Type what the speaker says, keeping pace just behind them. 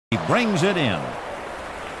He brings it in.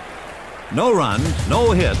 No runs,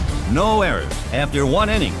 no hits, no errors. After one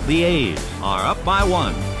inning, the A's are up by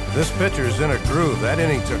 1. This pitcher's in a groove. That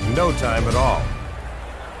inning took no time at all.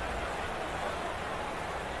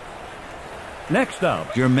 Next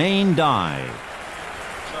up, Jermaine Dye.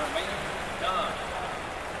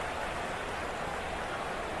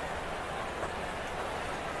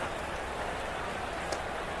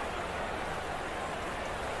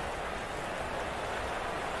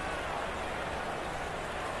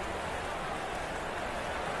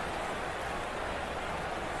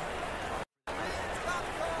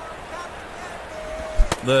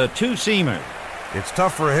 The two-seamer. It's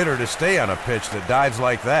tough for a hitter to stay on a pitch that dives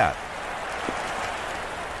like that.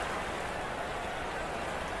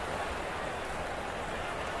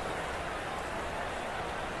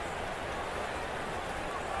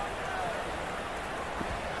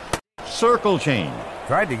 Circle change.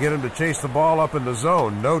 Tried to get him to chase the ball up in the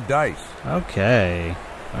zone. No dice. Okay.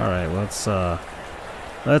 All right,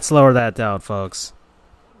 let's lower that down, folks.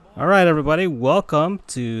 All right, everybody, welcome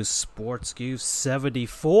to Sports Goofs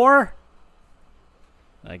 74.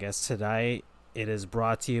 I guess tonight it is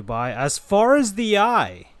brought to you by As Far as the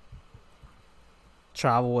Eye.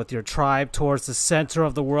 Travel with your tribe towards the center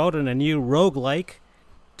of the world in a new roguelike,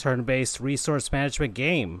 turn-based resource management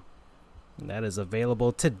game. And that is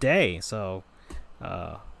available today. So,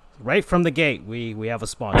 right from the gate, we have a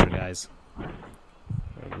sponsor, guys.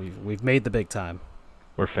 We've made the big time.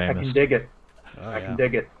 We're famous. I can dig it. Oh, I can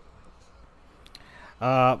dig it.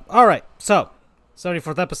 All right, so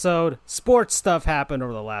 74th episode. Sports stuff happened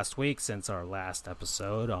over the last week since our last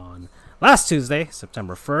episode on last Tuesday,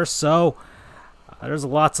 September 1st. So there's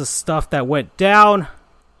lots of stuff that went down.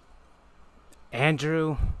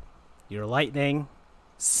 Andrew, your Lightning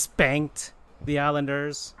spanked the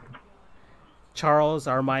Islanders. Charles,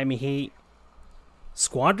 our Miami Heat,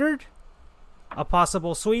 squandered a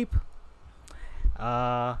possible sweep.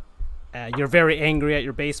 You're very angry at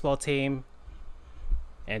your baseball team.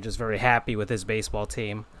 And just very happy with his baseball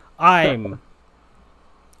team. I'm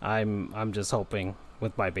just hoping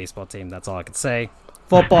with my baseball team. That's all I can say.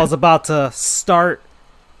 Football's about to start.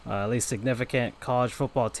 At least significant college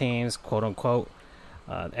football teams, quote unquote.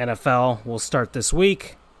 NFL will start this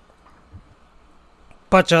week.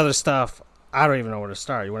 Bunch of other stuff. I don't even know where to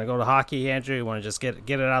start. You want to go to hockey, Andrew? You want to just get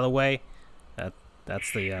it out of the way?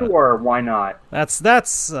 That's the sure. Why not?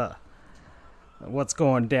 That's what's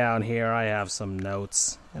going down here. I have some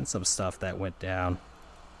notes and some stuff that went down.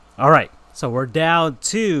 All right, so we're down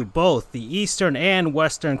to both the Eastern and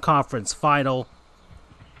Western Conference final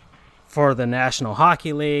for the National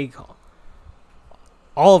Hockey League.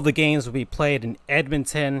 All of the games will be played in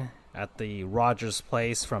Edmonton at the Rogers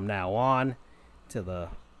Place from now on to the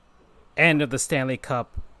end of the Stanley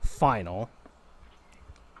Cup final.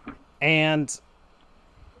 And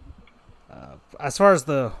as far as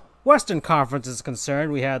the Western Conference is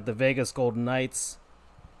concerned, we had the Vegas Golden Knights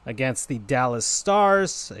against the Dallas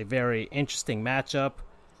Stars, a very interesting matchup.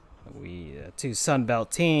 We two Sun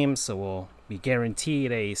Belt teams, so we'll be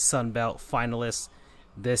guaranteed a Sun Belt finalist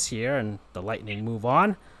this year, and the Lightning move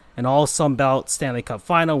on. An all Sun Belt Stanley Cup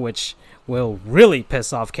final, which will really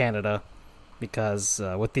piss off Canada, because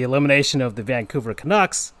with the elimination of the Vancouver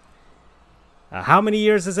Canucks, how many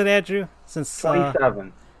years is it, Andrew? Since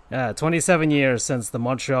 27. 27 years since the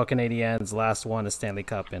Montreal Canadiens last won a Stanley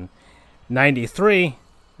Cup in '93,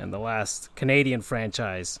 and the last Canadian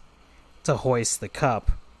franchise to hoist the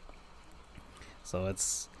cup. So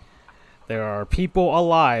there are people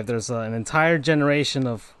alive. There's an entire generation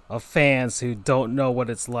of fans who don't know what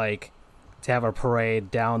it's like to have a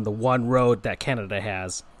parade down the one road that Canada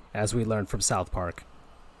has, as we learned from South Park.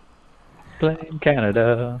 Blame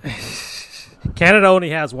Canada. Canada only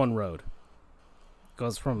has one road.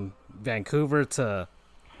 Goes from Vancouver to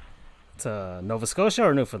Nova Scotia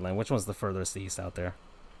or Newfoundland. Which one's the furthest east out there?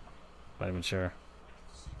 Not even sure.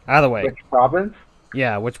 Either way. Which province?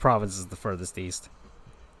 Yeah, which province is the furthest east?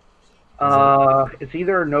 It's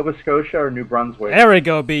either Nova Scotia or New Brunswick. There we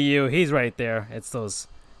go, BU. He's right there. It's those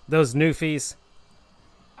Newfies.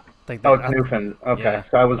 It's Newfoundland. Okay, yeah,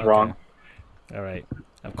 so I was wrong. All right.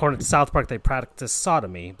 According to South Park, they practice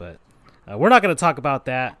sodomy, but we're not going to talk about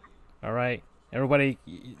that. All right. Everybody,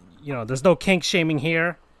 there's no kink shaming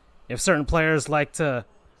here. If certain players like to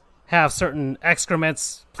have certain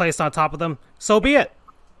excrements placed on top of them, so be it.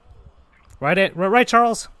 Right,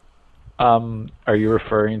 Charles? Are you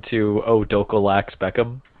referring to Dokolax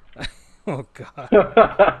Beckham? Oh,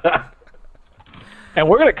 God. And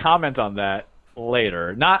we're going to comment on that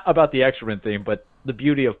later. Not about the excrement thing, but the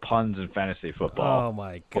beauty of puns in fantasy football. Oh,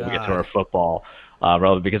 my God. When we get to our football.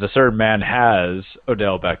 relevant because a certain man has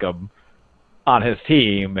Odell Beckham on his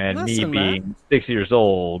team, and Listen, me being 6 years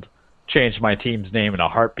old changed my team's name in a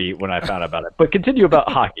heartbeat when I found out about it. But continue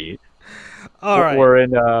about hockey. All right. We're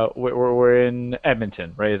in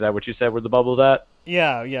Edmonton, right? Is that what you said? Where the bubble's at?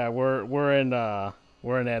 Yeah. We're in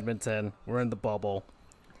Edmonton. We're in the bubble,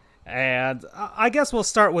 and I guess we'll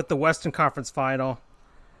start with the Western Conference Final.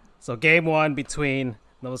 So game 1 between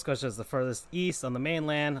Nova Scotia is the furthest east on the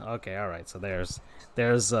mainland. Okay, all right. So there's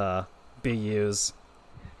BU's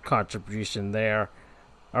contribution there.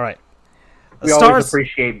 All right. We always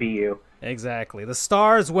appreciate BU. Exactly. The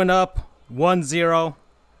Stars went up 1-0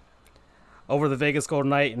 over the Vegas Golden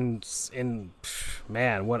Knights in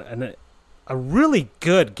man, what a really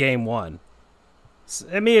good game 1.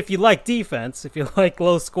 I mean, if you like defense, if you like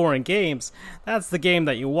low-scoring games, that's the game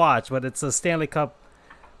that you watch. But it's a Stanley Cup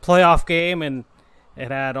playoff game, and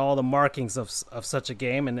it had all the markings of such a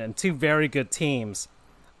game, and two very good teams.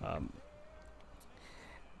 I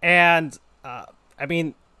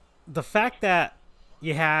mean, the fact that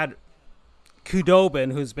you had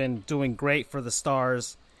Kudobin, who's been doing great for the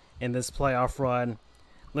Stars in this playoff run.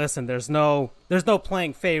 Listen, there's no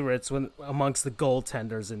playing favorites amongst the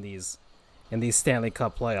goaltenders in these Stanley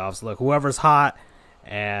Cup playoffs. Look, whoever's hot,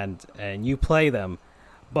 and you play them.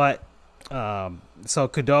 But so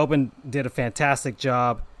Kudobin did a fantastic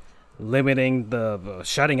job limiting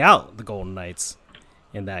shutting out the Golden Knights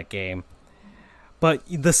in that game. But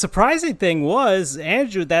the surprising thing was,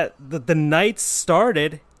 Andrew, that the Knights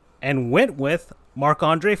started and went with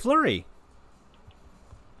Marc-Andre Fleury.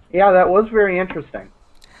 Yeah, that was very interesting.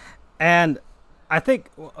 And I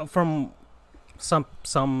think from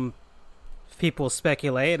some people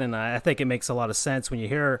speculate, and I think it makes a lot of sense when you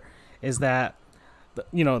hear, is that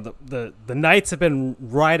the Knights have been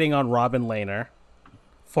riding on Robin Lehner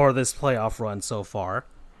for this playoff run so far,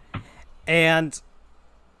 and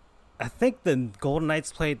I think the Golden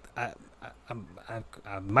Knights played. I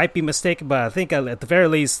might be mistaken, but I think at the very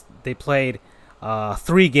least they played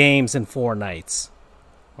 3 games in 4 nights,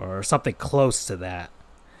 or something close to that.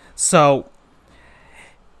 So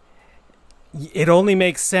it only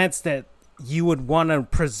makes sense that you would want to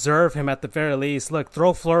preserve him at the very least. Look,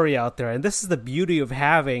 throw Fleury out there, and this is the beauty of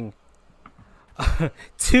having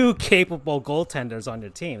 2 capable goaltenders on your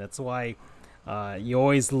team. That's why you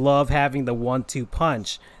always love having the 1-2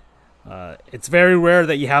 punch. It's very rare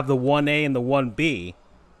that you have the 1A and the 1B.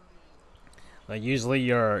 Usually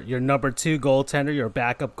your number 2 goaltender, your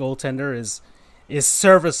backup goaltender, is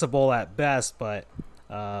serviceable at best, but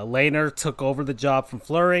Lehner took over the job from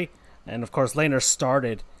Fleury, and of course Lehner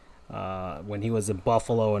started when he was in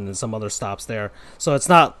Buffalo and in some other stops there. So it's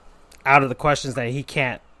not out of the questions that he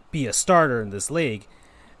can't be a starter in this league.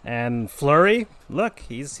 And Fleury, look,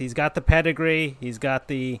 he's got the pedigree, he's got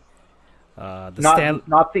not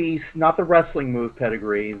the wrestling move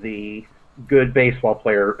pedigree, the good baseball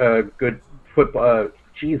player, good football,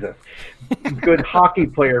 good hockey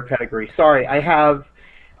player pedigree. Sorry, I have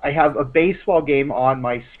a baseball game on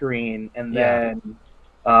my screen, and then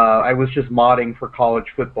I was just modding for college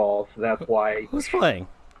football, so that's why. Who's playing?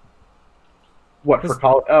 What, for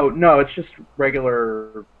college? Oh no, it's just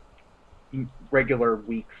regular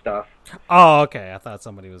week stuff. Oh, okay. I thought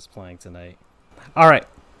somebody was playing tonight. All right.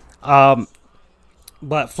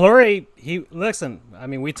 But Fleury, listen, I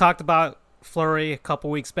mean, we talked about Fleury a couple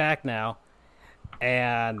weeks back now,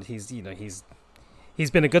 and he's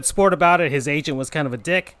been a good sport about it. His agent was kind of a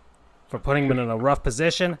dick for putting him in a rough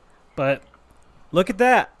position, but look at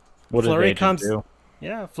that. What does agent do?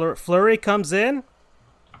 Yeah, Fleury comes in,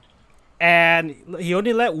 and he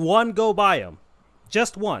only let one go by him,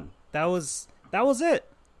 just one. That was it.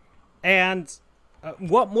 And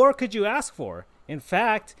what more could you ask for? In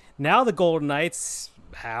fact, now the Golden Knights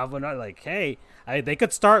have they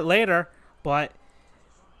could start later, but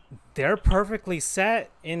they're perfectly set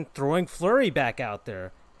in throwing Fleury back out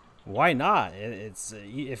there. Why not? It's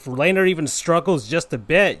if Lehner even struggles just a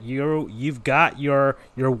bit, you've got your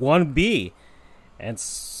 1B, and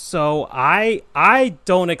so I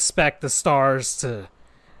don't expect the Stars to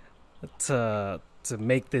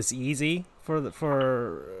make this easy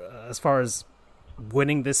for as far as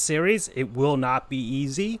winning this series. It will not be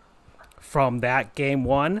easy from that game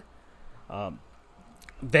 1.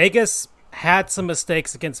 Vegas had some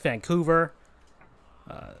mistakes against Vancouver.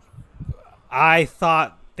 I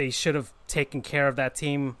thought they should have taken care of that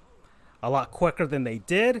team a lot quicker than they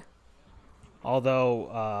did.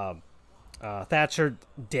 Although Thatcher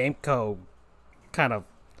Damko kind of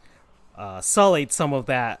sullied some of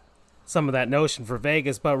that notion for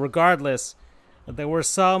Vegas. But regardless, there were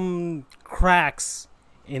some cracks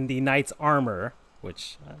in the Knights' armor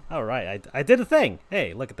which, all right, I did a thing.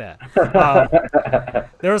 Hey, look at that.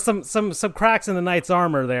 There were some cracks in the Knights'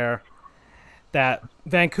 armor there that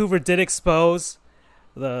Vancouver did expose.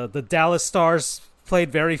 The Dallas Stars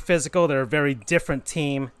played very physical. They're a very different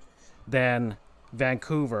team than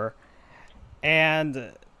Vancouver.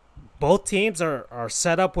 And both teams are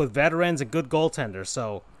set up with veterans and good goaltenders.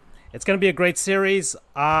 So it's going to be a great series.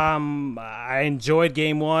 I enjoyed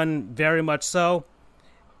Game 1 very much so.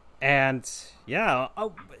 And, yeah,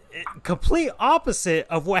 complete opposite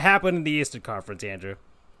of what happened in the Eastern Conference, Andrew.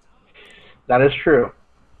 That is true.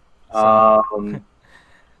 I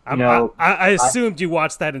assumed you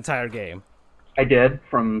watched that entire game. I did,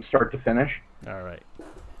 from start to finish. All right.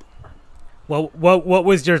 Well, what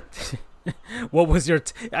was your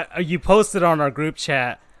you posted on our group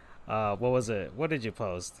chat? What was it? What did you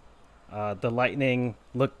post? The Lightning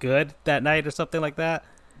looked good that night or something like that?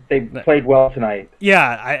 They played well tonight.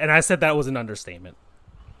 Yeah, I said that was an understatement.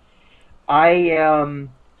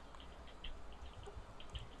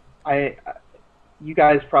 You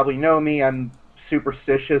guys probably know me. I'm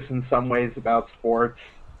superstitious in some ways about sports.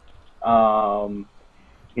 I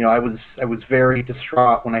was very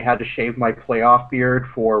distraught when I had to shave my playoff beard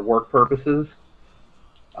for work purposes,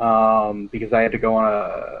 because I had to go on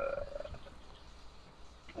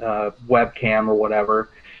a webcam or whatever.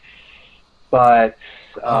 But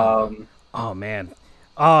oh man,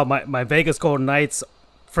 my Vegas Golden Knights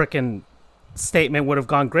frickin' statement would have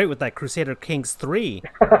gone great with that Crusader Kings 3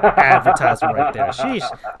 advertisement right there. Sheesh,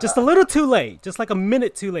 just a little too late, just like a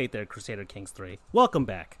minute too late there, Crusader Kings 3. Welcome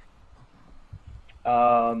back.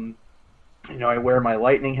 I wear my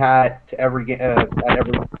Lightning hat to every at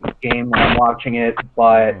every game when I'm watching it,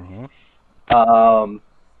 but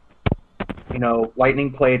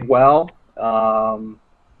Lightning played well.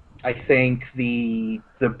 I think the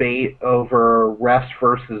debate over rest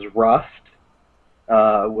versus rust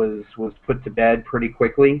was put to bed pretty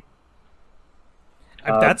quickly.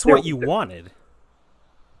 That's what you wanted.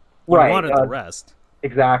 You right, wanted the rest.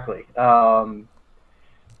 Exactly. For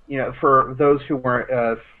those who weren't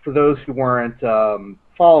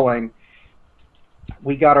following,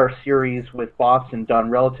 we got our series with Boston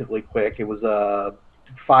done relatively quick. It was a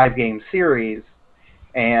 5-game series,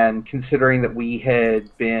 and considering that we had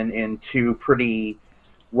been in 2 pretty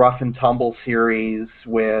rough and tumble series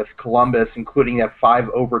with Columbus, including that 5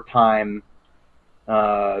 overtime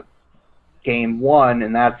Game 1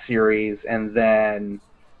 in that series, and then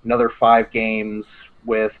another 5 games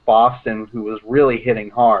with Boston, who was really hitting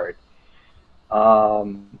hard.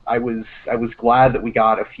 I was glad that we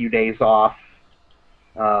got a few days off,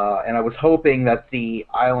 and I was hoping that the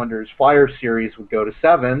Islanders-Flyers series would go to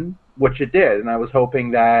 7, which it did, and I was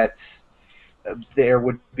hoping that there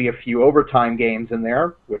would be a few overtime games in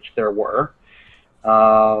there, which there were.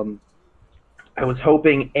 I was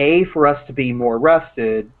hoping, A, for us to be more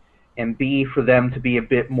rested, and B, for them to be a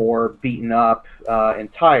bit more beaten up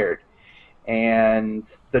and tired. And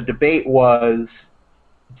the debate was,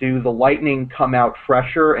 do the Lightning come out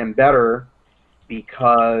fresher and better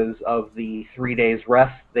because of the 3 days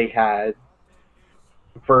rest they had,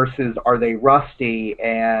 versus are they rusty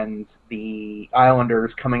and the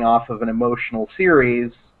Islanders, coming off of an emotional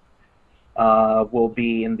series, will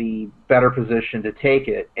be in the better position to take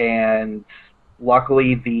it. And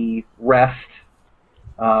luckily the rest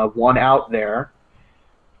won out there.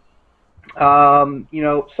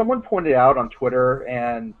 Someone pointed out on Twitter,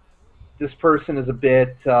 and this person is a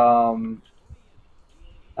bit,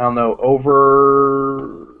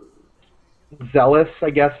 over zealous, I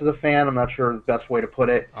guess, as a fan. I'm not sure the best way to put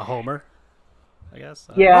it. A homer, I guess.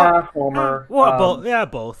 Homer. Both. Yeah,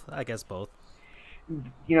 both. I guess both.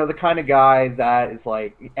 The kind of guy that is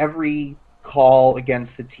like, every call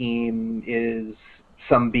against the team is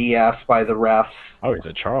some BS by the refs. Oh, he's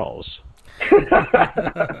a Charles.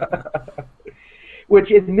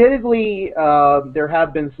 Which, admittedly, there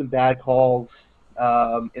have been some bad calls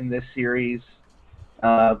in this series,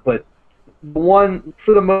 but for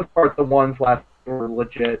the most part, the ones last were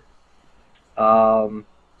legit.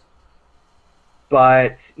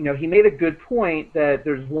 But he made a good point that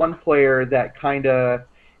there's one player that kind of,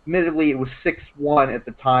 admittedly, it was 6-1 at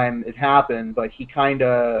the time it happened, but he kind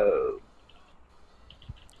of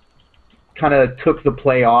took the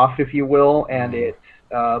play off, if you will, and it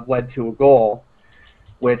led to a goal,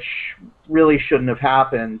 which really shouldn't have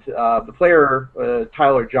happened. The player,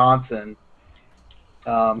 Tyler Johnson,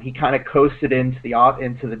 he kind of coasted into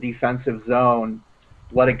the defensive zone,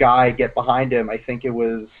 let a guy get behind him. I think it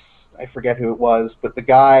was, I forget who it was, but the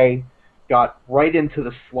guy got right into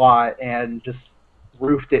the slot and just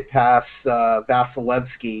roofed it past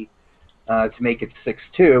Vasilevsky to make it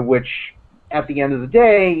 6-2, which at the end of the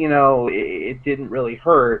day, it didn't really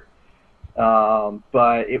hurt.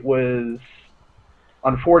 But it was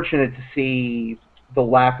unfortunate to see the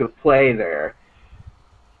lack of play there.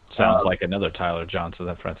 Sounds like another Tyler Johnson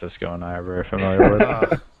that Francisco and I are very familiar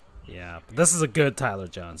with. Yeah, but this is a good Tyler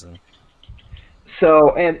Johnson.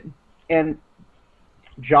 So, and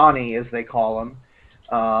Johnny, as they call him,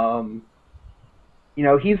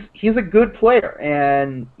 he's a good player,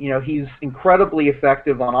 and he's incredibly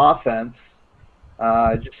effective on offense.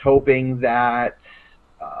 Just hoping that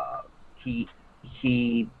he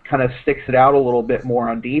kind of sticks it out a little bit more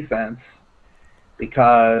on defense,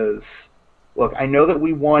 because look, I know that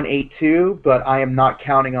we won 8-2, but I am not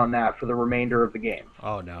counting on that for the remainder of the game.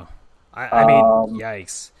 Oh no, I mean,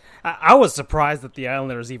 yikes! I was surprised that the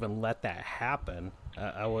Islanders even let that happen.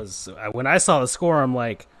 When I saw the score, I'm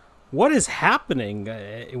like, what is happening?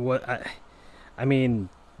 I mean,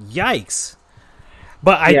 yikes!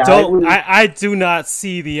 But I do not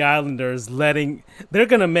see the Islanders letting. They're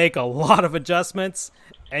going to make a lot of adjustments,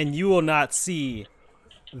 and you will not see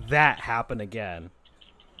that happen again.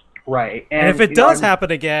 Right, and if it does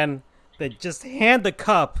happen again, they just hand the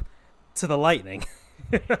cup to the Lightning.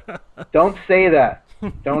 Don't say that.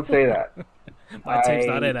 Don't say that. My team's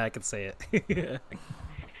not in. I can say it.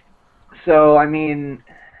 So I mean,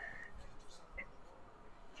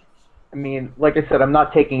 like I said, I'm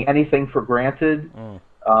not taking anything for granted.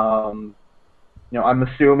 I'm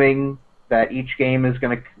assuming that each game is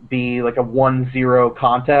going to be like a 1-0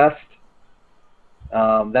 contest.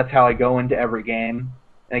 That's how I go into every game.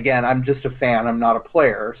 And again, I'm just a fan. I'm not a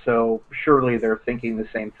player, so surely they're thinking the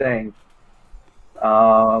same thing.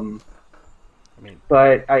 But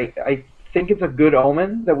I think it's a good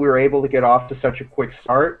omen that we were able to get off to such a quick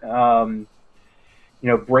start. Braden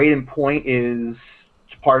Point is,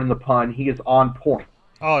 pardon the pun, he is on point.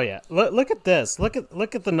 Oh yeah, look at this. Look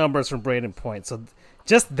at the numbers from Braden Point. So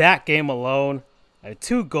just that game alone,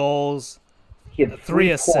 2 goals, he had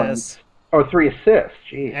 3 assists. Oh, 3 assists.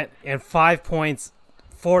 Jeez. And 5 points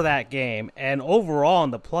for that game. And overall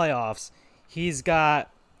in the playoffs, he's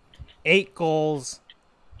got 8 goals.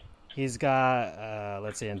 He's got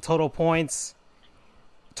let's see, in total points,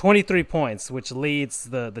 23 points, which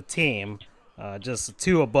leads the team. Just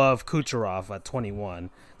 2 above Kucherov at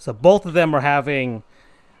 21. So both of them are having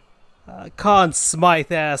Conn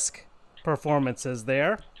Smythe-esque performances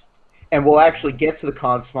there. And we'll actually get to the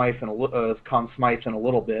Conn Smythe in a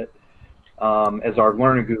little bit as our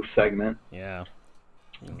Learn a Goof segment. Yeah.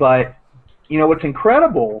 But, what's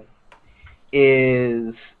incredible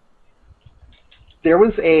is there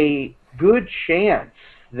was a good chance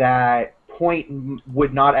that Point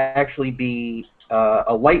would not actually be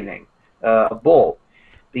a Lightning. A Bull,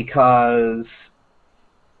 because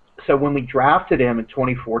when we drafted him in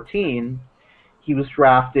 2014, he was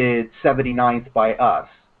drafted 79th by us.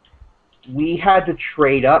 We had to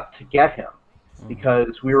trade up to get him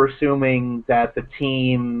because we were assuming that the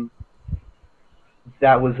team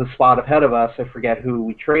that was a spot ahead of us, I forget who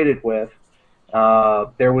we traded with,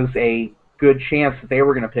 there was a good chance that they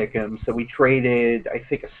were going to pick him. So we traded, I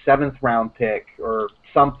think, a 7th round pick or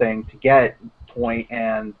something to get Point,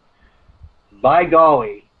 and by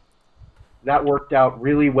golly, that worked out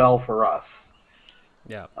really well for us.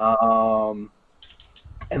 Yeah.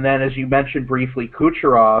 And then, as you mentioned briefly,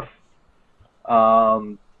 Kucherov,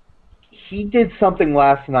 he did something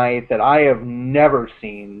last night that I have never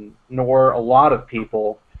seen, nor a lot of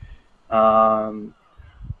people. I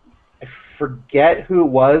forget who it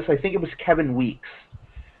was. I think it was Kevin Weeks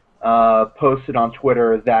posted on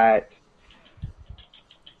Twitter that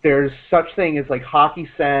there's such thing as like hockey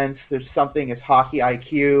sense, there's something as hockey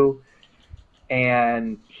IQ,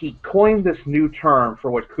 and he coined this new term for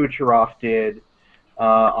what Kucherov did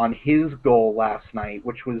on his goal last night,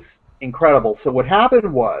 which was incredible. So what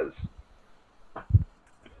happened was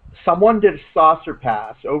someone did a saucer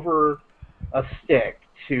pass over a stick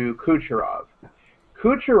to Kucherov.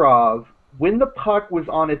 Kucherov, when the puck was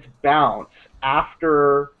on its bounce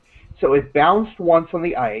so it bounced once on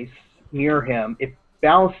the ice near him, it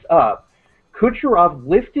bounced up. Kucherov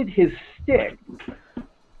lifted his stick,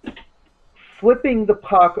 flipping the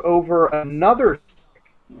puck over another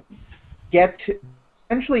stick,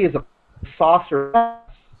 essentially as a saucer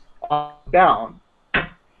pass down.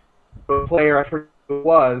 The player, I forget who it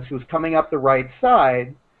was, who was coming up the right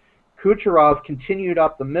side. Kucherov continued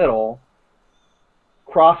up the middle,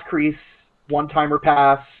 cross crease, one-timer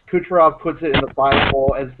pass. Kucherov puts it in the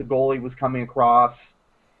 5-hole as the goalie was coming across.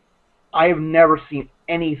 I have never seen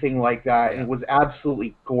anything like that, and it was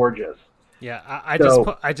absolutely gorgeous. Yeah, I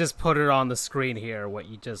just put it on the screen here, what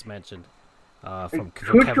you just mentioned. From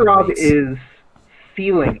Kucherov is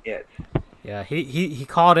feeling it. Yeah, he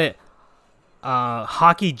called it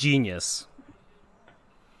hockey genius,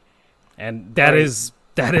 and that is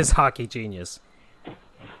hockey genius.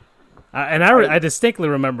 And I distinctly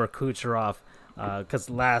remember Kucherov because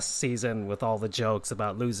last season with all the jokes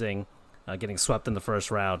about losing, getting swept in the first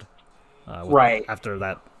round, after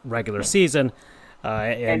that regular season,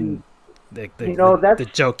 and the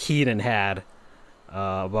joke Keenan had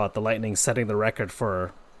about the Lightning setting the record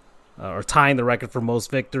for. Or tying the record for most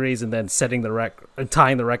victories, and then tying the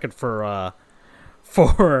record for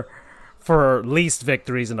least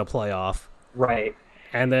victories in a playoff. Right.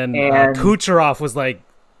 And then Kucherov was like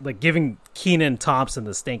giving Keenan Thompson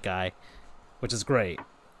the stink eye, which is great.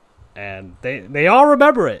 And they all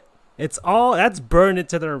remember it. That's burned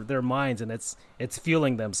into their minds, and it's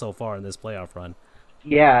fueling them so far in this playoff run.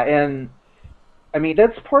 Yeah, and I mean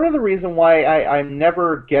that's part of the reason why I'm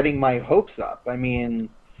never getting my hopes up. I mean,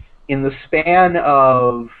 in the span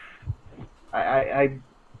of, I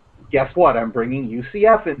guess what? I'm bringing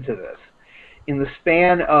UCF into this. In the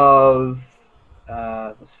span of,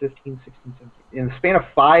 15, 16, 17, in the span of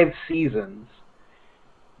 5 seasons,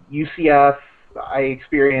 UCF, I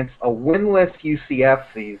experienced a winless UCF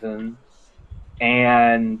season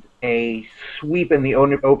and a sweep in the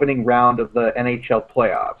opening round of the NHL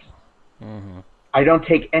playoffs. Mm-hmm. I don't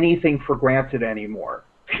take anything for granted anymore.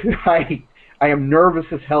 I am nervous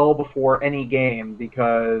as hell before any game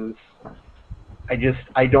because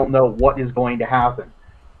I don't know what is going to happen.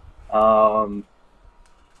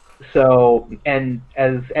 So, and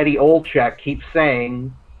as Eddie Olczyk keeps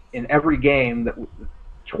saying in every game, that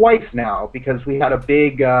twice now, because we had a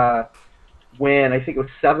big win, I think it was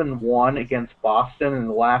 7-1 against Boston in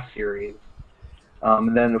the last series.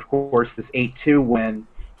 And then, of course, this 8-2 win.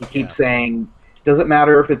 He keeps saying, doesn't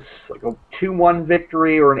matter if it's like a 2-1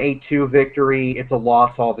 victory or an 8-2 victory, it's a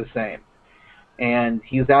loss all the same. And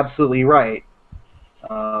he's absolutely right.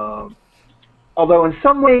 Although in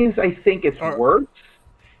some ways I think it's worse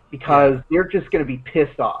because they're just going to be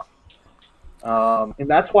pissed off. And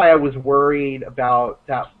that's why I was worried about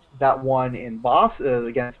that one in Boston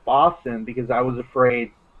against Boston, because I was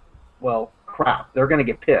afraid, well, crap, they're going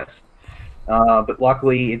to get pissed. But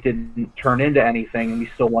luckily it didn't turn into anything and we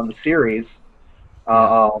still won the series.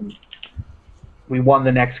 We won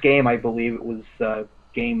the next game. I believe it was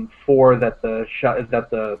game 4 that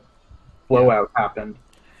the blowout happened.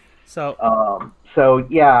 So,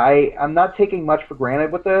 I'm not taking much for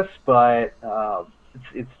granted with this, but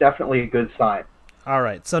it's definitely a good sign. All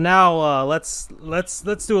right. So now let's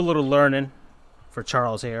do a little learning for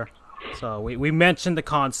Charles here. So we mentioned the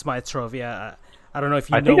Conn Smythe Trophy. I don't know if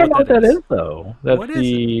you know what that is, though. That's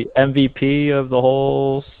the MVP of the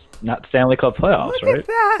whole Stanley Cup playoffs, right?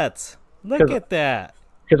 Look at that.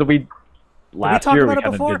 Because last year we kind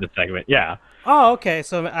of before? did the segment. Yeah. Oh, okay.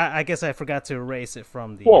 So I guess I forgot to erase it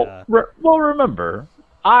from the... Well, remember,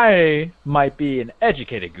 I might be an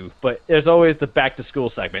educated goof, but there's always the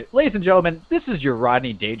back-to-school segment. Ladies and gentlemen, this is your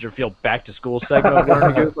Rodney Dangerfield back-to-school segment of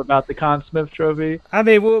Learning Goof about the Conn Smythe Trophy. I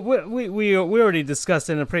mean, we already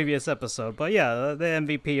discussed in a previous episode, but yeah, the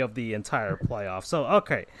MVP of the entire playoff. So,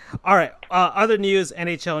 okay. All right. Other news,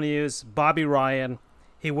 NHL news, Bobby Ryan,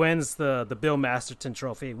 he wins the Bill Masterton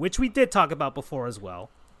Trophy, which we did talk about before as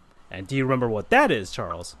well. And do you remember what that is,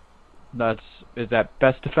 Charles? Is that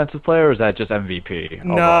best defensive player, or is that just MVP?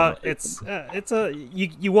 No,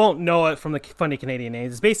 you won't know it from the funny Canadian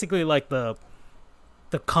names. It's basically like the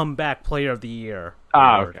comeback player of the year.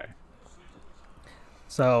 Award. Okay.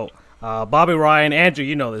 So Bobby Ryan, Andrew,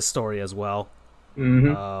 you know this story as well.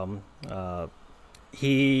 Mm-hmm.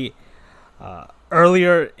 He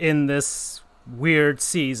earlier in this weird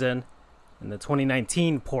season, in the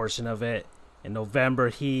 2019 portion of it, in November,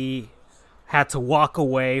 he had to walk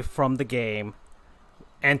away from the game,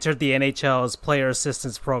 entered the NHL's player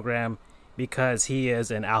assistance program because he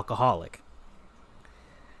is an alcoholic.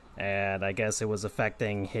 And I guess it was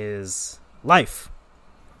affecting his life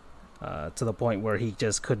to the point where he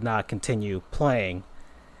just could not continue playing.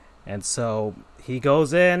 And so he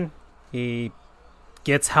goes in, he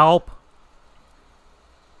gets help,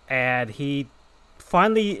 and he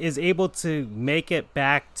finally is able to make it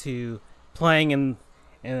back to playing in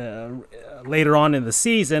later on in the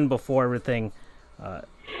season before everything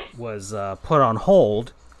was put on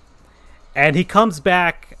hold. And he comes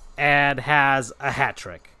back and has a hat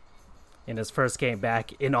trick in his first game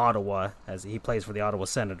back in Ottawa, as he plays for the Ottawa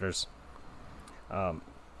Senators.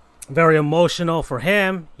 Very emotional for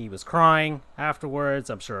him. He was crying afterwards.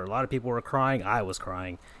 I'm sure a lot of people were crying. I was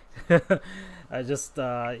crying. Just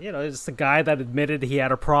a guy that admitted he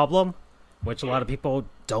had a problem, which a lot of people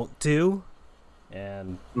don't do.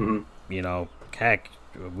 And, heck,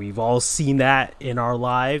 we've all seen that in our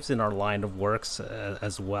lives, in our line of works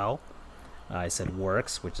as well. I said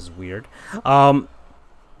works, which is weird. And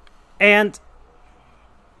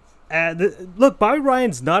look, Bobby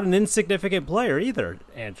Ryan's not an insignificant player either,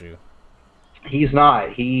 Andrew. He's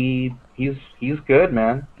not. He's good,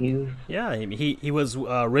 man. He was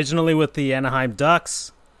originally with the Anaheim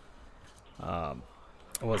Ducks. He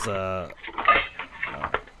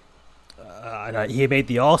made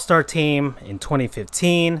the All-Star team in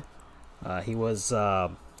 2015. He was, I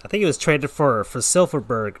think he was traded for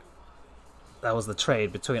Silverberg. That was the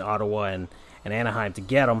trade between Ottawa and Anaheim to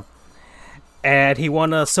get him. And he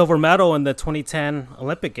won a silver medal in the 2010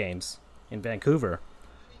 Olympic Games in Vancouver.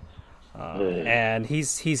 And he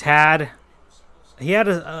had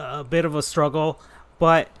a bit of a struggle,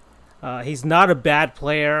 but he's not a bad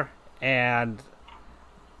player. And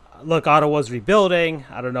look, Ottawa's rebuilding.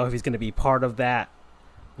 I don't know if he's going to be part of that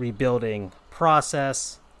rebuilding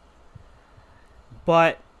process.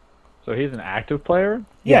 But so he's an active player?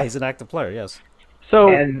 Yeah, he's an active player, yes. So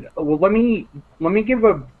let me give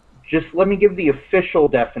the official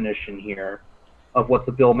definition here of what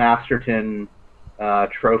the Bill Masterton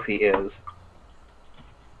trophy is.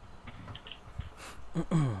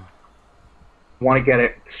 Want to get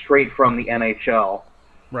it straight from the NHL.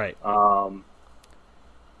 Right. And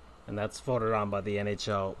that's voted on by the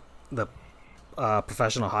NHL, the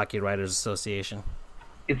Professional Hockey Writers Association.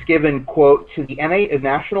 It's given, quote, to the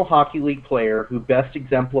National Hockey League player who best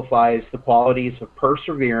exemplifies the qualities of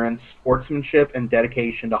perseverance, sportsmanship, and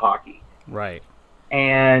dedication to hockey. Right.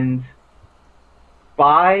 And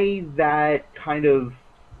by that kind of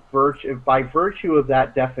by virtue of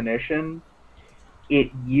that definition, it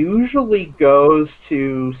usually goes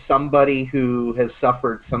to somebody who has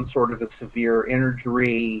suffered some sort of a severe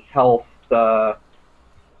injury, health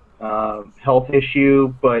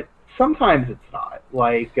issue, but sometimes it's not.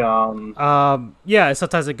 Like,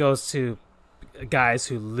 sometimes it goes to guys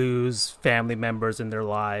who lose family members in their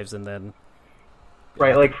lives, and then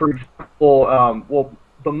right. Like, for example,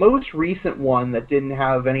 the most recent one that didn't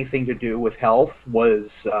have anything to do with health was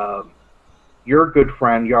your good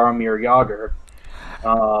friend Jaromir Jagr.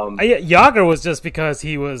 Jagr was just because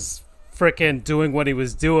he was frickin' doing what he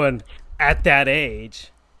was doing at that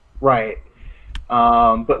age. Right.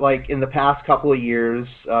 But like in the past couple of years,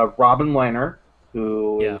 Robin Lehner,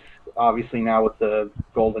 who is obviously now with the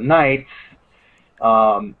Golden Knights,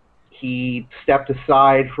 he stepped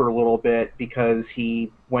aside for a little bit because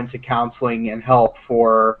he went to counseling and help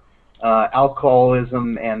for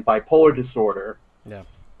alcoholism and bipolar disorder. Yeah.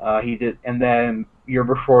 He did, and then year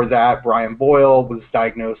before that, Brian Boyle was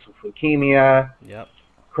diagnosed with leukemia. Yep.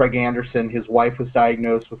 Craig Anderson, his wife, was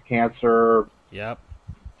diagnosed with cancer. Yep.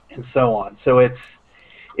 And so on. So it's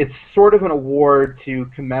sort of an award to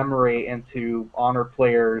commemorate and to honor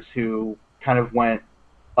players who kind of went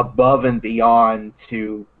above and beyond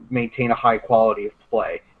to maintain a high quality of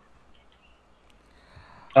play.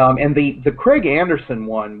 And the Craig Anderson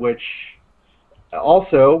one, which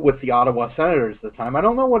also with the Ottawa Senators at the time, I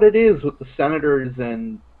don't know what it is with the Senators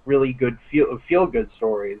and really good feel-good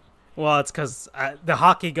stories. Well, it's because the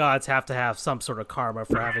hockey gods have to have some sort of karma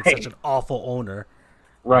for having such an awful owner.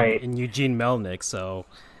 Right. In Eugene Melnyk, so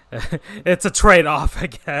it's a trade-off, I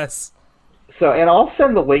guess. So, and I'll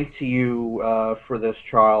send the link to you for this,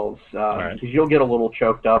 Charles, because you'll get a little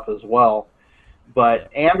choked up as well.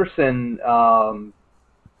 But Anderson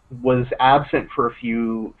was absent for a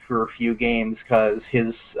few games because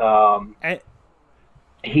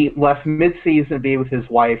he left mid-season to be with his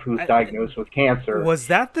wife, who was diagnosed with cancer. Was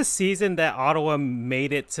that the season that Ottawa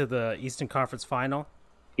made it to the Eastern Conference Final?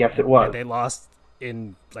 Yes, it was. And they lost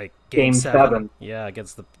in like Game 7. Yeah,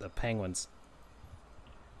 against the Penguins.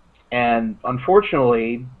 And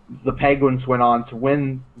unfortunately, the Penguins went on to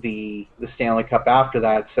win the Stanley Cup after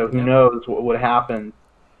that, so who knows what would happen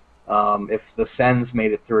if the Sens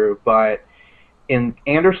made it through. But in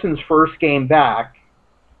Anderson's first game back,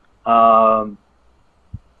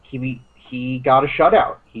 he got a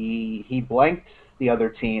shutout. He blanked the other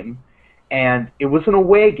team, and it was an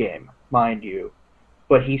away game, mind you,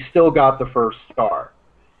 but he still got the first star.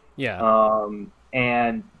 Yeah.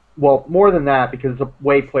 And, well, more than that, because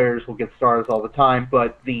away players will get stars all the time,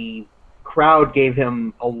 but the crowd gave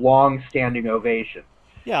him a long-standing ovation.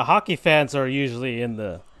 Yeah, hockey fans are usually in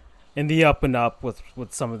the up and up with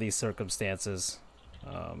some of these circumstances,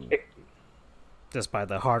 just by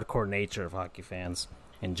the hardcore nature of hockey fans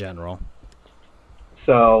in general.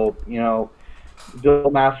 So,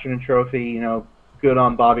 Bill Masterton Trophy, good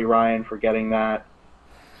on Bobby Ryan for getting that.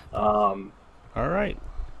 All right.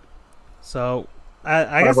 So,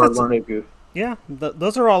 I guess that's... Goof. Yeah,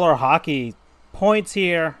 those are all our hockey points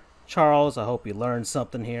here. Charles, I hope you learned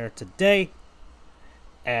something here today.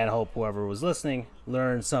 And I hope whoever was listening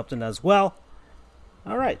learned something as well.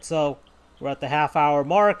 All right, so we're at the half-hour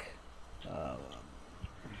mark.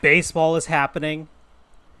 Baseball is happening.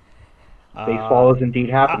 Baseball is indeed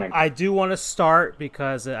happening. I do want to start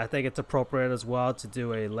because I think it's appropriate as well to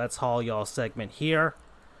do a Let's Haul Y'all segment here.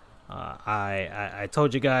 I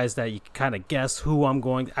told you guys that you can kind of guess who I'm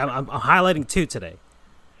highlighting two today.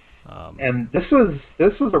 And this was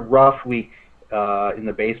a rough week in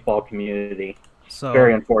the baseball community. So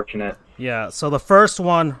very unfortunate. Yeah. So the first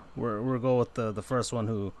one, we'll go with the first one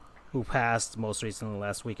who passed most recently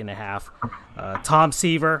last week and a half. Tom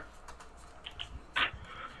Seaver,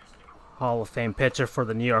 Hall of Fame pitcher for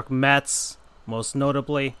the New York Mets, most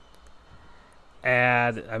notably.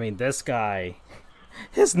 And I mean, this guy,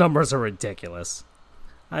 his numbers are ridiculous.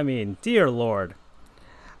 I mean, dear Lord.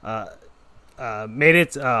 Made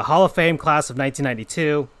it Hall of Fame class of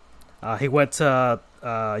 1992. He went to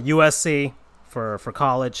USC for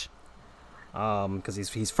college because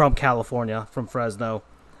he's from California, from Fresno.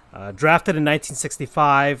 Drafted in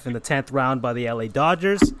 1965 in the 10th round by the LA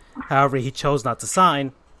Dodgers. However, he chose not to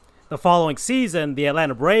sign. The following season, the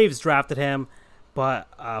Atlanta Braves drafted him, but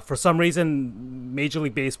for some reason, Major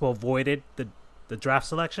League Baseball voided the draft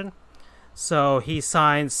selection. So he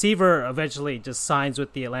signs. Seaver eventually just signs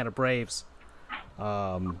with the Atlanta Braves.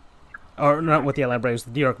 Or not with the Atlanta Braves,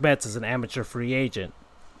 the New York Mets as an amateur free agent.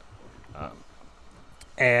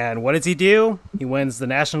 And what does he do? He wins the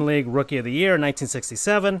National League Rookie of the Year in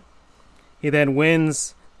 1967. He then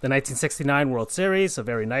wins the 1969 World Series, a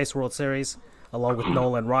very nice World Series, along with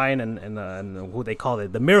Nolan Ryan and who they called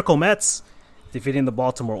it, the Miracle Mets, defeating the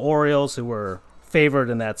Baltimore Orioles, who were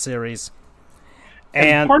favored in that series.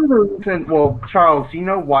 And part of the reason, well, Charles, do you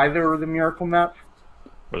know why they were the Miracle Mets?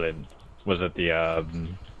 Was it the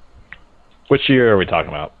which year are we talking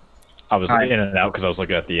about? I was in and out because I was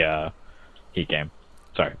looking at the Heat game.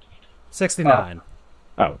 Sorry. 69.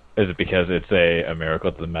 Oh, is it because it's a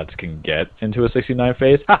miracle that the Mets can get into a 69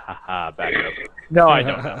 phase? Ha ha ha! Back up. No, I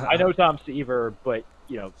don't know. I know Tom Seaver, but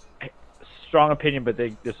strong opinion. But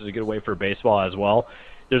this is a good way for baseball as well.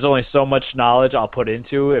 There's only so much knowledge I'll put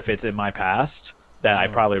into if it's in my past that I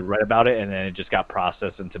probably read about it and then it just got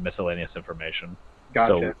processed into miscellaneous information.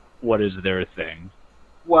 Gotcha. So what is their thing?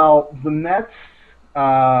 Well, the Mets'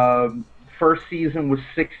 first season was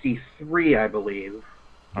 63, I believe.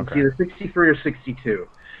 Okay. It's either 63 or 62.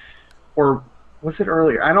 Or was it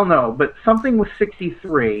earlier? I don't know. But something with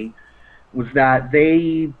 63 was that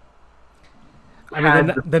they... the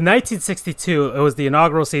 1962, it was the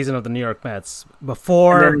inaugural season of the New York Mets.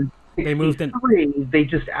 Before they moved in... They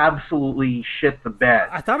just absolutely shit the bed.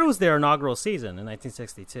 I thought it was their inaugural season in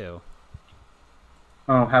 1962.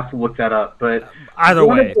 I'll have to look that up. But either way,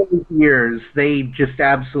 one of those years, they just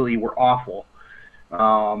absolutely were awful.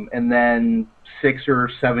 And then 6 or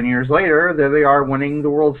 7 years later, there they are winning the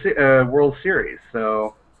World Series.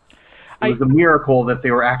 So it was a miracle that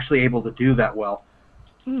they were actually able to do that well.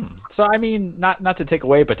 So, I mean, not to take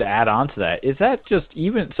away, but to add on to that, is that just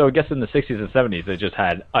even... So I guess in the 60s and 70s, they just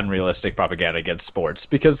had unrealistic propaganda against sports.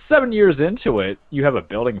 Because 7 years into it, you have a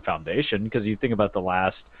building foundation. Because you think about the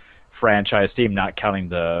last franchise team, not counting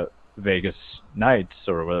the Vegas Knights,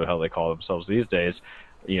 or whatever the hell they call themselves these days.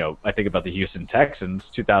 I think about the Houston Texans,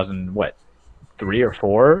 2003 or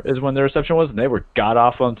 4 is when their reception was, and they were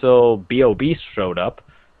god-awful until B.O.B. showed up.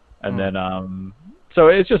 And then... So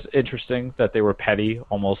it's just interesting that they were petty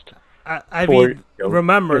almost. I mean,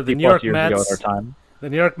 remember the New York Mets. The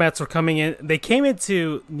New York Mets were coming in. They came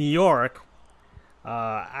into New York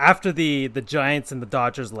after the Giants and the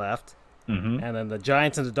Dodgers left, and then the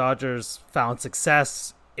Giants and the Dodgers found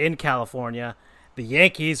success in California. The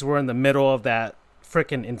Yankees were in the middle of that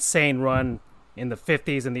freaking insane run in the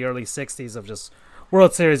 50s and the early 60s of just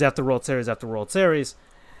World Series after World Series after World Series,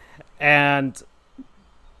 and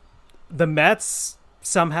the Mets.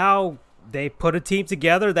 Somehow they put a team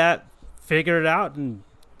together that figured it out and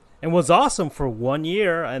was awesome for 1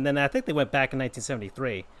 year. And then I think they went back in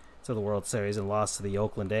 1973 to the World Series and lost to the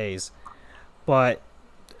Oakland A's. But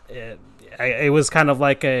it was kind of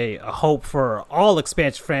like a hope for all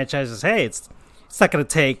expansion franchises. Hey, it's not going to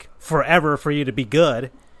take forever for you to be good.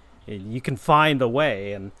 You can find a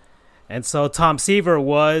way. And so Tom Seaver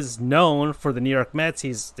was known for the New York Mets.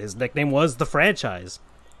 His nickname was the franchise.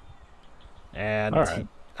 And right.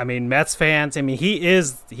 I mean, Mets fans. I mean,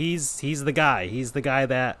 he's the guy. He's the guy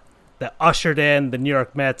that ushered in the New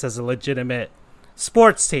York Mets as a legitimate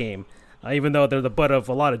sports team, even though they're the butt of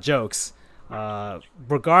a lot of jokes.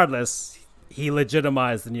 Regardless, he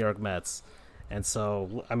legitimized the New York Mets, and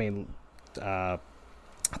so I mean,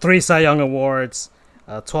 3 Cy Young Awards,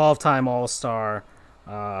 12-time All-Star,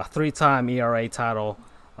 3-time ERA title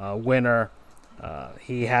winner.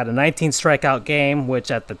 He had a 19 strikeout game, which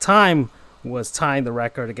at the time was tying the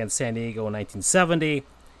record against San Diego in 1970.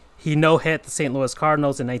 He no-hit the St. Louis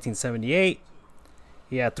Cardinals in 1978.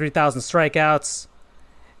 He had 3,000 strikeouts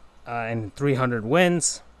and 300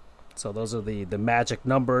 wins. So those are the magic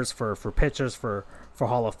numbers for pitchers for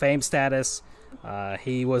Hall of Fame status.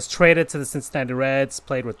 He was traded to the Cincinnati Reds,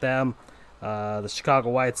 played with them, the Chicago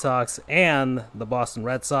White Sox, and the Boston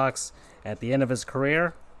Red Sox at the end of his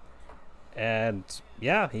career. And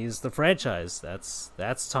yeah, he's the franchise.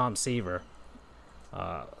 That's Tom Seaver.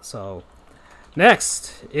 So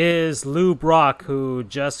next is Lou Brock, who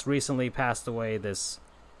just recently passed away this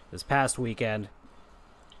past weekend.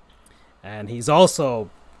 And he's also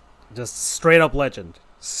just straight up legend.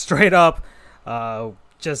 Straight up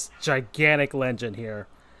just gigantic legend here.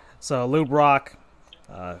 So Lou Brock,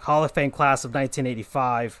 Hall of Fame class of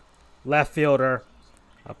 1985, left fielder,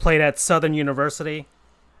 played at Southern University,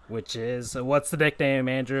 which is, what's the nickname,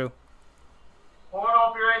 Andrew? Hold on,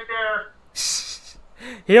 I'll be right there.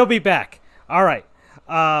 He'll be back. All right.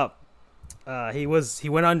 He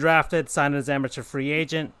went undrafted, signed as amateur free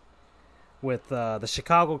agent with the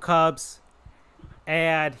Chicago Cubs,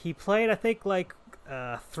 and he played, I think, like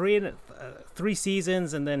three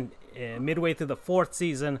seasons, and then midway through the 4th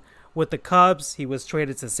season with the Cubs, he was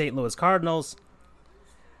traded to St. Louis Cardinals.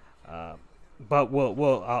 But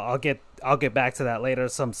I'll get back to that later.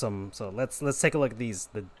 So let's take a look at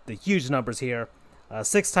the huge numbers here.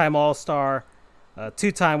 6-time All-Star,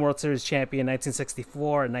 2-time World Series champion,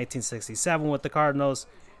 1964 and 1967 with the Cardinals,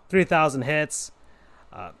 3,000 hits,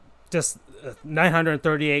 just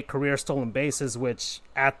 938 career stolen bases, which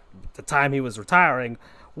at the time he was retiring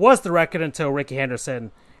was the record until Rickey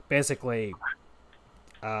Henderson basically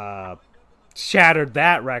shattered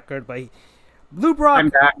that record. But Lou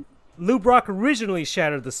Brock originally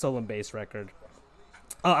shattered the stolen base record.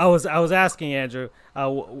 I was asking Andrew,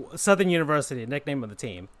 Southern University, nickname of the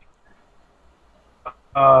team.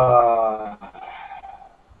 Uh, I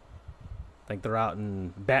think they're out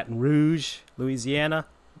in Baton Rouge, Louisiana.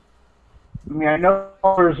 I mean, I know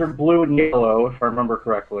colors are blue and yellow, if I remember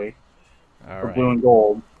correctly. All or right. blue and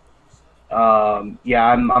gold.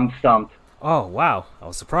 Yeah, I'm stumped. Oh, wow. I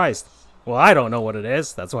was surprised. Well, I don't know what it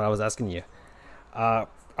is. That's what I was asking you. All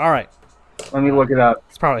right. Let me look it up.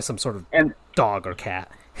 It's probably some sort of And dog or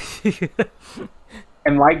cat.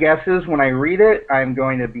 and my guess is when I read it, I'm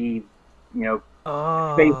going to be,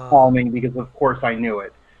 face palming because of course I knew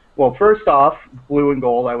it. Well, first off, blue and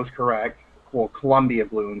gold, I was correct. Well, Columbia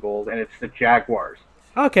blue and gold, and it's the Jaguars.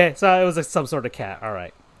 Okay, so it was some sort of cat. All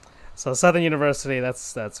right. So Southern University,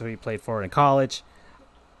 that's who he played for in college.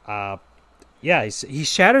 Yeah, he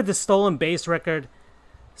shattered the stolen base record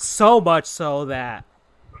so much so that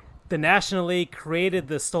the National League created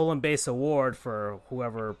the Stolen Base Award for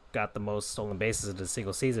whoever got the most stolen bases in a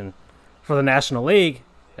single season for the National League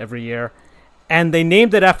every year. And they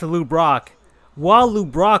named it after Lou Brock while Lou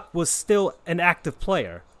Brock was still an active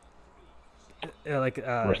player.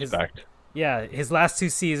 Respect. His last 2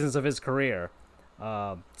 seasons of his career.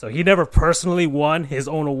 So he never personally won his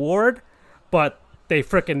own award, but they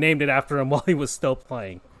frickin' named it after him while he was still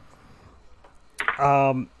playing.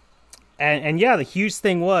 And yeah, the huge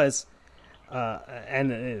thing was,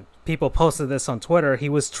 people posted this on Twitter, he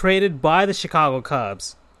was traded by the Chicago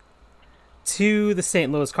Cubs to the St.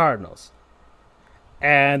 Louis Cardinals.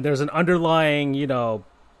 And there's an underlying,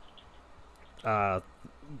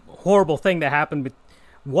 horrible thing that happened.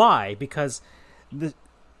 Why? Because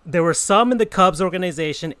there were some in the Cubs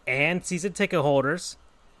organization and season ticket holders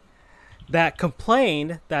that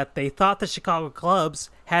complained that they thought the Chicago Cubs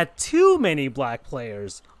had too many black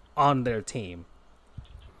players on their team.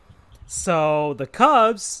 So the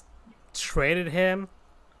Cubs traded him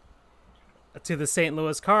to the St.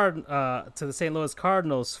 Louis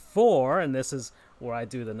Cardinals for, and this is where I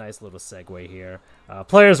do the nice little segue here.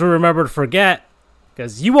 Players will remember to forget,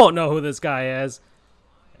 because you won't know who this guy is,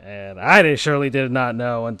 and I surely did not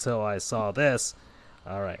know until I saw this.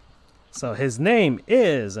 All right. So his name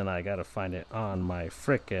is, and I got to find it on my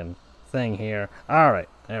frickin' thing here. All right,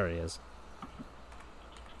 there he is.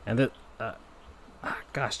 And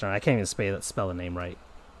gosh darn, I can't even spell the name right.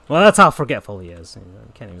 Well, that's how forgetful he is.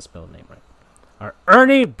 I can't even spell the name right. All right,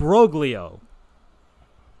 Ernie Broglio.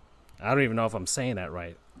 I don't even know if I'm saying that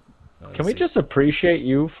right. Can we just appreciate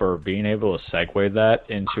you for being able to segue that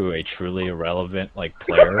into a truly irrelevant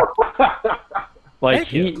player?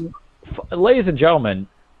 Ladies and gentlemen,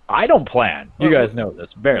 I don't plan. You guys know this,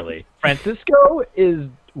 barely. Francisco is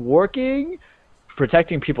working,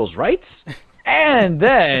 protecting people's rights, and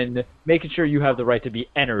then making sure you have the right to be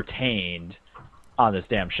entertained on this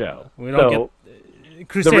damn show. We don't so, get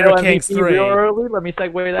Crusader Kings 3. Early, let me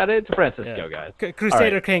segue that into Francisco, guys.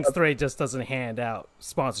 Crusader Kings 3 just doesn't hand out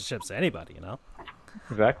sponsorships to anybody, you know?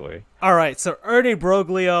 Exactly. All right, so Ernie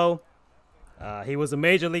Broglio, he was a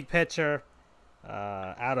major league pitcher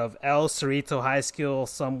out of El Cerrito High School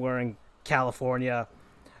somewhere in California.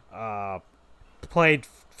 Played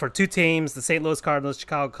for two teams, the St. Louis Cardinals,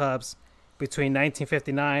 Chicago Cubs, between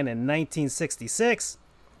 1959 and 1966.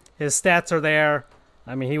 His stats are there.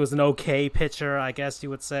 I mean, he was an okay pitcher, I guess you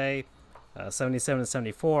would say. 77 and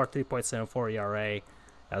 74, 3.74 ERA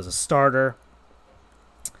as a starter.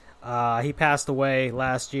 He passed away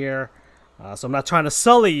last year, so I'm not trying to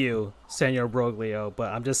sully you, Senor Broglio,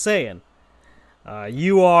 but I'm just saying,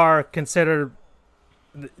 you are considered,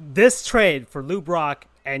 this trade for Lou Brock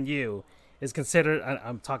and you is considered,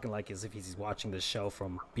 I'm talking like as if he's watching this show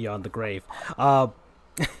from beyond the grave.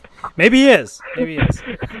 Maybe he is.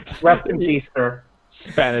 Rest in peace, sir.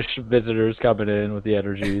 Spanish visitors coming in with the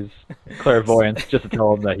energies. Clairvoyance, just to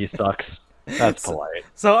tell him that he sucks. That's polite.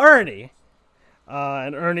 So Ernie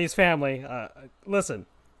and Ernie's family, listen,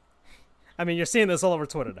 I mean, you're seeing this all over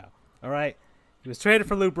Twitter now, all right? He was traded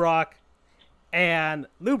for Lou Brock, and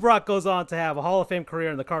Lou Brock goes on to have a Hall of Fame career,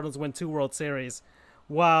 and the Cardinals win 2 World Series,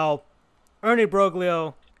 while Ernie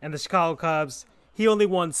Broglio and the Chicago Cubs, he only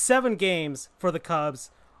won 7 games for the Cubs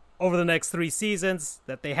over the next 3 seasons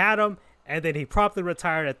that they had him, and then he promptly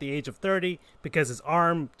retired at the age of 30 because his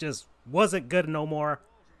arm just wasn't good no more.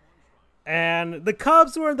 And the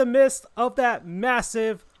Cubs were in the midst of that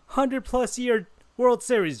massive 100-plus year World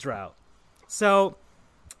Series drought. So,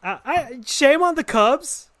 shame on the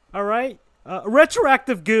Cubs, all right?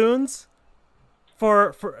 Retroactive goons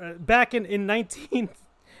for back in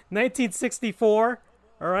 1964,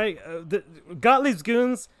 all right? Gottlieb's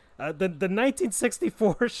goons. The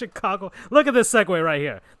 1964 Chicago. Look at this segue right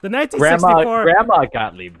here. The 1964 Grandma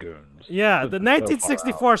Gottlieb goons. Yeah, the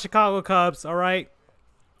 1964 Chicago Cubs. All right,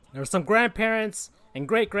 there were some grandparents and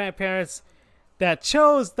great grandparents that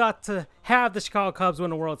chose not to have the Chicago Cubs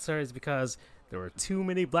win a World Series because there were too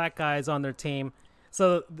many black guys on their team.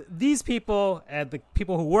 So these people and the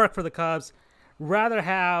people who work for the Cubs rather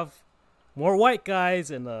have more white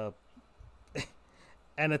guys and a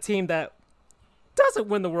team that doesn't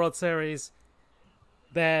win the World Series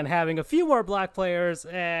than having a few more black players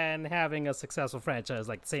and having a successful franchise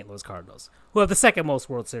like the St. Louis Cardinals, who have the second most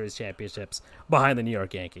World Series championships behind the New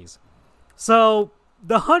York Yankees. So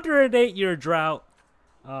the 108-year drought,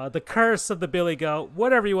 the curse of the Billy Goat,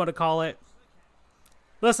 whatever you want to call it.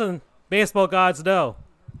 Listen, baseball gods know.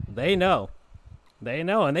 They know. They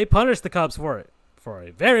know, and they punished the Cubs for it for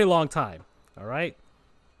a very long time. All right?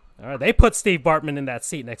 They put Steve Bartman in that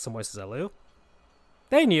seat next to Moises Alou.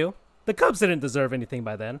 They knew. The Cubs didn't deserve anything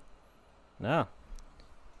by then. No.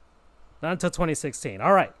 Not until 2016.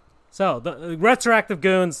 All right. So, the retroactive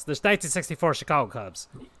goons, the 1964 Chicago Cubs.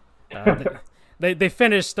 They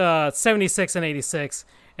finished 76 and 86,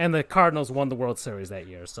 and the Cardinals won the World Series that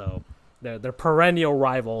year. So, they're perennial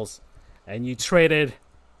rivals, and you traded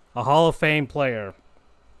a Hall of Fame player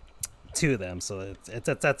to them. So,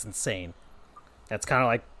 that's insane. That's kind of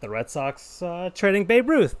like the Red Sox trading Babe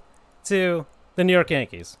Ruth to the New York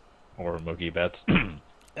Yankees. Or Mookie Betts.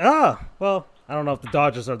 Well, I don't know if the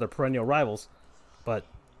Dodgers are the perennial rivals, but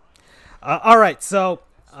all right. So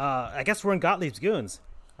I guess we're in Gottlieb's Goons.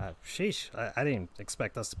 Sheesh, I didn't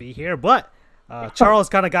expect us to be here, but Charles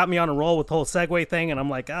kind of got me on a roll with the whole segue thing, and I'm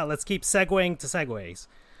like, let's keep segueing to segues.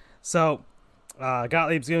 So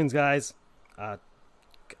Gottlieb's Goons, guys. I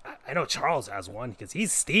know Charles has one because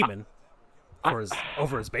he's steaming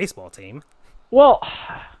over his baseball team. Well,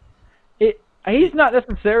 he's not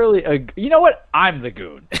necessarily a. You know what? I'm the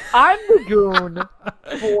goon. I'm the goon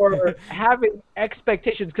for having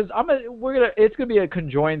expectations because it's gonna be a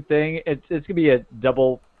conjoined thing. It's gonna be a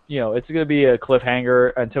double. It's gonna be a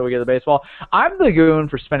cliffhanger until we get the baseball. I'm the goon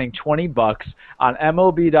for spending $20 on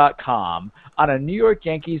MLB.com on a New York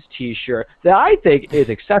Yankees T-shirt that I think is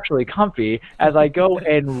exceptionally comfy as I go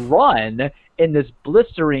and run in this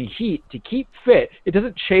blistering heat to keep fit. It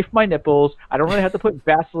doesn't chafe my nipples. I don't really have to put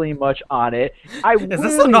Vaseline much on it. I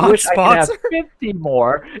really wish I could have 50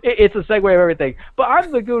 more. It's a segue of everything. But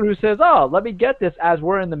I'm the goon who says, let me get this as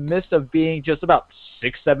we're in the midst of being just about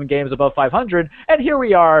 6-7 games above 500. And here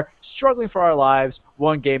we are struggling for our lives,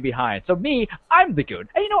 1 game behind. So I'm the goon.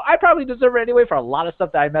 And I probably deserve it anyway for a lot of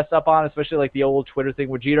stuff that I messed up on, especially like the old Twitter thing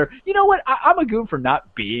with Jeter. You know what? I'm a goon for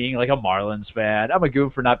not being like a Marlins fan. I'm a goon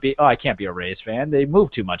for not being, I can't be a Rays fan. They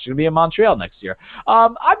move too much. I'm going to be in Montreal next year.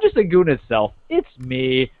 I'm just a goon itself. It's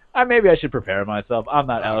me. Maybe I should prepare myself. I'm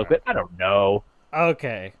not eloquent. I don't know.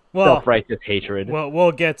 Okay. Well, Self-righteous hatred.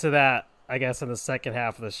 We'll get to that, I guess, in the second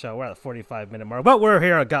half of the show. We're at the 45-minute mark. But we're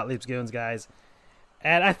here at Gottlieb's Goons, guys.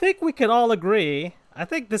 And I think we can all agree. I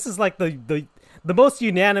think this is like the most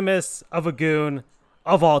unanimous of a goon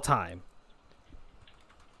of all time.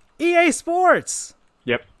 EA Sports.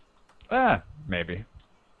 Yep. Maybe.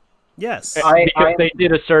 Yes. Because they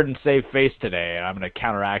did a certain save face today, and I'm going to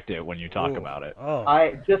counteract it when you talk about it.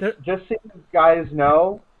 Oh. Just so you guys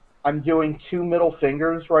know, I'm doing 2 middle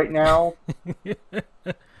fingers right now.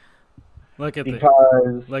 Look at these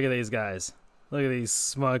guys. Look at these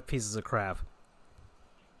smug pieces of crap.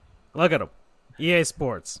 Look at them. EA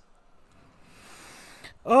Sports.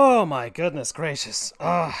 Oh my goodness gracious.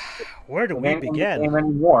 Where do we begin?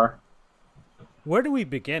 Anymore. Where do we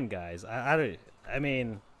begin, guys? I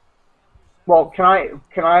mean, well, can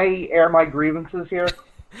I air my grievances here?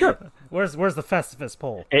 Sure. Where's the Festivus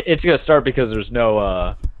poll? It's going to start because there's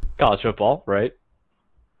no college football, right?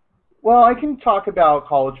 Well, I can talk about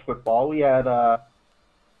college football. We had a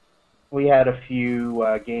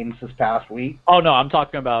few games this past week. Oh no, I'm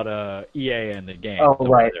talking about EA and the game. Oh,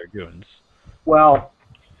 right. They're goons. Well,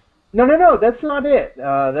 no, that's not it.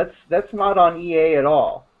 That's not on EA at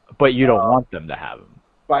all. But you don't want them to have them.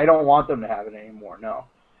 But I don't want them to have it anymore. No.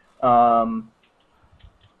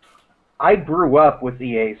 I grew up with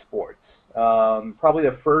EA Sports. Probably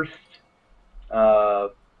the first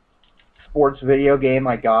sports video game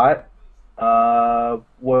I got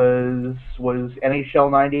was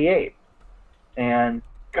NHL 98. And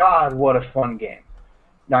God, what a fun game.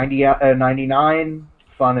 99,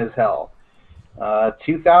 fun as hell.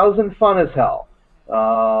 2000, fun as hell.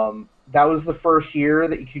 That was the first year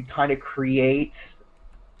that you could kind of create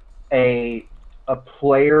a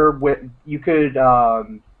player with, you could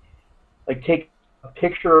like take a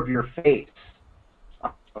picture of your face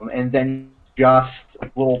and then just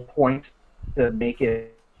little points to make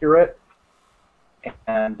it accurate.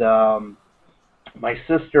 And my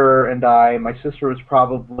sister was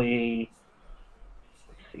probably,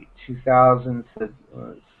 2000, so it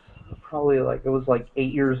was probably it was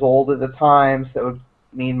 8 years old at the time, so that would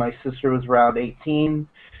mean my sister was around 18.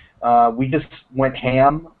 We just went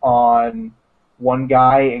ham on one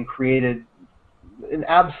guy and created an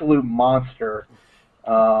absolute monster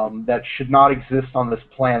that should not exist on this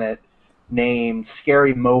planet, named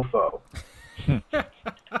Scary Mofo.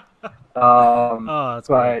 That's but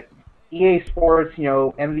great. EA Sports,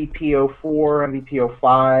 MVP 04, MVP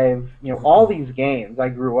 05, all these games I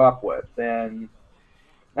grew up with, and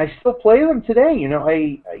I still play them today.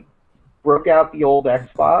 I broke out the old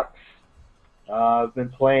Xbox. I've been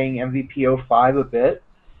playing MVP 05 a bit,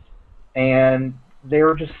 and they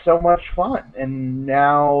were just so much fun. And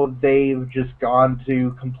now they've just gone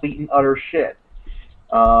to complete and utter shit.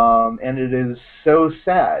 And it is so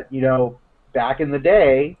sad. Back in the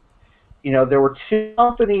day, there were 2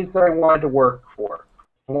 companies that I wanted to work for.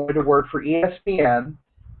 I wanted to work for ESPN, and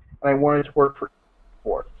I wanted to work for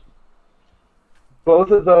sports.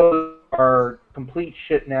 Both of those are complete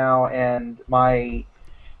shit now, and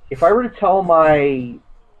if I were to tell my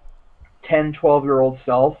 10, 12-year-old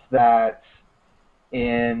self that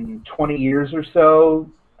in 20 years or so,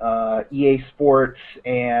 EA Sports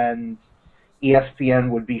and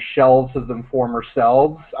ESPN would be shells of them former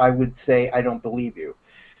selves, I would say, I don't believe you.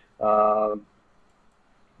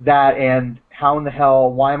 That and how in the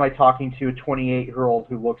hell, why am I talking to a 28-year-old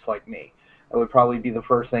who looks like me? That would probably be the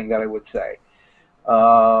first thing that I would say.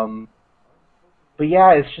 But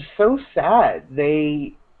yeah, it's just so sad.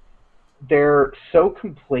 They're so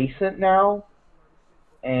complacent now,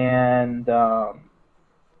 and I'll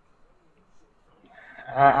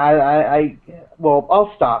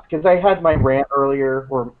stop because I had my rant earlier,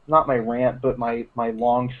 or not my rant, but my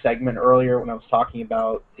long segment earlier when I was talking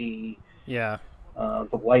about the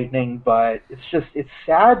Lightning. But it's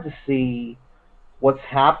sad to see what's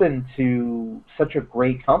happened to such a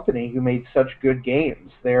great company who made such good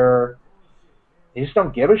games. They just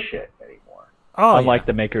don't give a shit anymore. Unlike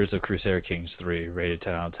the makers of Crusader Kings 3, rated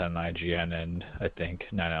 10 out of 10 on IGN, and I think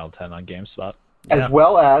 9 out of 10 on GameSpot. As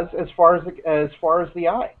well as far as the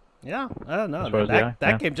eye. Yeah, I don't know. As far as the eye,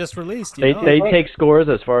 That game just released. They take scores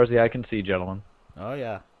as far as the eye can see, gentlemen. Oh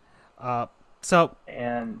yeah.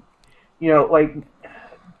 And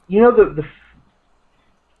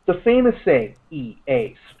the famous saying,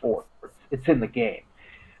 EA Sports, it's in the game.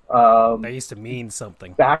 That used to mean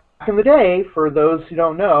something. Back in the day, for those who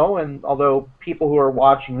don't know, and although people who are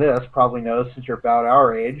watching this probably know since you're about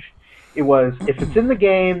our age, it was, if it's in the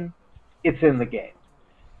game, it's in the game.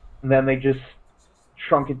 And then they just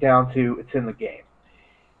shrunk it down to, it's in the game.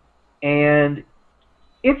 And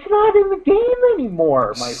It's not in the game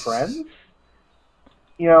anymore, my friends.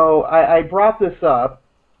 You know, I brought this up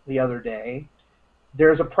the other day.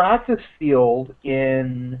 There's a practice field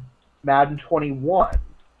in Madden 21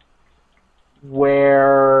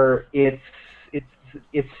 where it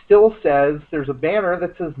still says, there's a banner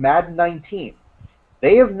that says Madden 19.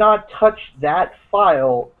 They have not touched that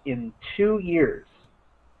file in 2 years.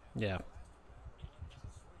 Yeah.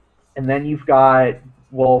 And then you've got,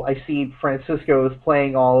 well, I see Francisco is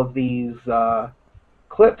playing all of these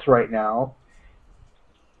clips right now.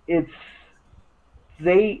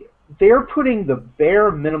 They're putting the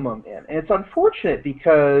bare minimum in. And it's unfortunate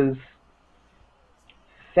because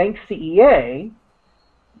thanks to EA,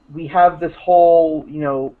 we have this whole,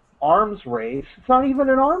 arms race. It's not even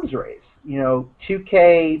an arms race.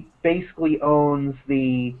 2K basically owns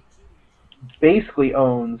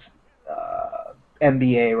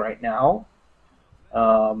NBA right now.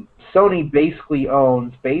 Sony basically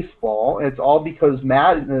owns baseball. And it's all because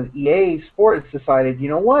Madden, EA Sports decided, you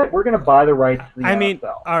know what, we're going to buy the rights to the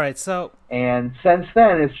NFL. All right, so... And since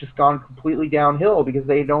then, it's just gone completely downhill because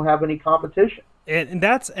they don't have any competition. And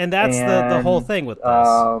that's the whole thing with this.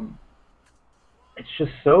 It's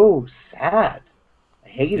just so sad. I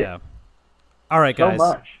hate it. All right, guys. So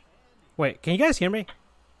much. Wait, can you guys hear me?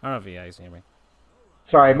 I don't know if you guys hear me.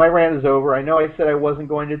 Sorry, my rant is over. I know I said I wasn't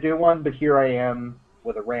going to do one, but here I am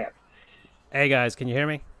with a rant. Hey, guys, can you hear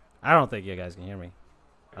me? I don't think you guys can hear me.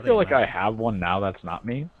 I feel like I have one now that's not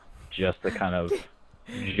me, just to kind of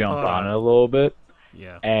jump on it a little bit.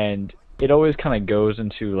 Yeah. And it always kind of goes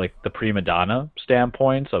into like the prima donna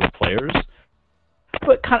standpoints of players.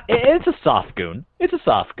 But it's a soft goon. It's a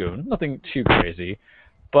soft goon. Nothing too crazy.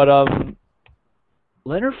 But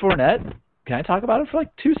Leonard Fournette, can I talk about it for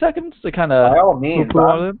like 2 seconds to kind of... By all means,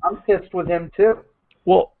 I'm pissed with him too.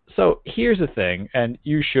 Well, so here's the thing, and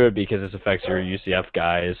you should because this affects your UCF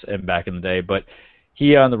guys and back in the day, but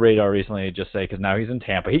he on the radar recently, just say, because now he's in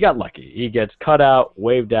Tampa. He got lucky. He gets cut out,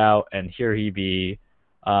 waved out, and here he be.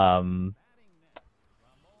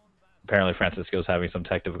 Apparently Francisco's having some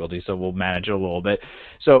tech difficulties, so we'll manage it a little bit.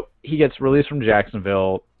 So he gets released from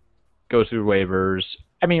Jacksonville, goes through waivers.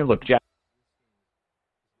 I mean, look,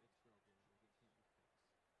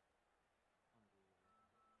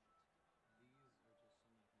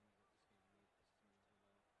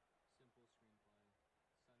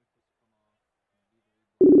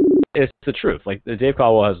 it's the truth. Like, Dave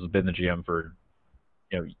Caldwell has been the GM for,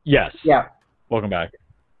 yes. Yeah. Welcome back.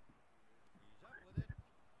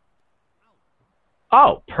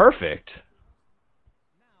 Oh, perfect.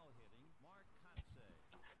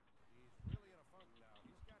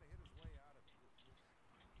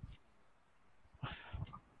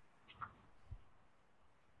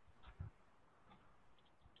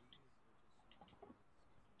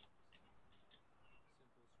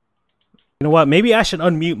 You know what? Maybe I should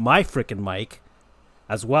unmute my freaking mic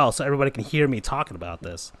as well so everybody can hear me talking about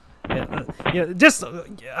this.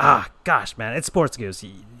 Gosh, man, it's Sports Goose.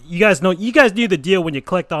 You guys knew the deal when you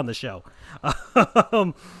clicked on the show.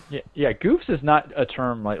 Goofs is not a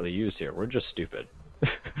term lightly used here. We're just stupid.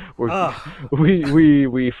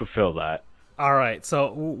 We fulfill that. All right.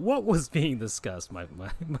 So what was being discussed?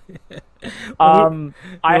 I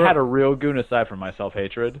had a real goon aside from my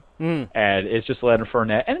self-hatred, and it's just Leonard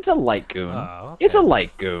Fournette, and it's a light goon. Oh, okay. It's a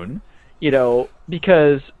light goon,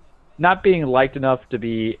 because not being liked enough to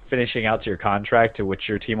be finishing out to your contract to which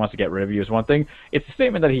your team wants to get rid of you is one thing. It's the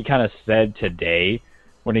statement that he kind of said today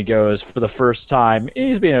when he goes, for the first time,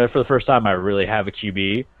 I really have a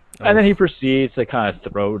QB. Oh. And then he proceeds to kind of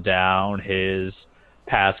throw down his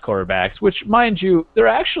past quarterbacks, which, mind you, they're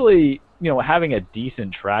actually, having a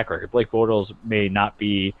decent track record. Blake Bortles may not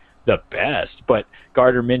be the best, but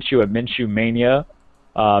Gardner Minshew and Minshew Mania,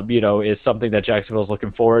 is something that Jacksonville's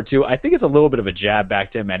looking forward to. I think it's a little bit of a jab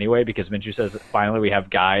back to him anyway, because Minshew says finally we have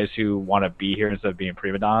guys who want to be here instead of being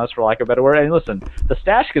prima donnas, for lack of a better word. And listen, the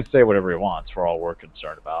stash can say whatever he wants for all we're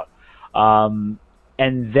concerned about.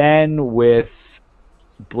 And then with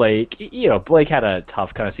Blake, Blake had a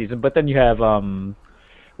tough kind of season, but then you have,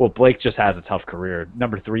 Blake just has a tough career.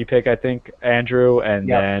 Number 3 pick, I think, Andrew, and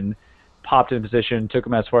then popped in position, took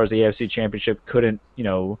him as far as the AFC Championship, couldn't,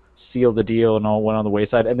 seal the deal and all went on the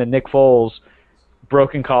wayside. And then Nick Foles,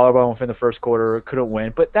 broken collarbone within the first quarter, couldn't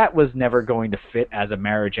win. But that was never going to fit as a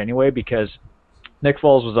marriage anyway, because Nick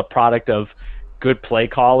Foles was a product of good play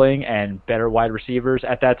calling and better wide receivers.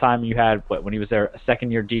 At that time, you had, when he was there, a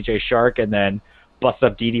second-year DJ Shark and then bust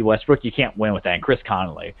up D.D. Westbrook. You can't win with that. And Chris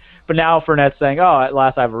Connolly. But now Fournette's saying, at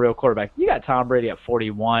last I have a real quarterback. You got Tom Brady at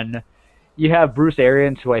 41. You have Bruce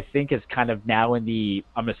Arians, who I think is kind of now in the,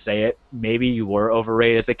 I'm going to say it, maybe you were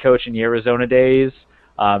overrated as a coach in the Arizona days.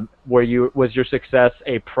 Was your success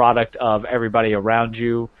a product of everybody around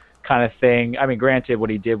you kind of thing? I mean, granted, what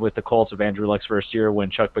he did with the Colts of Andrew Luck's first year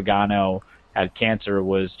when Chuck Pagano had cancer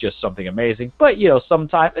was just something amazing. But,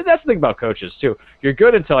 sometimes, and that's the thing about coaches, too. You're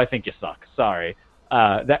good until I think you suck. Sorry.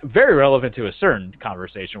 That very relevant to a certain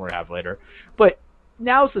conversation we'll have later. But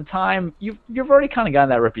now's the time. You've already kind of gotten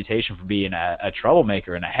that reputation for being a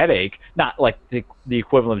troublemaker and a headache, not like the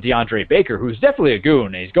equivalent of DeAndre Baker, who's definitely a goon,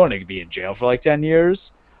 and he's going to be in jail for like 10 years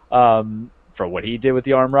for what he did with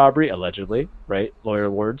the armed robbery, allegedly, right?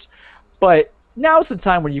 Lawyer words. But now's the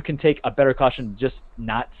time when you can take a better caution to just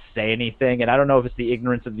not say anything. And I don't know if it's the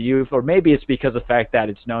ignorance of the youth, or maybe it's because of the fact that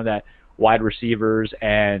it's known that wide receivers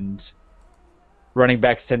and running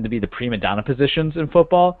backs tend to be the prima donna positions in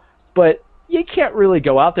football. But you can't really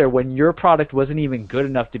go out there when your product wasn't even good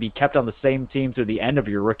enough to be kept on the same team through the end of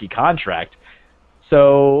your rookie contract.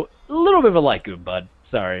 So a little bit of a light goon, bud.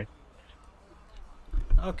 Sorry.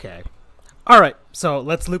 Okay. All right, so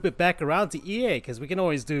let's loop it back around to EA, because we can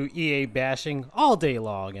always do EA bashing all day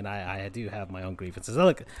long, and I do have my own grievances.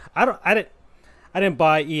 Look, I didn't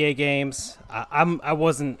buy EA games. I'm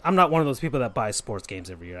not one of those people that buy sports games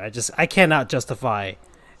every year. I cannot justify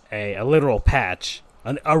a literal patch,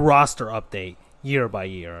 a roster update year by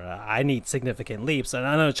year. I need significant leaps, and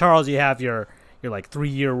I know, Charles, you have your like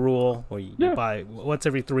 3-year rule where you buy once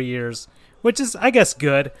every 3 years, which is, I guess,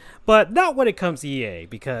 good, but not when it comes to EA,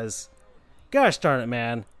 because gosh darn it,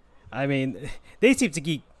 man. I mean, they seem to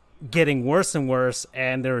keep getting worse and worse,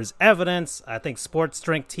 and there is evidence. I think Sports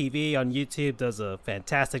Drink TV on YouTube does a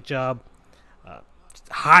fantastic job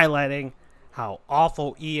highlighting how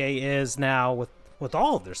awful EA is now with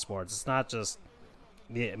all of their sports. It's not just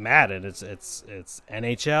Madden. It's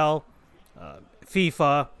NHL,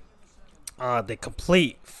 FIFA, the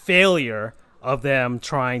complete failure of them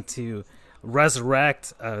trying to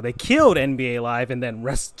resurrect. They killed NBA Live and then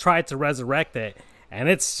tried to resurrect it, and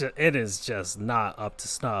it is just not up to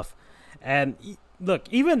snuff. And look,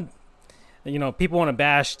 even people want to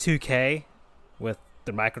bash 2K with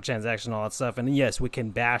the microtransactions and all that stuff, and yes, we can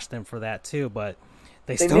bash them for that too, but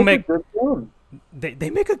they still make a good game. They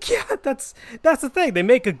make a that's the thing. They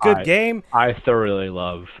make a good game. I thoroughly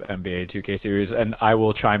love NBA 2K series, and I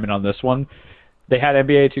will chime in on this one. They had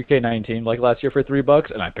NBA 2K19 like last year for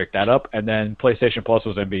 $3, and I picked that up. And then PlayStation Plus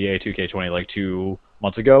was NBA 2K20 like 2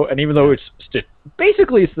 months ago. And even though it's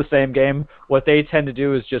basically the same game, what they tend to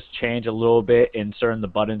do is just change a little bit in certain the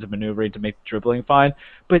buttons and maneuvering to make the dribbling fine.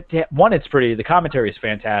 But one, it's pretty. The commentary is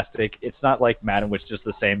fantastic. It's not like Madden, which is just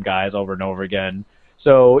the same guys over and over again.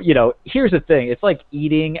 So here's the thing: it's like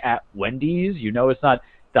eating at Wendy's. It's not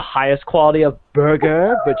the highest quality of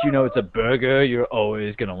burger, but it's a burger you're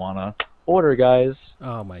always gonna wanna order, guys.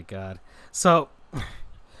 Oh my god. So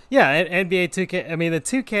yeah, NBA 2K, I mean the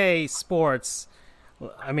 2K sports,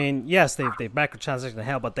 I mean, yes, they've microtransactions to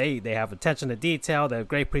hell, but they have attention to detail, they have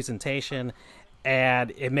great presentation,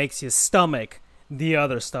 and it makes you stomach the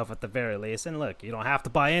other stuff at the very least. And look, you don't have to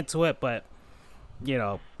buy into it, but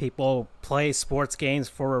people play sports games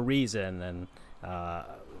for a reason, and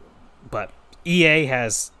but EA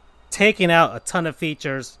has taken out a ton of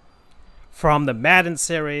features from the Madden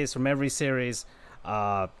series, from every series,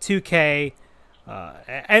 2K.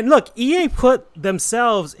 And look, EA put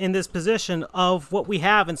themselves in this position of what we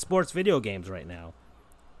have in sports video games right now,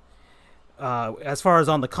 as far as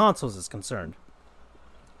on the consoles is concerned.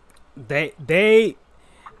 They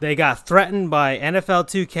got threatened by NFL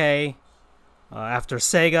 2K after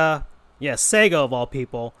Sega, yes, Sega of all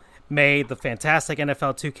people, made the fantastic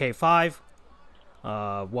NFL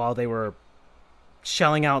 2K5 while they were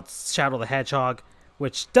shelling out Shadow the Hedgehog,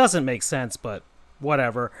 which doesn't make sense, but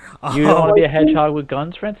whatever. You don't want to be a hedgehog with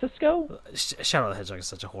guns, Francisco? Shadow the Hedgehog is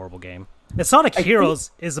such a horrible game. And Sonic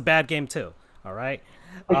Heroes is a bad game too. All right.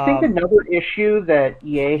 I think another issue that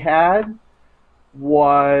EA had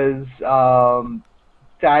was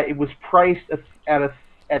that it was priced at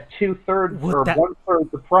 2/3 or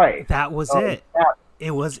 1/3 the price. That was it.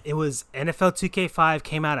 It was NFL 2K5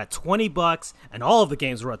 came out at $20, and all of the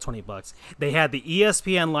games were at $20. They had the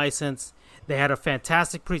ESPN license. They had a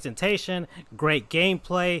fantastic presentation, great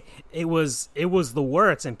gameplay. It was the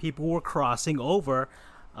works, and people were crossing over.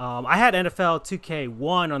 I had NFL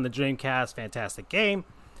 2K1 on the Dreamcast, fantastic game.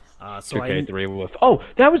 2K3 with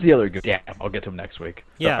that was the other good. Damn, I'll get to him next week.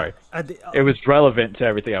 Yeah, it was relevant to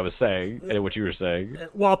everything I was saying and what you were saying.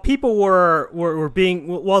 While people while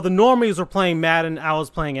the normies were playing Madden, I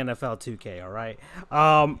was playing NFL 2K. All right,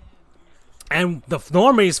 and the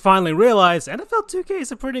normies finally realized NFL 2K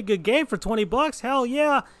is a pretty good game for $20. Hell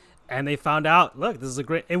yeah! And they found out, look,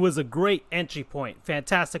 it was a great entry point,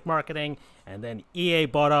 fantastic marketing, and then EA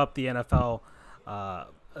bought up the NFL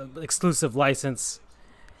exclusive license,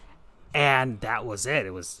 and that was it.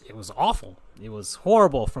 It was awful. It was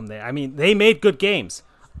horrible from there. I mean, they made good games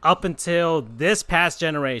up until this past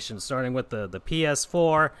generation, starting with the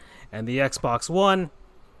PS4 and the Xbox One,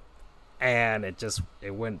 and it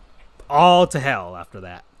went all to hell after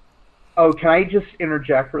that. Oh, can I just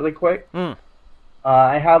interject really quick?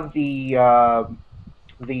 I have the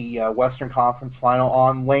Western Conference Final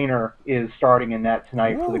on. Laner is starting in net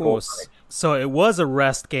tonight for the Golden Knights. So it was a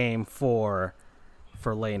rest game for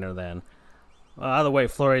Laner then. Either way,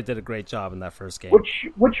 Fleury did a great job in that first game.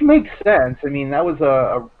 Which makes sense. I mean, that was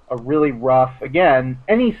a really rough. Again,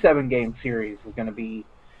 any 7-game series is going to be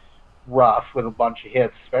rough with a bunch of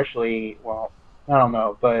hits, especially. Well, I don't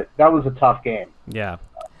know, but that was a tough game. Yeah.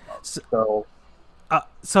 So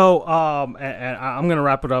and I'm gonna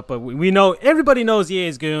wrap it up. But we know everybody knows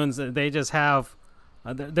EA's goons. They just have,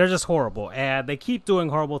 they're just horrible, and they keep doing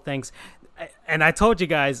horrible things. And I told you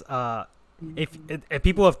guys, if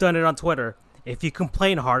people have done it on Twitter, if you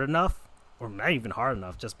complain hard enough, or not even hard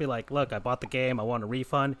enough, just be like, "Look, I bought the game. I want a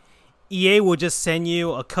refund." EA will just send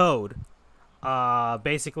you a code,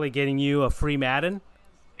 basically getting you a free Madden.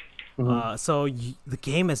 So the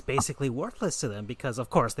game is basically worthless to them because, of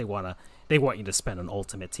course, they want you to spend an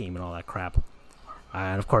ultimate team and all that crap.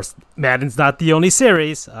 And of course, Madden's not the only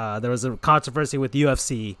series. There was a controversy with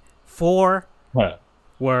UFC 4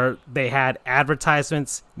 where they had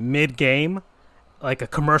advertisements mid-game, like a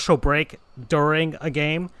commercial break during a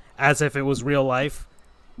game, as if it was real life,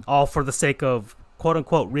 all for the sake of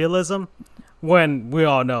quote-unquote realism, when we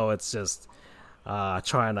all know it's just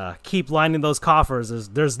trying to keep lining those coffers.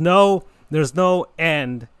 There's no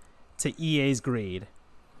end to EA's greed.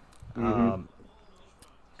 And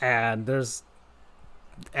of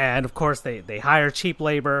course they hire cheap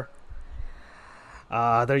labor.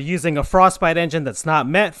 They're using a Frostbite engine that's not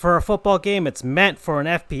meant for a football game. It's meant for an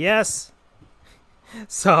FPS.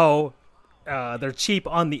 So they're cheap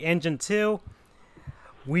on the engine too.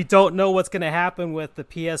 We don't know what's going to happen with the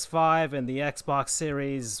PS5 and the Xbox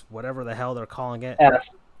Series, whatever the hell they're calling it.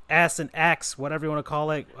 S and X, whatever you want to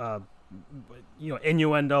call it.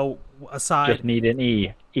 Innuendo aside. Just need an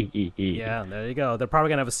E. E. Yeah, there you go. They're probably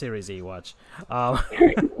going to have a Series E, watch. And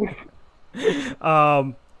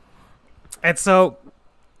so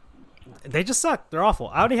they just suck. They're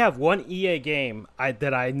awful. I only have one EA game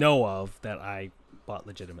that I know of that I bought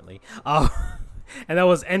legitimately. And that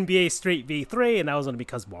was NBA Street V3, and that was only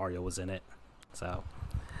because Mario was in it. So,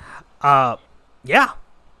 yeah.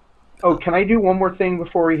 Oh, can I do one more thing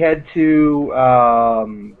before we head to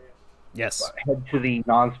yes, head to the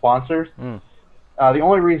non-sponsors? The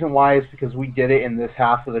only reason why is because we did it in this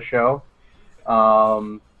half of the show.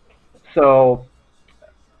 So,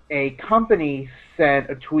 a company sent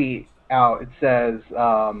a tweet out. It says,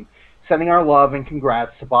 "Sending our love and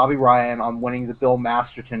congrats to Bobby Ryan on winning the Bill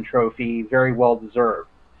Masterton Trophy. Very well deserved."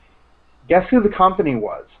 Guess who the company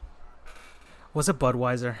was? Was it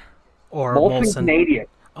Budweiser or Molson Canadian?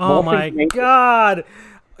 Oh my God!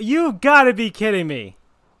 You've got to be kidding me!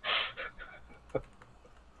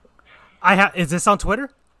 Is this on Twitter?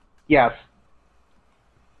 Yes.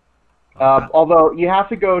 Although you have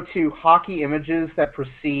to go to hockey images that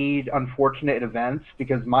precede unfortunate events,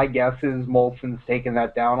 because my guess is Molson's taken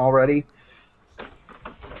that down already.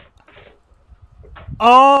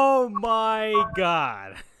 Oh my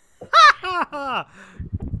God!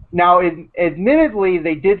 Now, admittedly,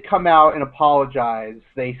 they did come out and apologize.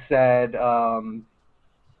 They said, I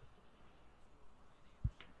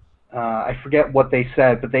forget what they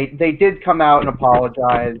said, but they did come out and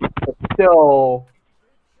apologize. But still,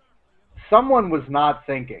 someone was not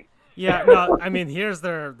thinking. Yeah, no, I mean, here's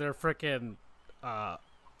their freaking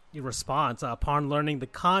response. Upon learning the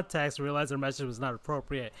context, realized their message was not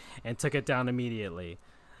appropriate and took it down immediately.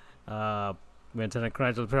 We intend to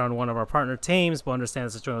congratulate on one of our partner teams, but understand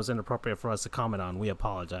the situation was inappropriate for us to comment on. We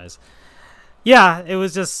apologize. Yeah, it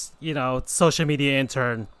was just, social media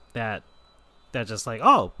intern that just like,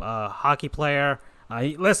 hockey player.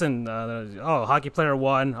 Hockey player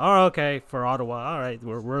won. Oh, okay, for Ottawa. All right,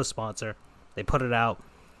 we're a sponsor. They put it out,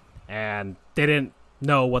 and they didn't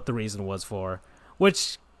know what the reason was for,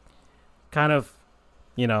 which kind of,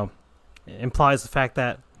 implies the fact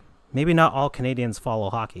that maybe not all Canadians follow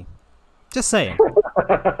hockey. Just saying,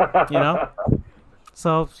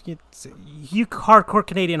 So you hardcore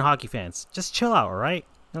Canadian hockey fans, just chill out, all right?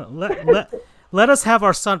 Let us have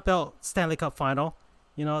our Sunbelt Stanley Cup final.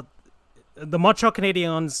 The Montreal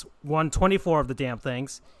Canadiens won 24 of the damn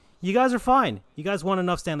things. You guys are fine. You guys won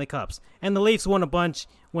enough Stanley Cups, and the Leafs won a bunch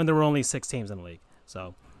when there were only 6 teams in the league.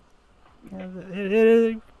 So,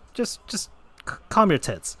 just calm your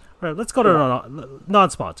tits, All right, let's go to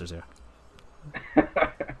non-sponsors here.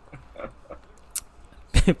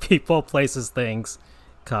 People, places, things,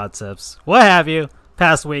 concepts, what have you,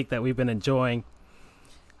 past week that we've been enjoying.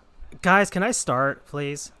 Guys, can I start,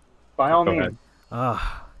 please? By all means.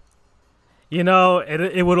 You know,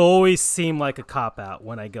 it would always seem like a cop-out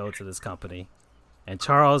when I go to this company. And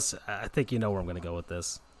Charles, I think you know where I'm going to go with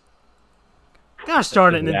this. Gosh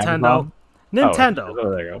darn it, Nintendo. Nintendo.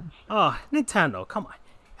 Oh, there you go. Oh, Nintendo, come on.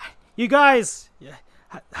 You guys,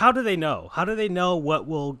 how do they know? How do they know what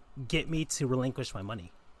will get me to relinquish my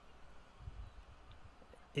money?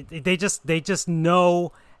 They just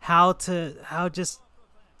know how to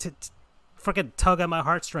freaking tug at my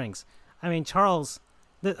heartstrings. I mean, Charles,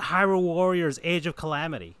 the Hyrule Warriors Age of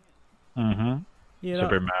Calamity. Mm-hmm. You know,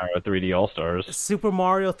 Super Mario 3D All-Stars. Super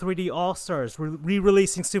Mario 3D All-Stars.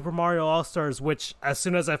 Re-releasing Super Mario All-Stars, which as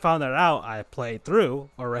soon as I found that out, I played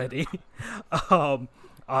through already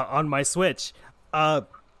on my Switch. The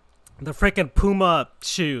freaking Puma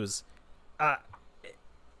shoes.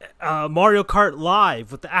 Mario Kart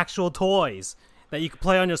Live with the actual toys that you can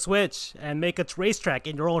play on your Switch and make a racetrack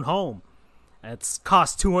in your own home. It's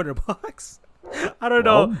cost $200. I don't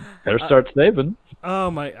know. Better start saving.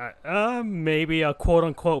 Oh my! Maybe a quote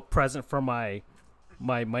unquote present for my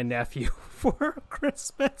nephew for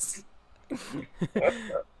Christmas.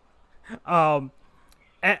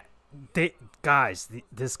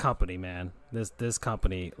 This company, man, this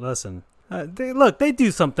company. Listen, they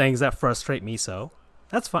do some things that frustrate me. So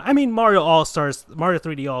that's fine. I mean, Mario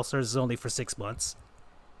 3D All Stars is only for 6 months.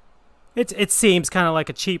 It seems kind of like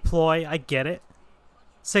a cheap ploy. I get it.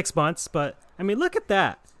 6 months, but I mean, look at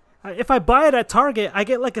that. If I buy it at Target, I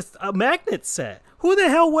get like a magnet set. Who the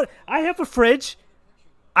hell would... I have a fridge.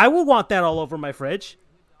 I would want that all over my fridge.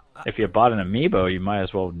 If you bought an amiibo, you might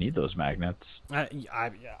as well need those magnets. How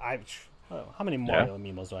many Mario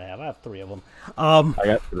amiibos do I have? I have 3 of them. I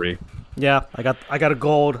got 3. Yeah, I got a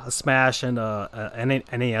gold, a Smash, and an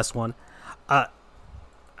NES one. I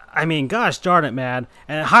mean, gosh darn it, man.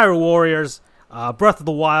 And Hyrule Warriors, Breath of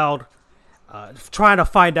the Wild, trying to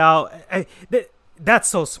find out... That's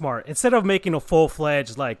so smart. Instead of making a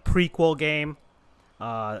full-fledged like prequel game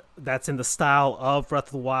that's in the style of Breath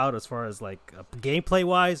of the Wild as far as like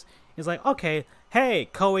gameplay-wise, it's like, okay, hey,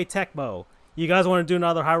 Koei Tecmo, you guys want to do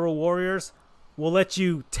another Hyrule Warriors? We'll let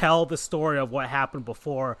you tell the story of what happened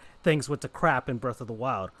before things went to crap in Breath of the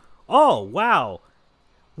Wild. Oh, wow.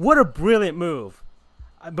 What a brilliant move.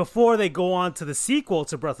 Before they go on to the sequel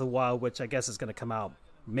to Breath of the Wild, which I guess is going to come out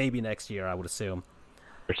maybe next year, I would assume.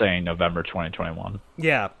 They're saying November 2021.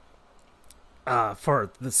 Yeah.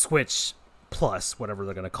 For the Switch Plus, whatever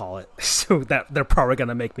they're going to call it. So that they're probably going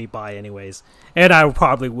to make me buy anyways. And I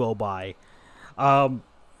probably will buy.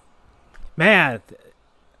 Man.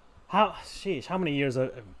 How many years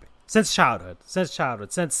since childhood, since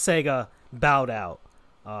Sega bowed out.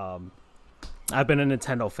 I've been a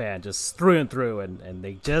Nintendo fan just through and through, and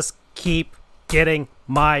they just keep getting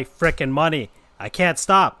my frickin' money. I can't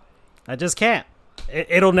stop. I just can't.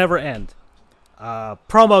 It'll never end.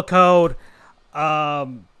 Promo code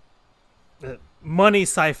money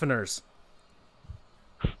siphoners.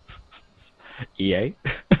 EA?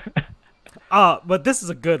 But this is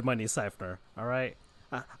a good money siphoner, all right?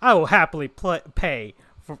 I will happily pay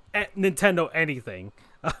for Nintendo anything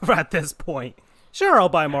at this point. Sure, I'll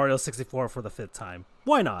buy Mario 64 for the 5th time.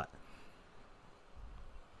 Why not?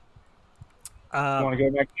 You want to go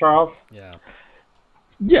next, Charles? Yeah.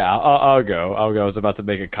 Yeah, I'll go. I was about to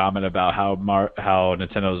make a comment about how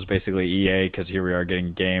Nintendo is basically EA, because here we are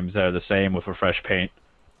getting games that are the same with a fresh paint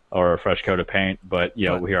or a fresh coat of paint. But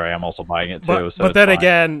here I am also buying it too. But then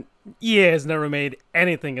again, EA has never made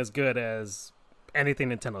anything as good as anything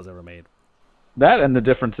Nintendo's ever made. That, and the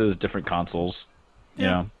difference is different consoles.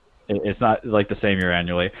 Yeah. You know, it's not like the same year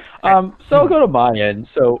annually. So I'll go to my end.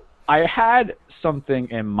 So I had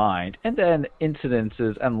something in mind, and then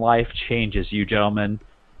incidences and life changes you gentlemen.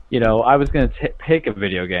 You know, I was going to pick a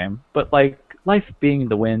video game, but like life being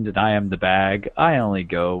the wind and I am the bag, I only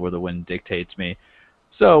go where the wind dictates me.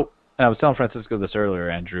 So, and I was telling Francisco this earlier,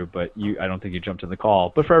 Andrew, but I don't think you jumped in the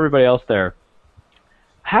call. But for everybody else there,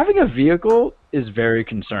 having a vehicle is very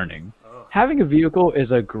concerning. Having a vehicle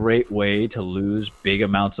is a great way to lose big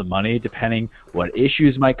amounts of money depending what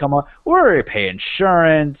issues might come up. We're paying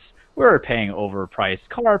insurance, we're paying overpriced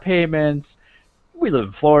car payments. We live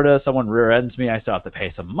in Florida, someone rear-ends me, I still have to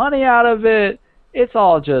pay some money out of it. It's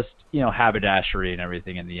all just, haberdashery and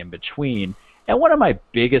everything in the in-between. And one of my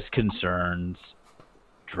biggest concerns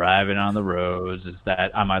driving on the roads is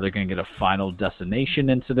that I'm either going to get a final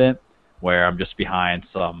destination incident where I'm just behind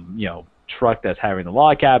some, truck that's having the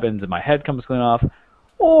log cabins and my head comes clean off,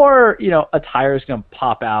 or, a tire is going to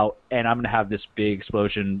pop out and I'm going to have this big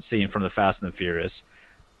explosion scene from the Fast and the Furious.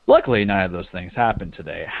 Luckily, none of those things happened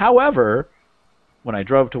today. However, when I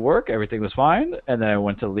drove to work, everything was fine, and then I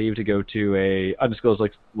went to leave to go to a undisclosed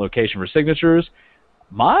location for signatures.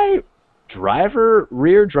 My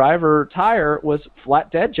rear driver tire was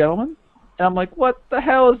flat dead, gentlemen. And I'm like, what the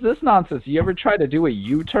hell is this nonsense? You ever try to do a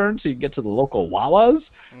U-turn so you can get to the local Wawas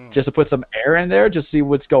just to put some air in there, just see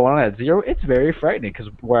what's going on at zero? It's very frightening because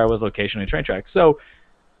where I was locationally train track. So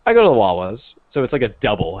I go to the Wawas. So it's like a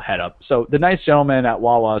double head up. So the nice gentleman at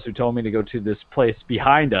Wawas who told me to go to this place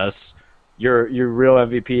behind us, your real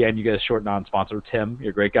MVP, and you get a short non-sponsor, Tim, you're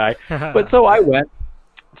a great guy. But so I went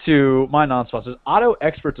to my non-sponsors, Auto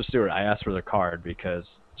Experts of Stewart. I asked for their card because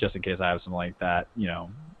just in case I have something like that,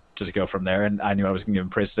 just to go from there, and I knew I was going to give him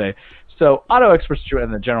praise today. So Auto Express,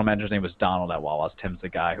 and the general manager's name was Donald at Wawa's. Tim's the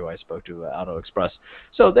guy who I spoke to at Auto Express.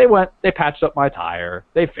 So they patched up my tire,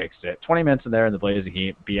 they fixed it. 20 minutes in there in the blazing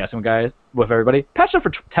heat, BSing guys with everybody. Patched up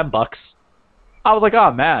for $10. I was like,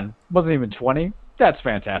 oh man, wasn't even 20. That's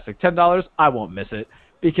fantastic. $10, I won't miss it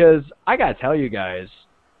because I gotta tell you guys,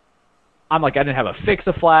 I didn't have a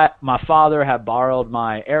fix-a-flat. My father had borrowed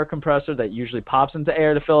my air compressor that usually pops into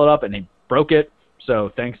air to fill it up, and he broke it.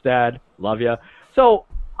 So thanks, Dad. Love ya. So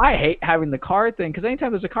I hate having the car thing because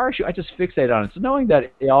anytime there's a car issue, I just fixate on it. So knowing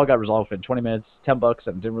that it all got resolved in 20 minutes, $10,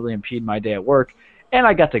 and didn't really impede my day at work, and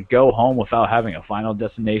I got to go home without having a final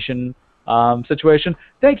destination situation.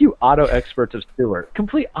 Thank you, Auto Experts of Stewart.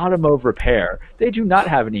 Complete automotive repair. They do not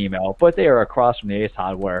have an email, but they are across from the Ace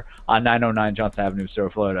Hardware on 909 Johnson Avenue,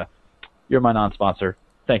 Stewart, Florida. You're my non-sponsor.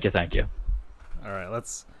 Thank you. All right,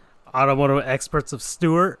 let's Automotive Experts of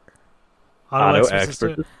Stewart. Auto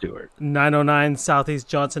Experts of Stewart. 909 Southeast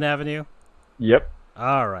Johnson Avenue. Yep.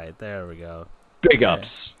 All right, there we go. Big ups.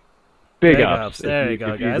 Big ups. There you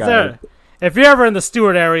go, guys. If you're ever in the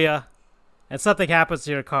Stewart area and something happens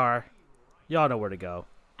to your car, y'all know where to go.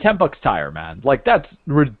 $10 tire, man. That's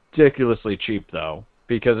ridiculously cheap, though,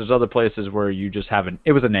 because there's other places where you just haven't.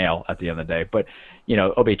 It was a nail at the end of the day, but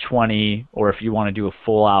it'll be 20, or if you want to do a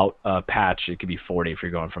full-out patch, it could be 40 if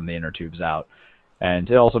you're going from the inner tubes out. And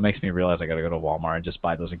it also makes me realize I got to go to Walmart and just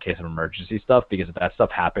buy those in case of emergency stuff, because if that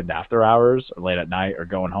stuff happened after hours or late at night or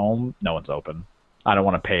going home, no one's open. I don't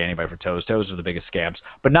want to pay anybody for tows. Tows are the biggest scams.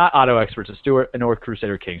 But not Auto Experts of Stewart and North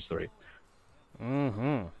Crusader Kings 3.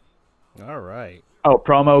 Mm-hmm. All right. Oh,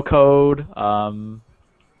 promo code,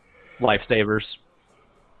 Lifesavers.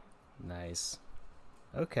 Nice.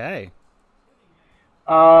 Okay.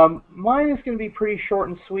 Mine is going to be pretty short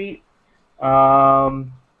and sweet.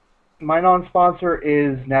 My non-sponsor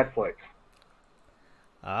is Netflix.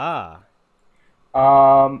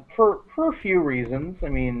 For a few reasons. I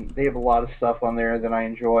mean, they have a lot of stuff on there that I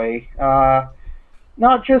enjoy.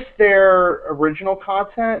 Not just their original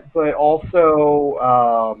content, but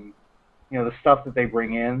also, the stuff that they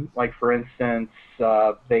bring in. Like, for instance,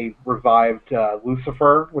 they revived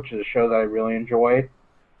Lucifer, which is a show that I really enjoy.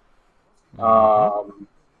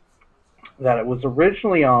 That it was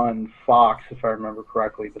originally on Fox, if I remember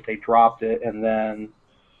correctly, but they dropped it, and then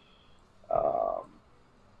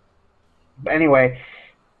anyway,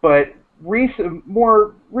 but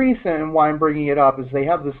more recent, and why I'm bringing it up is they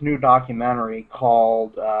have this new documentary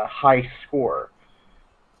called High Score,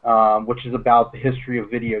 which is about the history of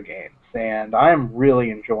video games, and I'm really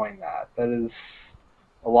enjoying that. That is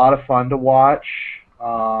a lot of fun to watch.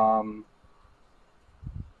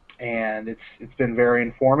 And it's been very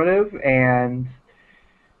informative, and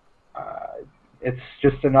it's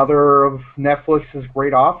just another of Netflix's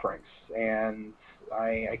great offerings, and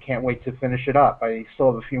I can't wait to finish it up. I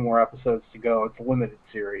still have a few more episodes to go. It's a limited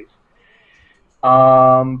series.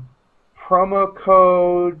 Promo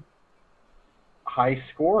code High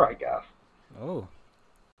Score, I guess. Oh,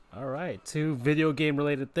 all right. 2 video game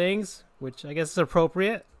related things, which I guess is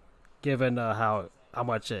appropriate, given how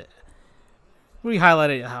much it. We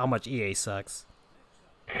highlighted how much EA sucks.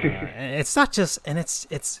 And it's not just, and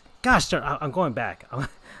it's gosh, I'm going back.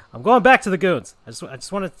 I'm going back to the goons. I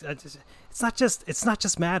just want to. It's not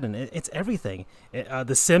just Madden. It's everything.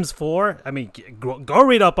 The Sims 4. I mean, go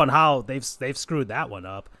read up on how they've screwed that one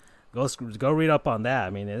up. Go read up on that. I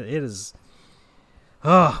mean, it is.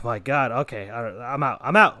 Oh my God. Okay, I'm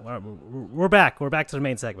out. We're back. We're back to the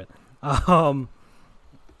main segment. All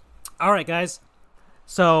right, guys.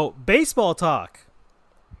 So baseball talk.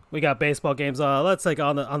 We got baseball games. Let's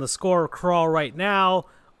on the score crawl right now.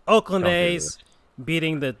 Oakland A's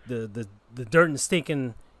beating the dirt and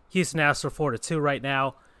stinking Houston Astros 4-2 right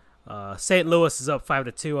now. St. Louis is up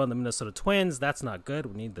 5-2 on the Minnesota Twins. That's not good.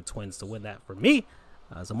 We need the Twins to win that for me.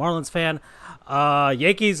 as a Marlins fan.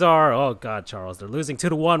 Yankees are, oh God, Charles, they're losing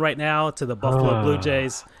 2-1 right now to the Buffalo Blue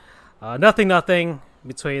Jays. 0-0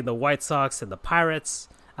 between the White Sox and the Pirates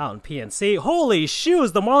out in PNC. Holy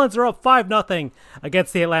shoes, the Marlins are up 5-0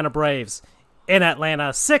 against the Atlanta Braves in Atlanta.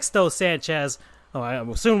 Sixto Sanchez.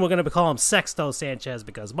 Oh, soon we're going to call him Sexto Sanchez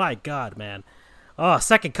because, my God, man. Oh,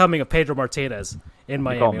 second coming of Pedro Martinez in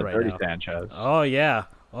Miami right now. Sanchez. Oh, yeah.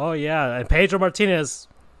 And Pedro Martinez,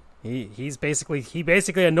 he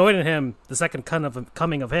basically anointed him the second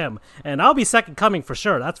coming of him. And I'll be second coming for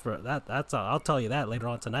sure. I'll tell you that later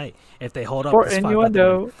on tonight if they hold up For this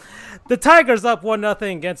innuendo. 5-0. The Tigers up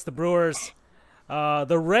 1-0 against the Brewers.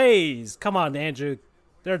 The Rays, come on, Andrew.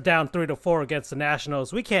 They're down 3-4 against the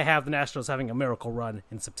Nationals. We can't have the Nationals having a miracle run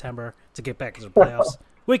in September to get back into the playoffs.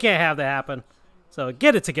 We can't have that happen. So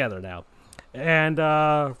get it together now. And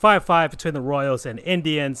 5-5 between the Royals and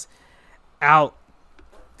Indians out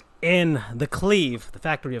in the Cleve, the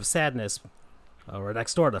Factory of Sadness, or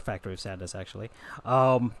next door to the Factory of Sadness, actually.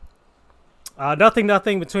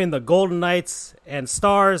 0-0 between the Golden Knights and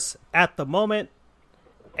Stars at the moment.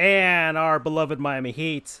 And our beloved Miami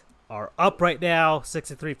Heat are up right now,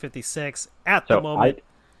 63-56 at the moment.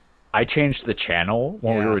 I changed the channel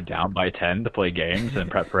when we were down by 10 to play games and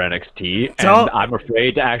prep for NXT, and I'm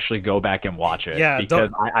afraid to actually go back and watch it because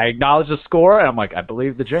I acknowledge the score, and I'm like, I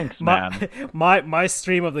believe the jinx, man. My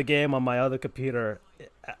stream of the game on my other computer,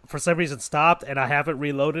 for some reason, stopped, and I haven't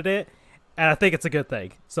reloaded it, and I think it's a good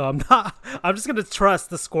thing. So I'm just going to trust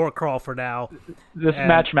the score crawl for now. This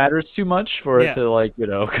match matters too much for it to,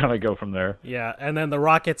 kind of go from there. Yeah, and then the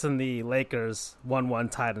Rockets and the Lakers 1-1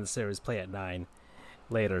 tied in the series play at 9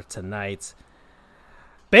 later tonight.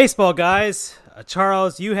 Baseball, guys.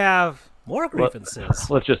 Charles, you have more grievances.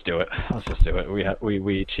 Let's just do it.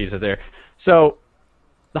 We cheated there. So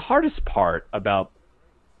the hardest part about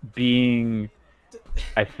being,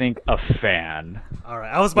 I think, a fan. All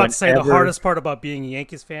right, I was about to say the hardest part about being a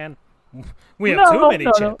Yankees fan. We have too many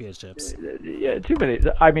championships. Yeah, too many.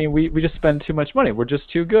 I mean, we just spend too much money. We're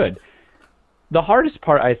just too good. The hardest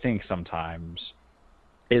part, I think, sometimes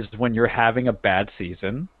is when you're having a bad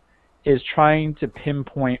season, is trying to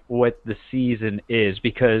pinpoint what the season is.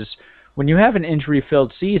 Because when you have an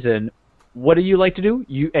injury-filled season, what do you like to do?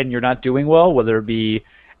 You're not doing well, whether it be...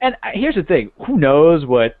 And here's the thing. Who knows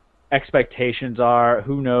what expectations are?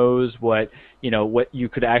 Who knows what you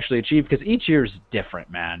could actually achieve? Because each year is different,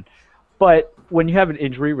 man. But when you have an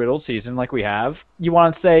injury-riddled season like we have, you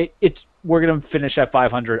want to say, we're going to finish at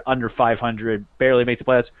 500, under 500, barely make the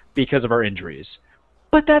playoffs because of our injuries.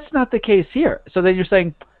 But that's not the case here. So then you're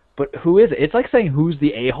saying, but who is it? It's like saying who's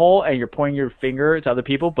the a-hole, and you're pointing your finger to other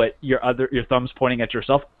people, but your thumb's pointing at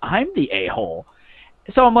yourself. I'm the a-hole.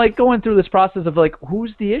 So I'm like going through this process of like,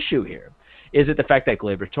 who's the issue here? Is it the fact that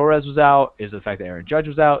Gleyber Torres was out? Is it the fact that Aaron Judge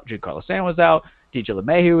was out? Giancarlo Stanton was out? DJ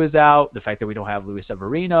LeMahieu was out? The fact that we don't have Luis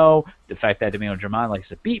Severino? The fact that Domingo Germán likes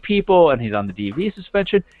to beat people and he's on the DV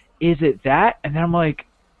suspension? Is it that? And then I'm like,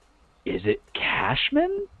 is it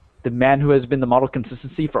Cashman? The man who has been the model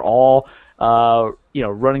consistency for all,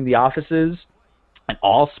 running the offices and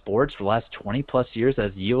all sports for the last 20-plus years that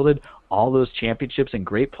has yielded all those championships and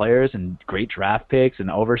great players and great draft picks and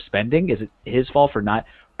overspending? Is it his fault for not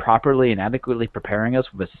properly and adequately preparing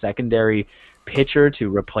us with a secondary pitcher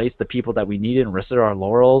to replace the people that we needed and rested our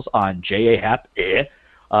laurels on J.A. Happ?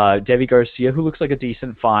 Devi Garcia, who looks like a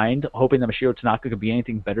decent find, hoping that Masahiro Tanaka could be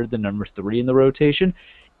anything better than number 3 in the rotation,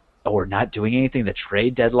 or not doing anything the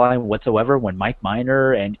trade deadline whatsoever when Mike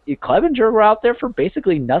Minor and Clevenger were out there for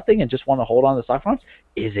basically nothing and just want to hold on to the stock farms?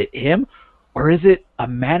 Is it him? Or is it a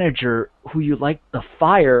manager who you like to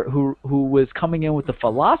fire who was coming in with the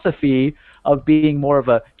philosophy of being more of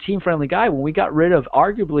a team-friendly guy when we got rid of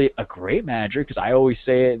arguably a great manager? Because I always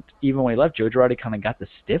say it, even when he left, Joe Girardi kind of got the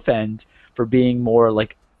stiff end for being more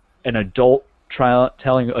like an adult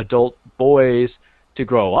telling adult boys to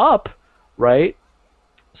grow up, right?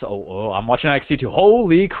 So I'm watching NXT too.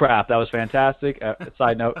 Holy crap, that was fantastic.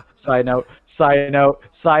 Side note,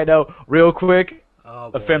 real quick.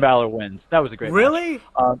 Finn Balor wins. That was a great Really?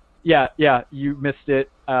 match. Yeah, you missed it.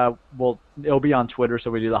 Well, it'll be on Twitter, so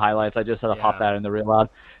we do the highlights. I just had to pop that in the real loud.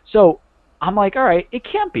 So I'm like, all right, it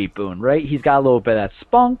can't be Boone, right? He's got a little bit of that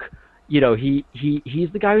spunk. He's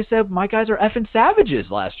the guy who said, my guys are effing savages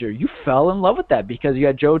last year. You fell in love with that because you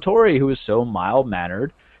had Joe Torre, who was so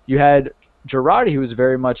mild-mannered. You had Girardi, who was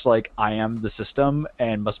very much like, I am the system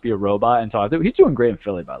and must be a robot. And so he's doing great in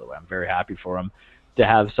Philly, by the way. I'm very happy for him to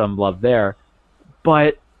have some love there.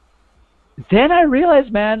 But then I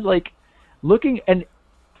realized, man, like looking, and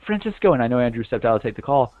Francisco, and I know Andrew stepped out to take the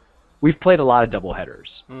call, we've played a lot of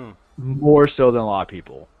doubleheaders. more so than a lot of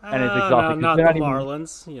people, and it's exhausting. No, not the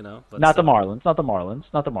Marlins, But not the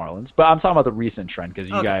Marlins. But I'm talking about the recent trend because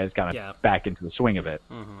you guys got back into the swing of it.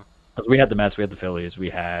 Because we had the Mets, we had the Phillies, we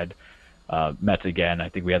had Mets again. I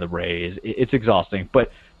think we had the Rays. It's exhausting,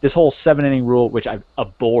 but this whole 7-inning rule, which I've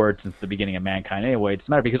abhorred since the beginning of mankind anyway, it doesn't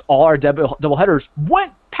matter because all our double headers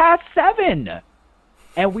went past 7,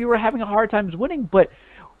 and we were having a hard time winning, but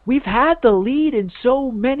we've had the lead in so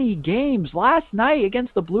many games. Last night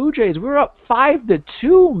against the Blue Jays, we were up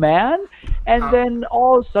 5-2, man. And then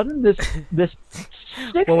all of a sudden, this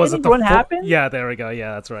 6-inning run happened. Yeah, there we go.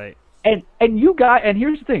 Yeah, that's right. And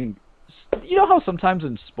here's the thing. You know how sometimes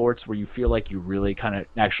in sports where you feel like you really kind of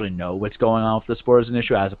actually know what's going on with the sport as an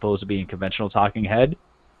issue as opposed to being conventional talking head?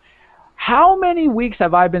 How many weeks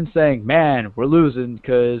have I been saying, man, we're losing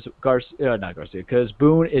because because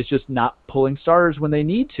Boone is just not pulling starters when they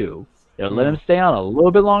need to. They're letting him stay on a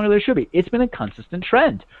little bit longer than they should be. It's been a consistent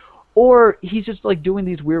trend. Or he's just like doing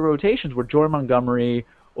these weird rotations where Jordan Montgomery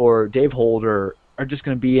or Dave Holder are just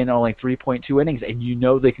going to be in only 3.2 innings, and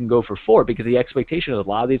they can go for 4 because the expectation of a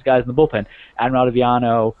lot of these guys in the bullpen, Adam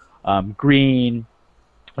Ottaviano, Green,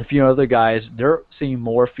 a few other guys, they're seeing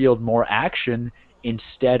more field, more action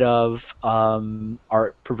instead of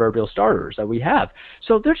our proverbial starters that we have.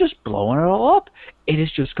 So they're just blowing it all up. It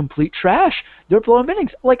is just complete trash. They're blowing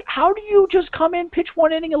innings. Like, how do you just come in, pitch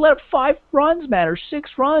 1 inning, and let up 5 runs, man, or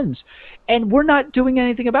 6 runs? And we're not doing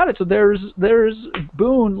anything about it. So there's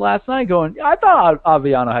Boone last night going, I thought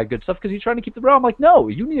Aviano had good stuff because he's trying to keep the run. I'm like, no,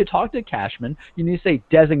 you need to talk to Cashman. You need to say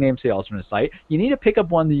designate to the alternate site. You need to pick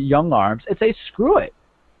up one of the young arms and say screw it.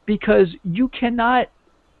 Because you cannot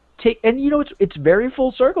and it's very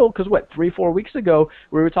full circle because 3-4 weeks ago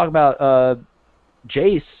we were talking about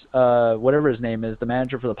Jace, whatever his name is, the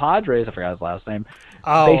manager for the Padres, I forgot his last name,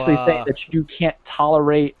 basically saying that you can't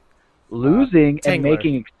tolerate losing and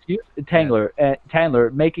making excuses.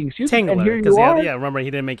 Tangler making excuses. Tingler, and here you are. Remember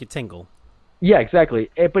he didn't make you tingle. Yeah,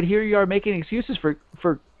 exactly. But here you are making excuses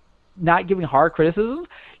for not giving hard criticism.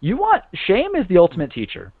 Shame is the ultimate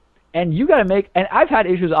teacher. And you got to and I've had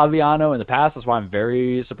issues with Aviano in the past. That's why I'm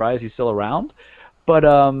very surprised he's still around. But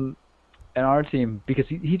in our team, because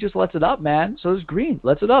he just lets it up, man. So does Green,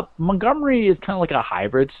 lets it up. Montgomery is kind of like a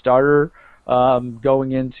hybrid starter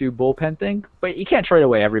going into bullpen thing. But you can't trade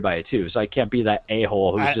away everybody too. So I can't be that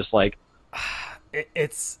a-hole who's just like.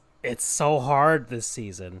 It's so hard this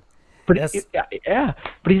season. But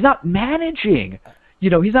but he's not managing.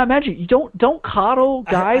 He's not managing. You don't coddle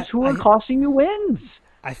guys who are costing you wins.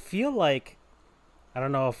 I feel like, I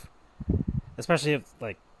don't know if, especially if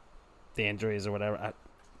like the injuries or whatever.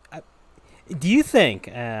 Do you think?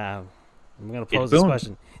 I'm going to pose this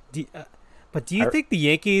question. Do you think the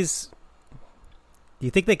Yankees? Do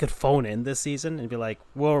you think they could phone in this season and be like,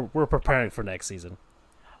 "We're preparing for next season"?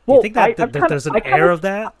 Do you think that there's an air of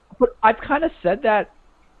that? But I've kind of said that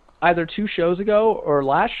either 2 shows ago or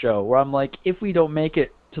last show, where I'm like, if we don't make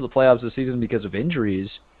it to the playoffs this season because of injuries,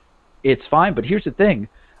 it's fine. But here's the thing.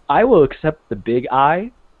 I will accept the big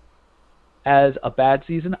I as a bad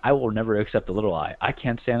season. I will never accept the little I. I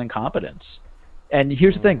can't stand incompetence. And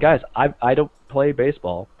here's the thing, guys. I don't play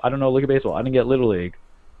baseball. I don't know look at baseball. I didn't get Little League.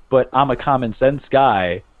 But I'm a common sense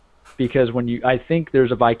guy because I think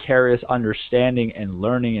there's a vicarious understanding and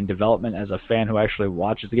learning and development as a fan who actually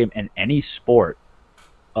watches the game in any sport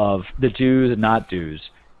of the do's and not do's.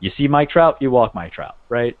 You see Mike Trout, you walk Mike Trout,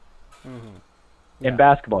 right? Mm-hmm. In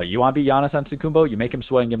basketball, you want to be Giannis Antetokounmpo, you make him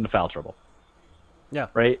sweat and give him foul trouble. Yeah.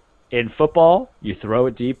 Right? In football, you throw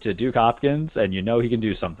it deep to Duke Hopkins, and you know he can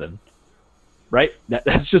do something. Right?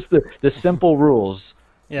 That's just the simple rules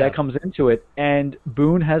that comes into it. And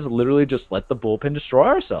Boone has literally just let the bullpen destroy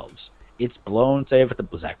ourselves. It's blown, say, if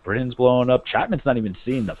Zach Britton's blowing up. Chapman's not even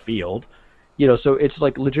seeing the field. So it's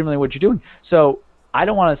like legitimately what you're doing. So I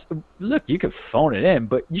don't want to – look, you could phone it in,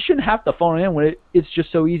 but you shouldn't have to phone it in when it's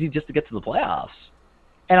just so easy just to get to the playoffs.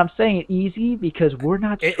 And I'm saying it easy because we're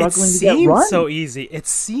not struggling to get runs. It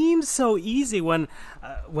seems so easy when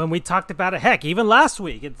we talked about it. Heck, even last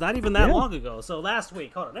week. It's not even that long ago. So last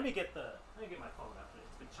week, hold on. Let me get my phone up.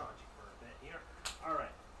 It's been charging for a bit here. All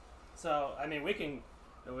right. So I mean, we can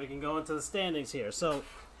go into the standings here. So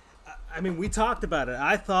I mean, we talked about it.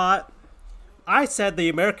 I said the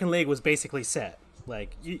American League was basically set.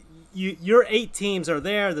 Like your 8 teams are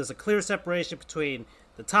there. There's a clear separation between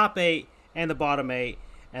the top 8 and the bottom 8.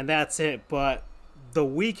 And that's it. But the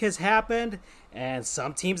week has happened, and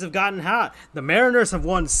some teams have gotten hot. The Mariners have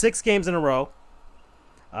won 6 games in a row.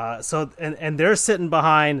 And they're sitting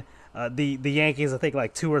behind the Yankees, I think,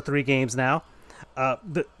 like 2 or 3 games now.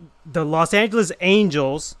 The Los Angeles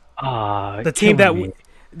Angels, the team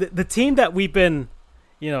that we've been,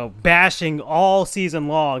 bashing all season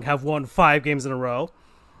long, have won 5 games in a row.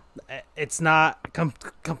 It's not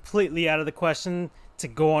completely out of the question to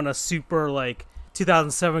go on a super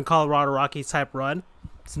 2007 Colorado Rockies type run.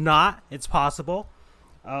 It's not. It's possible.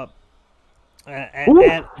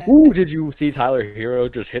 Did you see Tyler Hero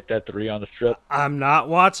just hit that 3 on the strip? I'm not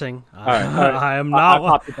watching. All right. I am not. I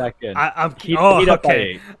popped it back in.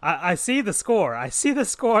 Okay. I see the score. I see the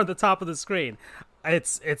score at the top of the screen.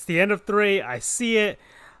 It's the end of 3. I see it,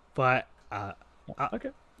 but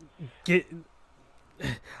okay. Get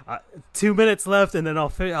 2 minutes left, and then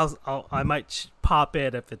I might pop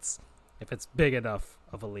in if it's big enough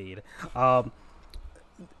of a lead.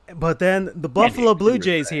 But then the Buffalo Blue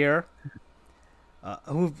Jays here.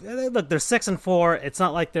 Look, they're 6-4. It's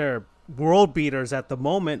not like they're world beaters at the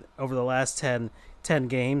moment over the last 10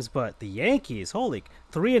 games, but the Yankees,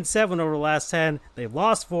 3-7 over the last 10. They've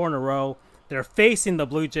lost 4 in a row. They're facing the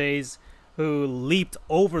Blue Jays, who leaped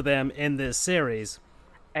over them in this series.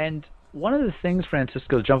 And one of the things,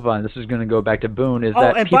 Francisco, jump on, this is going to go back to Boone, is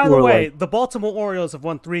that and by the way, the Baltimore Orioles have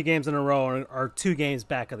won 3 games in a row and are 2 games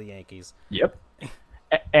back of the Yankees. Yep.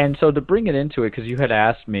 And so to bring it into it, because you had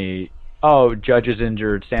asked me, oh, Judge is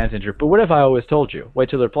injured, Stan's injured. But what if I always told you? Wait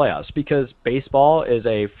till the playoffs. Because baseball is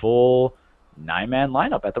a full 9-man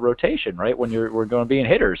lineup at the rotation, right? We're going to be in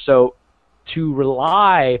hitters. So to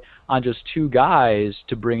rely on just 2 guys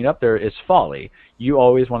to bring it up there is folly. You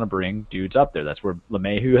always want to bring dudes up there. That's where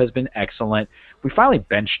LeMahieu has been excellent. We finally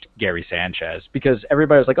benched Gary Sanchez because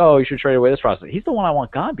everybody was like, oh, you should trade away this process. He's the one I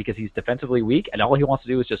want gone because he's defensively weak, and all he wants to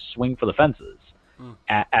do is just swing for the fences.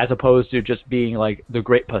 As opposed to just being like the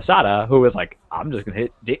great Posada, who was like, I'm just gonna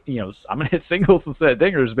hit, I'm gonna hit singles instead of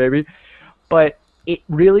dingers, baby. But it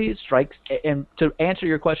really strikes. And to answer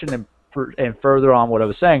your question and further on what I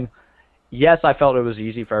was saying, yes, I felt it was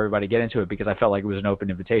easy for everybody to get into it because I felt like it was an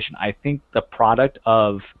open invitation. I think the product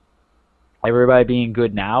of everybody being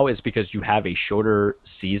good now is because you have a shorter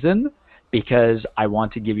season. Because I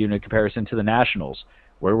want to give you a comparison to the Nationals.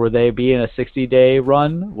 Where would they be in a 60-day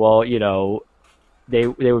run? Well, they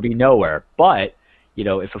would be nowhere. But,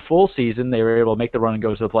 if a full season, they were able to make the run and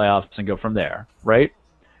go to the playoffs and go from there, right?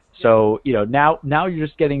 So, now you're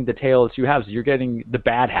just getting the tale of 2 halves. You're getting the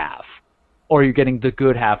bad half, or you're getting the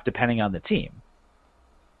good half, depending on the team.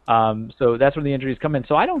 So that's where the injuries come in.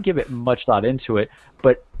 So I don't give it much thought into it.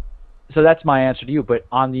 But so that's my answer to you. But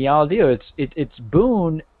on the idea, it's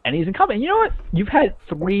Boone, and he's incumbent. You know what? You've had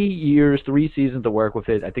 3 seasons to work with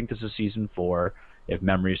it. I think this is season 4. If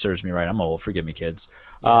memory serves me right. I'm old. Forgive me, kids.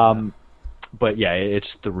 Yeah. But yeah, it's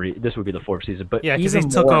 3. This would be the 4th season. But yeah, because he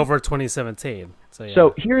took over 2017. So, yeah.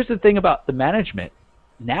 So here's the thing about the management.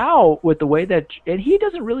 Now, with the way that... And he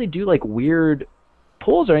doesn't really do, weird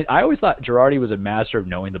pulls or anything. I always thought Girardi was a master of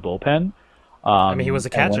knowing the bullpen. He was a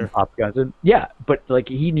catcher. Yeah, but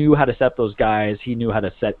he knew how to set those guys. He knew how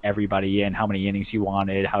to set everybody in, how many innings he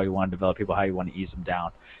wanted, how he wanted to develop people, how he wanted to ease them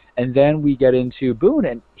down. And then we get into Boone,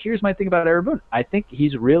 and here's my thing about Aaron Boone. I think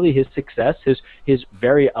he's really his success, his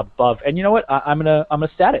very above. And you know what? I'm gonna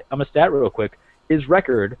stat it. I'm gonna stat real quick. His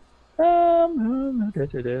record,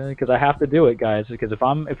 because I have to do it, guys. Because if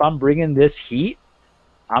I'm bringing this heat,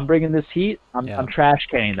 I'm trash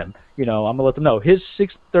canning them. I'm gonna let them know. His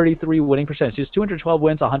 .633 winning percentage, his 212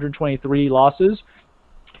 wins, 123 losses,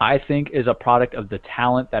 I think is a product of the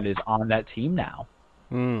talent that is on that team now.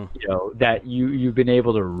 That you've been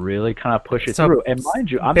able to really kind of push it through. And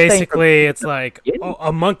mind you, I'm basically it's like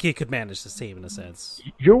a monkey could manage this team in a sense.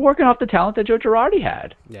 You're working off the talent that Joe Girardi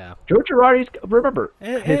had. Yeah, Joe Girardi's remember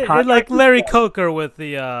like Larry Coker with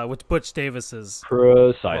with Butch Davis's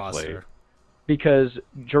precisely roster. Because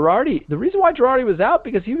Girardi, the reason why Girardi was out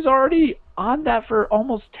because he was already on that for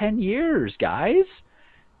almost 10 years, guys.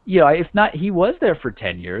 If not, he was there for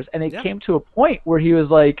 10 years, and it came to a point where he was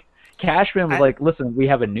like. Cashman was like, listen, we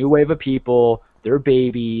have a new wave of people. They're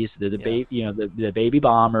babies. They're the baby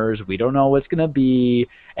bombers. We don't know what's going to be,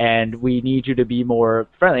 and we need you to be more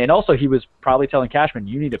friendly. And also, he was probably telling Cashman,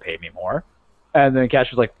 you need to pay me more. And then Cash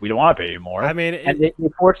was like, we don't want to pay you more. And they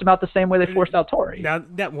forced him out the same way they forced out Torrey. Now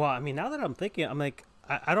that I'm thinking, I'm like,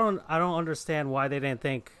 I don't understand why they didn't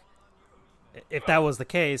think, if that was the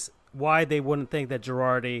case, why they wouldn't think that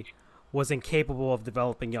Girardi was incapable of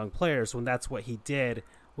developing young players when that's what he did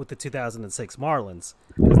with the 2006 Marlins.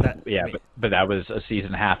 But that was a season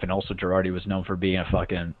and a half, and also Girardi was known for being for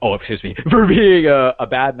being a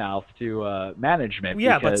bad mouth to management.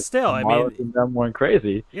 Yeah, but still, them weren't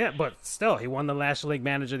crazy. Yeah, but still, he won the National League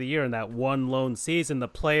Manager of the Year in that one lone season. The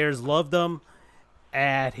players loved him,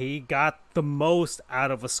 and he got the most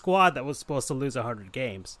out of a squad that was supposed to lose 100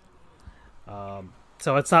 games.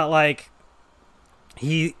 So it's not like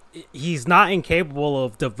he's not incapable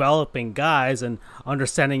of developing guys and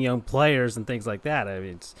understanding young players and things like that. I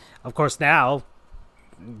mean, of course now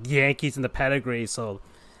Yankees in the pedigree, so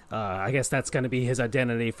I guess that's going to be his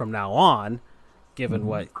identity from now on, given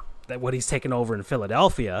what he's taken over in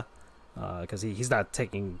Philadelphia, because he's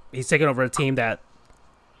taking over a team that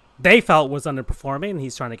they felt was underperforming, and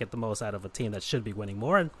he's trying to get the most out of a team that should be winning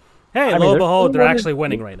more. And hey, lo and behold, they're actually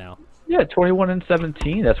winning right now. Yeah,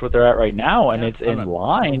 21-17. That's what they're at right now, and it's in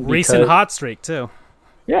line. Recent hot streak too.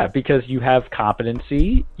 Yeah, because you have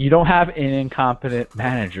competency. You don't have an incompetent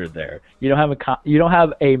manager there. You don't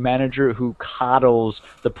have a manager who coddles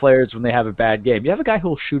the players when they have a bad game. You have a guy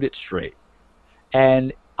who'll shoot it straight.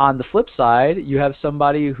 And on the flip side, you have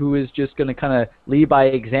somebody who is just going to kind of lead by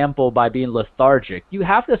example by being lethargic. You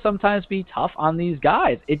have to sometimes be tough on these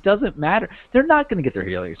guys. It doesn't matter. They're not going to get their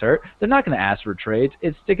feelings hurt. They're not going to ask for trades.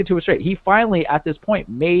 It's sticking to it straight. He finally, at this point,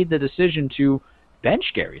 made the decision to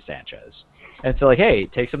bench Gary Sanchez. And so, like, hey,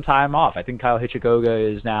 take some time off. I think Kyle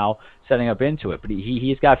Hichikoga is now setting up into it. But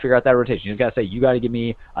he's got to figure out that rotation. He's got to say, you got to give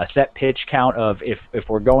me a set pitch count of if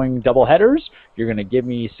we're going double headers, you're going to give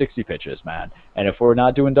me 60 pitches, man. And if we're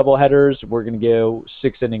not doing double headers, we're going to go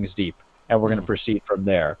 6 innings deep, and we're going to proceed from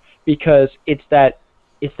there. Because it's that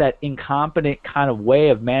incompetent kind of way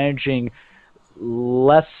of managing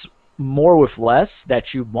more with less that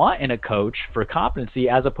you want in a coach for competency,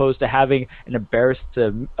 as opposed to having an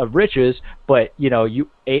embarrassment of riches, but you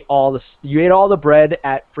ate all the bread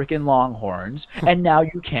at freaking Longhorns and now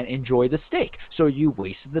you can't enjoy the steak, so you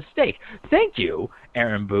wasted the steak. Thank you,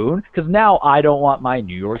 Aaron Boone, because now I don't want my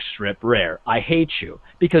New York strip rare. I hate you.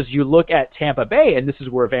 Because you look at Tampa Bay, and this is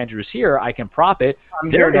where if Andrew's here, I can prop it.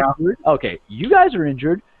 They're injured. Okay, you guys are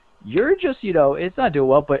injured. You're just, it's not doing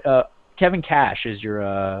well, but Kevin Cash is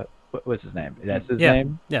your what's his name? That's his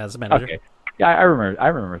name? Yeah, that's the manager. Okay. Yeah, I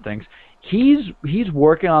remember things. He's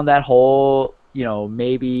working on that whole,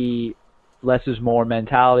 maybe less is more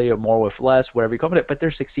mentality, or more with less, whatever you call it, but they're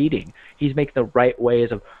succeeding. He's making the right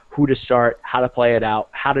ways of who to start, how to play it out,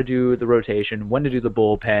 how to do the rotation, when to do the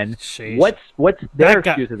bullpen. Sheesh. What's their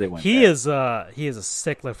excuse if they win? He is a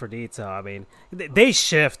stickler for detail. I mean, they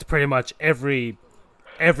shift pretty much every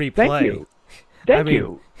play. Thank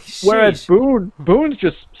you. Whereas Boone's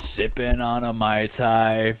just sipping on a Mai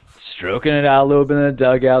Tai, stroking it out a little bit in the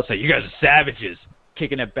dugout, say, you guys are savages,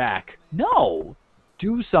 kicking it back. No,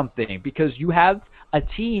 do something, because you have a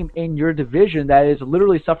team in your division that is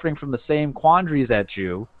literally suffering from the same quandaries as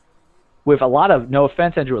you, with a lot of, no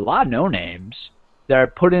offense, Andrew, a lot of no-names that are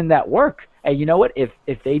put in that work. And you know what? If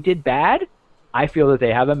they did bad, I feel that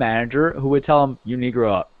they have a manager who would tell them, you need to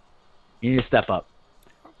grow up. You need to step up.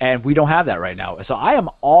 And we don't have that right now. So I am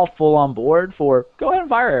all full on board for go ahead and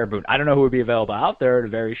fire Aaron Boone. I don't know who would be available out there at a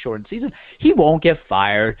very short season. He won't get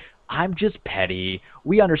fired. I'm just petty.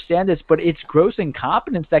 We understand this, but it's gross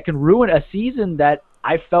incompetence that can ruin a season that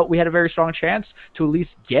I felt we had a very strong chance to at least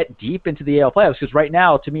get deep into the AL playoffs. Because right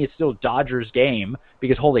now, to me, it's still Dodgers' game,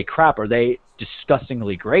 because holy crap, are they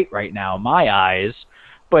disgustingly great right now in my eyes.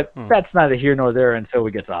 But that's neither here nor there until we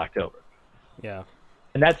get to October. Yeah.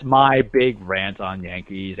 And that's my big rant on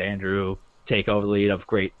Yankees. Andrew, take over the lead of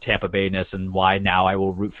great Tampa Bay-ness, and why now I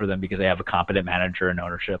will root for them because they have a competent manager and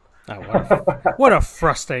ownership. Oh, what a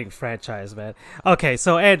frustrating franchise, man. Okay,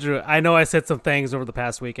 so Andrew, I know I said some things over the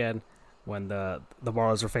past weekend when the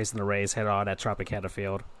Marlins were facing the Rays head-on at Tropicana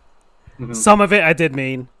Field. Mm-hmm. Some of it I did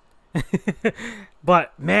mean.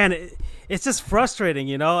 But, man, it's just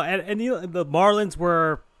frustrating, And the Marlins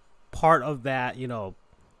were part of that,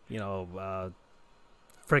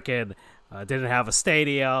 freaking didn't have a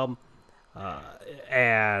stadium,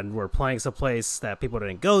 and were playing someplace that people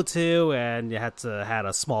didn't go to, and you had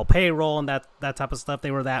a small payroll and that type of stuff.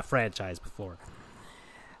 They were that franchise before.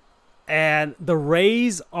 And the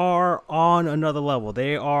Rays are on another level.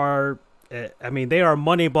 They are, they are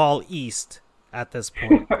Moneyball East at this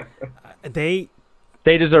point. They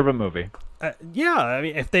deserve a movie.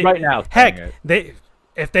 If they right now,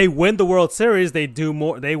 if they win the World Series, they do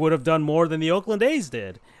more. They would have done more than the Oakland A's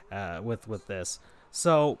did with this.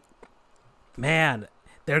 So, man,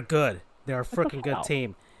 they're good. They're a freaking good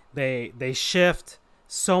team. They shift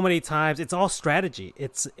so many times. It's all strategy.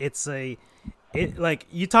 Like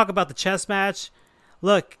you talk about the chess match.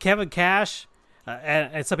 Look, Kevin Cash,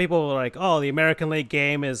 and some people are like, "Oh, the American League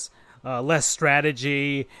game is less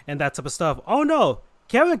strategy and that type of stuff." Oh no,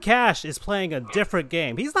 Kevin Cash is playing a different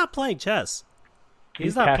game. He's not playing chess.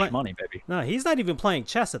 He's not cash money, baby. No, he's not even playing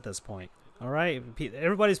chess at this point. All right,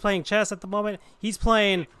 everybody's playing chess at the moment. He's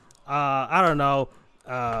playing,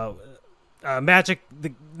 Magic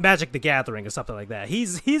the Gathering or something like that.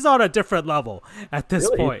 He's on a different level at this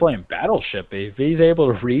point. He's playing Battleship. If he's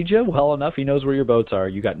able to read you well enough, he knows where your boats are.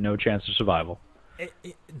 You got no chance of survival.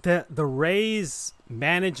 The Rays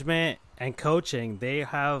management and coaching, they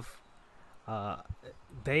have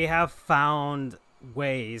found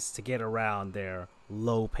ways to get around their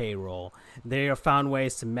low payroll. They have found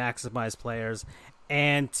ways to maximize players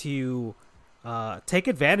and to take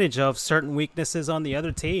advantage of certain weaknesses on the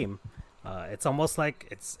other team. It's almost like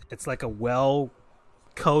it's like a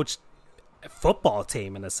well-coached football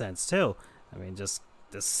team in a sense too. I mean, just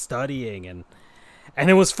studying and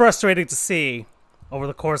it was frustrating to see over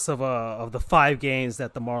the course of the 5 games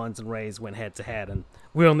that the Marlins and Rays went head to head, and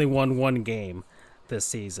we only won 1 game this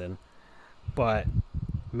season. But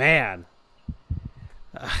man,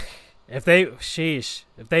 if they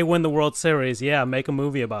win the World Series, yeah, make a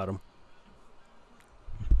movie about them.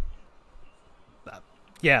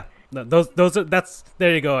 Yeah. No, those are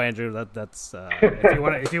there you go, Andrew. That's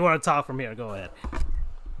if you want to talk from here, go ahead.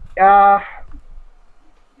 I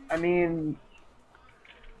mean,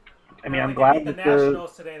 I'm glad the that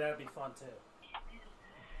Nationals today. That'd be fun too.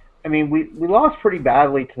 I mean, we lost pretty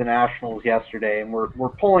badly to the Nationals yesterday, and we're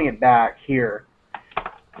pulling it back here.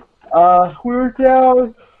 We were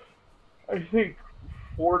down, I think,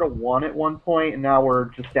 4-1 at one point, and now we're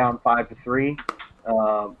just down 5-3.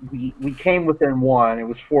 We came within 1. It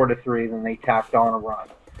was 4-3. Then they tacked on a run.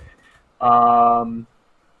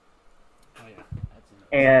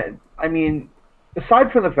 And I mean,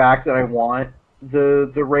 aside from the fact that I want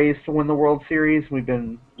the Rays to win the World Series, we've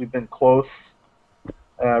been close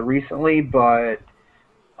recently, but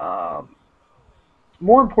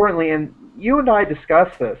more importantly, and you and I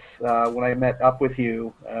discussed this when I met up with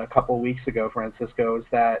you a couple of weeks ago, Francisco, is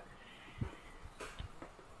that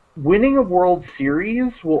winning a World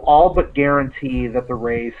Series will all but guarantee that the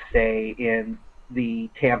Rays stay in the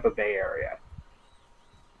Tampa Bay area.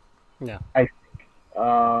 Yeah. I think.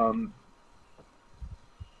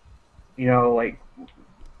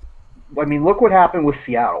 Look what happened with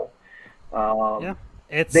Seattle. Yeah.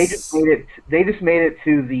 They just made it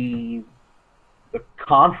to the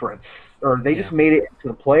conference, or they just made it to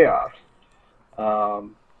the playoffs.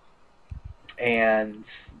 And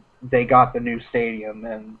they got the new stadium,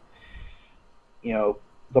 and the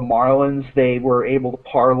Marlins, they were able to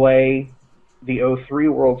parlay the 2003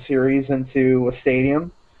 World Series into a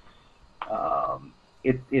stadium.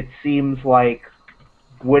 It seems like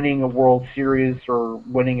winning a World Series or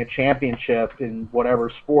winning a championship in whatever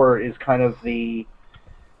sport is kind of the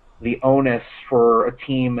onus for a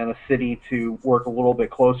team and a city to work a little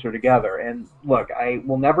bit closer together. And look, I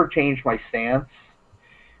will never change my stance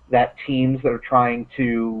that teams that are trying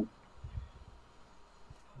to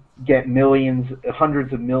get millions,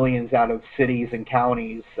 hundreds of millions out of cities and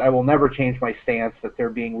counties, I will never change my stance that they're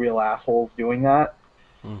being real assholes doing that.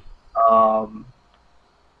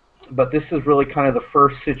 But this is really kind of the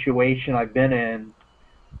first situation I've been in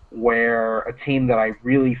where a team that I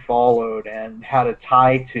really followed and had a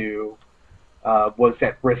tie to was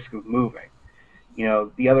at risk of moving.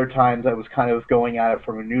 The other times I was kind of going at it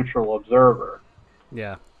from a neutral observer.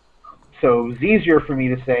 Yeah. So it was easier for me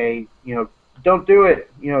to say, don't do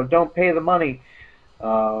it, don't pay the money.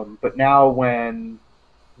 But now when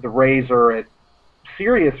the Rays are at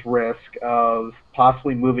serious risk of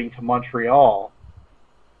possibly moving to Montreal,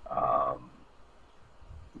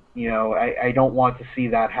 I don't want to see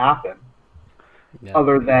that happen. Yeah. I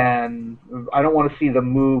don't want to see them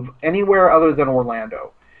move anywhere other than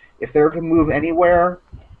Orlando. If they're to move anywhere,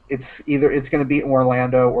 it's going to be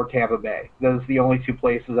Orlando or Tampa Bay. Those are the only 2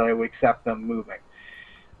 places that I would accept them moving.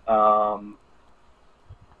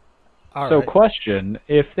 Question,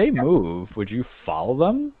 if they move, would you follow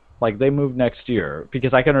them? Like, they move next year?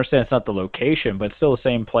 Because I can understand it's not the location, but still the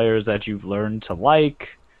same players that you've learned to like.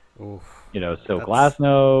 Oof.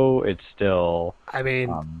 Glasnow, it's still... I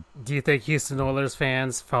mean, do you think Houston Oilers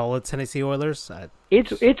fans follow Tennessee Oilers?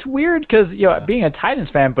 It's weird because, being a Titans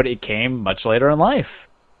fan, but it came much later in life,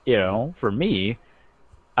 for me.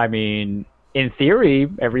 I mean, in theory,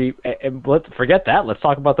 let's forget that. Let's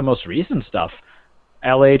talk about the most recent stuff.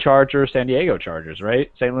 LA Chargers, San Diego Chargers,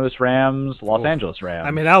 right? St. Louis Rams, Los Angeles Rams.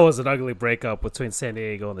 I mean, that was an ugly breakup between San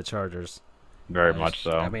Diego and the Chargers. Very much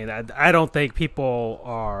so. I mean, I don't think people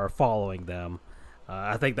are following them.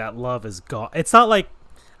 I think that love is gone. It's not like,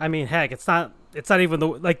 I mean, heck, it's not even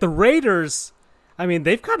the Raiders. I mean,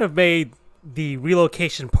 they've kind of made the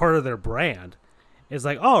relocation part of their brand. It's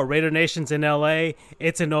like, oh, Raider Nation's in LA,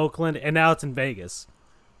 it's in Oakland, and now it's in Vegas.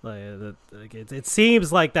 It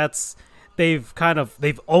seems like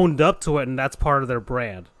they've owned up to it, and that's part of their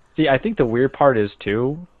brand. See, I think the weird part is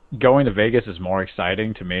too, going to Vegas is more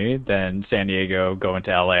exciting to me than San Diego going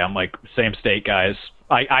to LA. I'm like, same state, guys.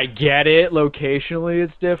 I get it. Locationally,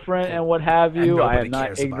 it's different and what have you. I am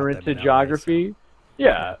not ignorant to geography. LA, so.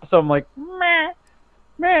 Yeah, so I'm like, meh.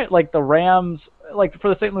 Like the Rams, like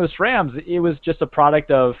for the St. Louis Rams, it was just a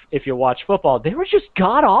product of, if you watch football, they were just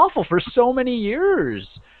god awful for so many years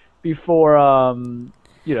before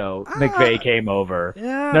McVay came over.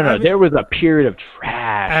 Yeah, no, there was a period of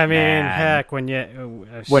trash. I mean, man. heck, when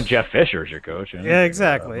Jeff Fisher's your coach. Yeah,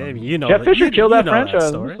 exactly. I mean, Jeff Fisher killed that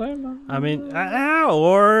franchise. I mean,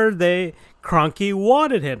 or Kroenke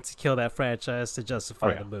wanted him to kill that franchise to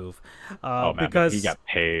justify the move. Because he got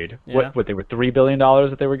paid. Yeah. What they were $3 billion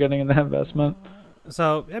that they were getting in that investment.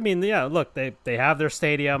 So I mean, yeah. Look, they have their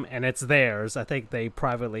stadium and it's theirs. I think they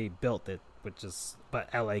privately built it, but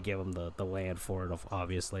LA gave them the land for it,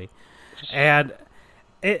 obviously. And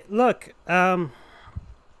it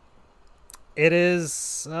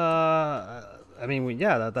is. I mean,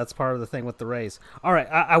 that's part of the thing with the Rays. All right,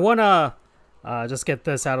 I want to just get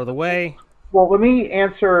this out of the way. Well, let me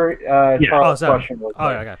answer Charles' question.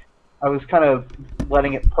 Okay. I was kind of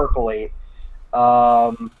letting it percolate.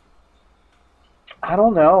 I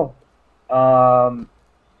don't know.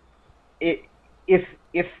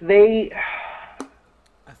 If they, I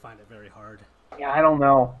find it very hard. Yeah, I don't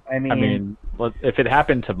know. I mean, if it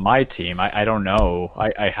happened to my team, I don't know.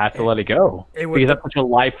 I have to let it go because that's such a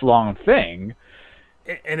lifelong thing.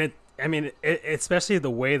 Especially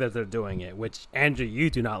the way that they're doing it, which Andrew, you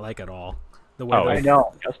do not like at all. The way I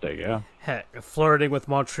know. Yeah. Heck, flirting with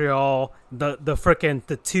Montreal, the frickin'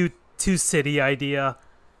 the two city idea.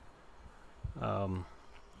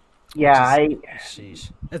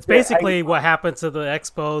 Sheesh. It's basically what happened to the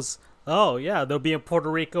Expos. Oh yeah, they'll be in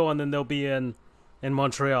Puerto Rico and then they'll be in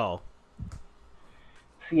Montreal.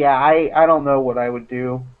 Yeah, I don't know what I would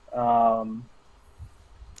do.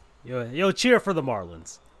 You'll cheer for the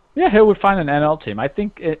Marlins. Yeah, he would find an NL team. I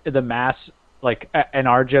think the mass, like in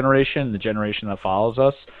our generation, the generation that follows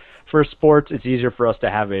us, for sports, it's easier for us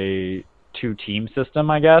to have a 2-team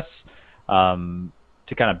system, I guess, to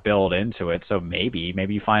kind of build into it. So maybe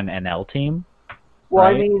you find an NL team. Well,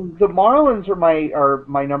 right? I mean, the Marlins are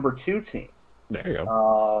my number 2 team. There you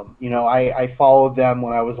go. I followed them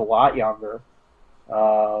when I was a lot younger.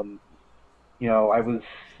 I was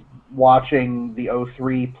watching the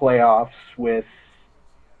 2003 playoffs with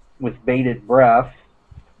bated breath,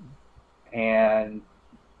 and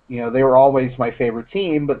they were always my favorite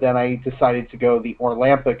team. But then I decided to go the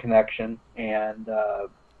Orlampa connection and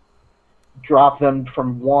drop them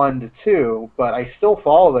from 1 to 2. But I still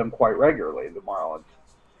follow them quite regularly, the Marlins.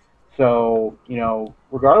 So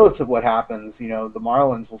regardless of what happens, the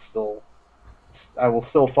Marlins I will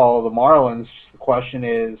still follow the Marlins. The question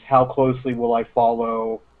is, how closely will I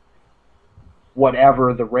follow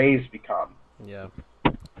whatever the Rays become? Yeah.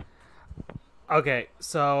 Okay,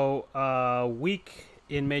 so week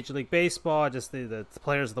in Major League Baseball, just the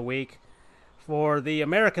players of the week. For the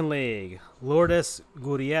American League, Lourdes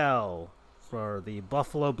Gurriel for the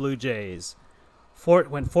Buffalo Blue Jays.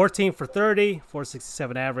 Went 14 for 30,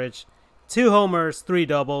 467 average, 2 homers, 3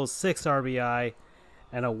 doubles, 6 RBI,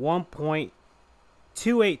 and a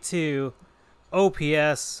 1.282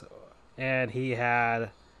 OPS. And he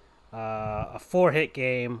had a 4-hit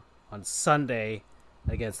game on Sunday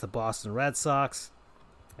against the Boston Red Sox.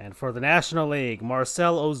 And for the National League,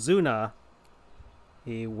 Marcell Ozuna,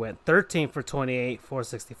 he went 13 for 28,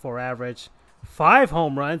 464 average, 5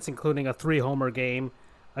 home runs, including a 3-homer game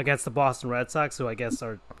against the Boston Red Sox, who I guess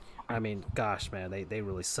are, gosh, man, they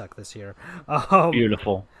really suck this year.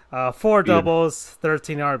 Beautiful. 4 doubles,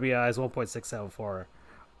 13 RBIs, 1.674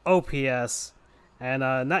 OPS.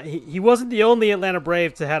 And he wasn't the only Atlanta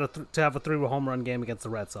Brave to have a 3-home run game against the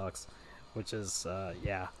Red Sox, which is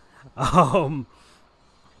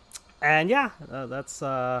that's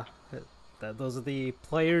those are the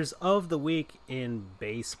players of the week in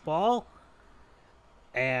baseball.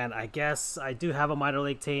 And I guess I do have a minor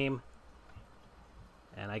league team,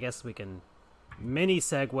 and I guess we can mini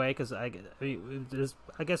segue because I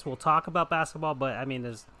guess we'll talk about basketball, but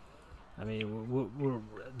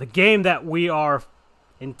the game that we are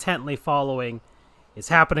intently following is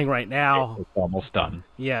happening right now. It's almost done.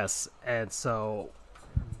 Yes, and so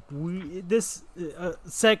this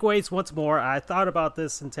segues once more. I thought about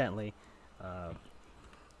this intently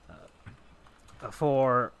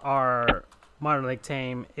for our minor league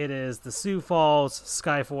team. It is the Sioux Falls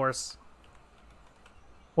Skyforce.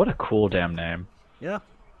 What a cool damn name. Yeah.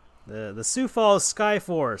 The Sioux Falls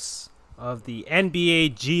Skyforce of the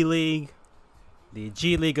NBA G League, the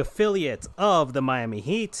G League affiliate of the Miami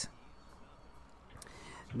Heat.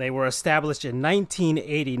 They were established in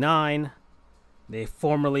 1989. They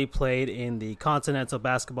formerly played in the Continental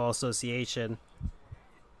Basketball Association.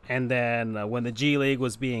 And then when the G League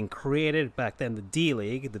was being created, back then the D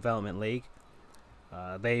League, Development League,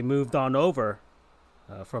 they moved on over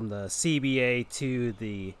from the CBA to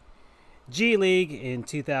the G League in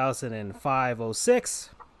 2005-06.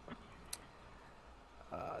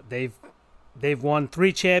 They've won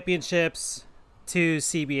 3 championships, 2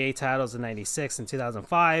 CBA titles in 96 and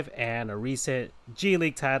 2005, and a recent G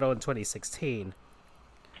League title in 2016.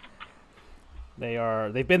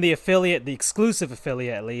 They've been the affiliate, the exclusive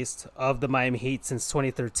affiliate at least, of the Miami Heat since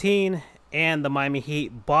 2013, and the Miami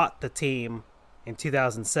Heat bought the team in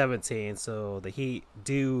 2017, so the Heat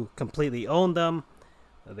do completely own them.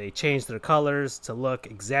 They changed their colors to look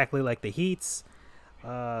exactly like the Heat's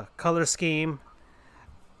color scheme,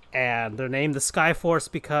 and they're named the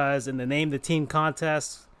Skyforce because in the Name the Team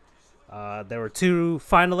contest, there were 2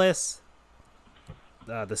 finalists,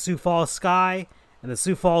 the Sioux Falls Sky and the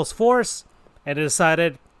Sioux Falls Force, and they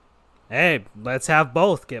decided, hey, let's have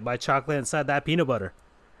both. Get my chocolate inside that peanut butter.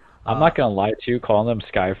 I'm not going to lie to you. Calling them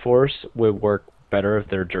Skyforce would work better if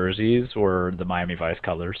their jerseys were the Miami Vice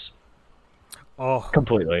colors. Oh,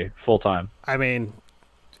 completely. Full time. I mean,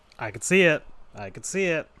 I could see it.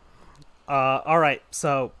 All right,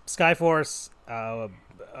 so Skyforce,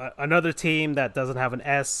 another team that doesn't have an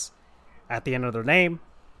S at the end of their name,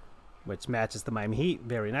 which matches the Miami Heat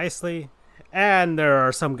very nicely. And there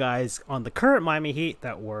are some guys on the current Miami Heat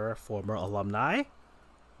that were former alumni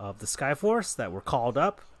of the Skyforce that were called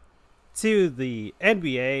up to the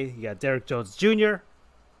NBA. You got Derrick Jones Jr.,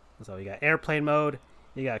 so you got Airplane Mode,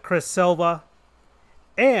 you got Chris Silva,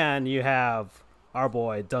 and you have our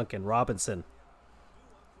boy Duncan Robinson.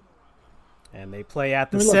 And they play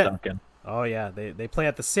at the Oh yeah, they play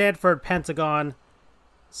at the Sanford Pentagon,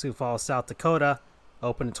 Sioux Falls, South Dakota.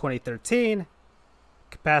 Opened in 2013.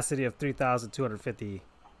 Capacity of 3,250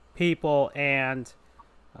 people, and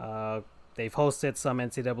they've hosted some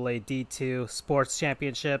NCAA D2 sports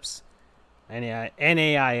championships,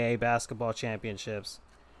 NAIA basketball championships,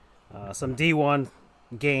 some D1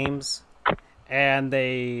 games, and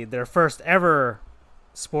their first ever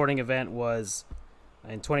sporting event was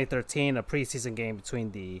in 2013, a preseason game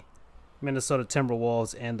between the Minnesota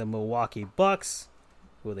Timberwolves and the Milwaukee Bucks,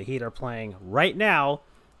 who the Heat are playing right now.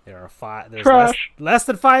 There's less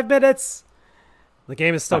than 5 minutes. The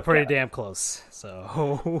game is still pretty damn close.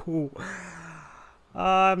 So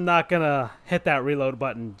I'm not going to hit that reload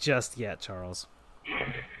button just yet, Charles.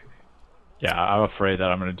 Yeah, I'm afraid that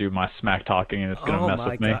I'm going to do my smack talking and it's going to mess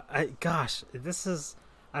with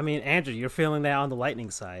me. Andrew, you're feeling that on the Lightning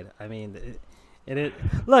side. I mean,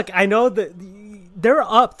 look, I know that they're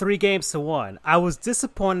up 3-1. I was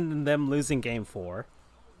disappointed in them losing Game 4.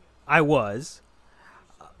 I was.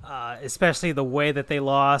 Especially the way that they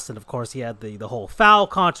lost, and of course he had the whole foul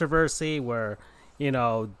controversy where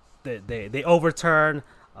they overturn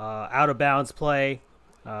out of bounds play,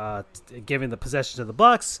 giving the possession to the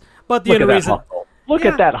Bucks. But the only reason, look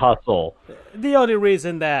at that hustle. The only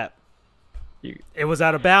reason that it was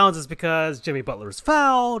out of bounds is because Jimmy Butler was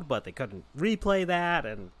fouled, but they couldn't replay that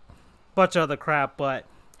and a bunch of other crap. But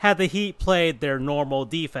had the Heat played their normal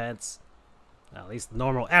defense, at least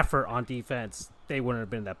normal effort on defense, they wouldn't have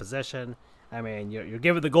been in that position. I mean, you're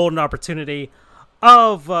given the golden opportunity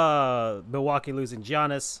of Milwaukee losing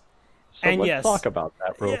Giannis. So let's talk about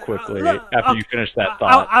that real quickly after you finish that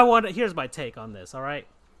thought. Here's my take on this, all right?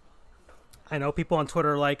 I know people on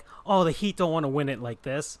Twitter are like, oh, the Heat don't want to win it like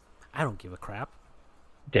this. I don't give a crap.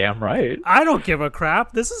 Damn right. I don't give a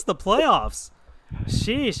crap. This is the playoffs.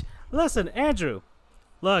 Sheesh. Listen, Andrew,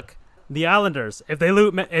 look, the Islanders, if they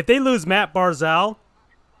lose Matt Barzal,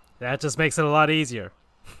 that just makes it a lot easier.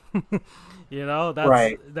 That's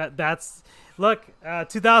right. That's look,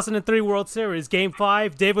 2003 World Series, Game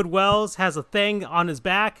 5, David Wells has a thing on his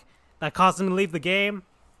back that caused him to leave the game,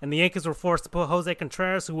 and the Yankees were forced to put Jose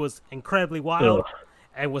Contreras, who was incredibly wild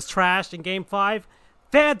and was trashed in Game 5.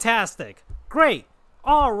 Fantastic. Great.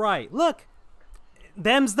 All right. Look,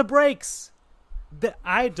 them's the breaks.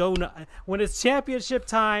 I don't know. When it's championship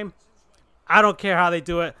time, I don't care how they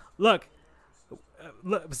do it. Look,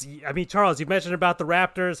 I mean, Charles, you mentioned about the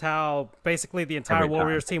Raptors, how basically the entire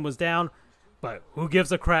Warriors team was down, but who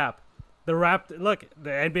gives a crap? Look, the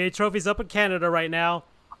NBA trophy's up in Canada right now.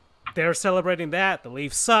 They're celebrating that. The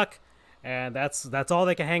Leafs suck, and that's all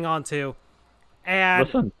they can hang on to. And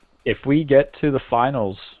listen, if we get to the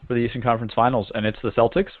finals for the Eastern Conference Finals and it's the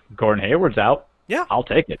Celtics, Gordon Hayward's out. Yeah, I'll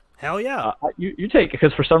take it. Hell yeah. You take it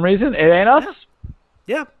because for some reason it ain't us.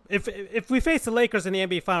 Yeah. If we face the Lakers in the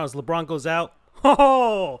NBA Finals, LeBron goes out.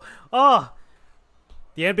 Oh,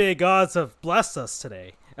 the NBA gods have blessed us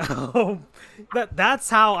today. That's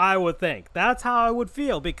how I would think. That's how I would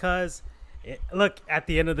feel because, look, at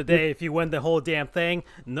the end of the day, if you win the whole damn thing,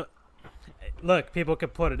 look, people can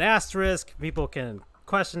put an asterisk, people can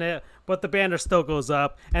question it, but the banner still goes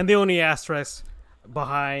up, and the only asterisk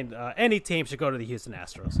behind any team should go to the Houston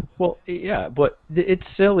Astros. Well, yeah, but it's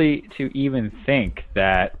silly to even think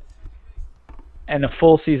that, and a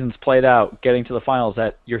full season's played out, getting to the finals,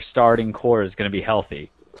 that your starting core is going to be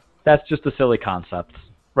healthy. That's just a silly concept,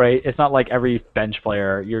 right? It's not like every bench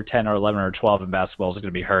player, you're 10 or 11 or 12 in basketball, is going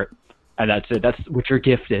to be hurt, and that's it. That's what you're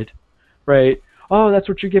gifted, right? Oh, that's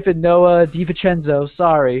what you're gifted, Noah DiVincenzo,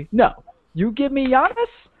 sorry. No. You give me Giannis,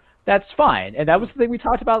 that's fine. And that was the thing we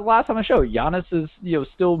talked about last time on the show. Giannis is,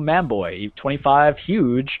 still man boy. He's 25,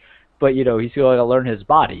 huge, but, he's still got to learn his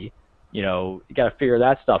body. You got to figure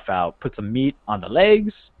that stuff out. Put some meat on the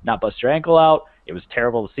legs, not bust your ankle out. It was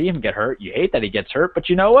terrible to see him get hurt. You hate that he gets hurt, but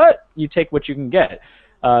you know what? You take what you can get.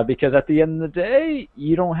 Because at the end of the day,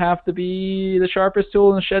 you don't have to be the sharpest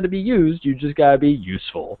tool in the shed to be used. You just got to be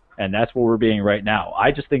useful. And that's what we're being right now.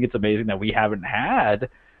 I just think it's amazing that we haven't had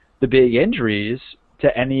the big injuries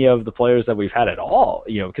to any of the players that we've had at all.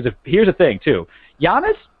 Because here's the thing, too.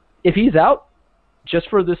 Giannis, if he's out just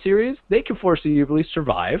for this series, they can foreseeably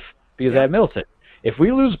survive because they have Middleton. If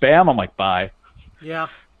we lose Bam, I'm like, bye. Yeah.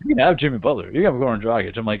 You can have Jimmy Butler. You can have Goran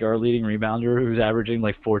Dragic. I'm like our leading rebounder who's averaging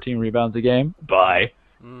like 14 rebounds a game. Bye.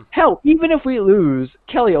 Hell, even if we lose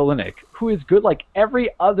Kelly Olynyk, who is good like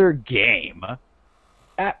every other game,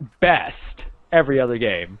 at best, every other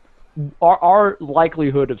game, our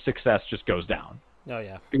likelihood of success just goes down. Oh,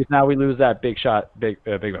 yeah. Because now we lose that big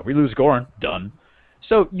man. We lose Goran. Done.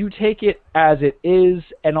 So you take it as it is,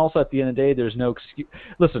 and also at the end of the day, there's no excuse.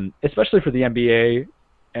 Listen, especially for the NBA,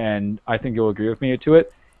 and I think you'll agree with me to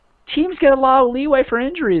it, teams get a lot of leeway for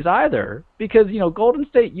injuries either. Because, Golden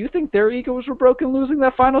State, you think their egos were broken losing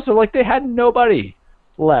that final? So, they had nobody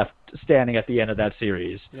left standing at the end of that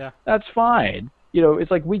series. Yeah. That's fine.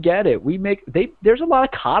 It's like we get it. There's a lot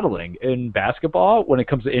of coddling in basketball when it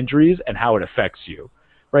comes to injuries and how it affects you,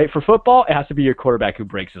 right? For football, it has to be your quarterback who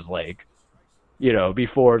breaks his leg,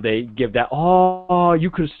 before they give that, you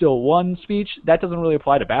could have still won speech. That doesn't really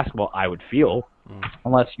apply to basketball, I would feel,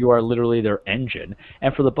 unless you are literally their engine.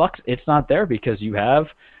 And for the Bucks, it's not there because you have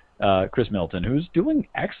Chris Middleton, who's doing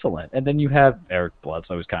excellent. And then you have Eric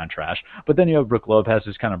Bledsoe, who's kind of trash. But then you have Brook Lopez,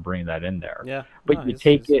 who's kind of bringing that in there. Yeah. But you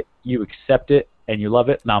take it, you accept it, and you love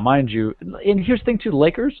it. Now, mind you, and here's the thing, too, the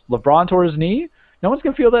Lakers, LeBron tore his knee. No one's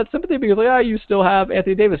going to feel that sympathy because, you still have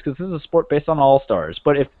Anthony Davis because this is a sport based on all-stars.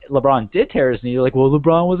 But if LeBron did tear his knee, you're like, well,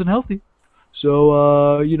 LeBron wasn't healthy.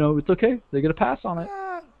 So, it's okay. They're going to pass on it.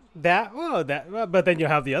 But then you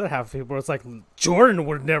have the other half of people where it's like Jordan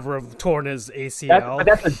would never have torn his ACL. But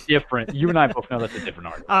that's a different. You and I both know that's a different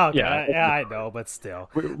argument. Oh, okay. Yeah, I know, but still,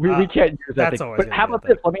 we can't use that. That's thing. always. But how about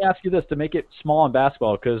this? Let me ask you this to make it small in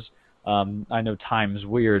basketball because I know time's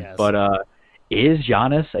weird. Yes. But is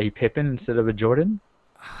Giannis a Pippen instead of a Jordan?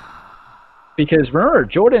 Because remember,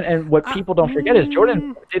 Jordan, and what people don't forget is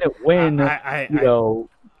Jordan didn't win.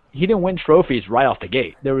 He didn't win trophies right off the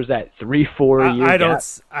gate. There was that 3-4 year.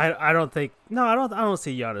 I don't think. No, I don't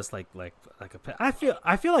see Giannis like a. I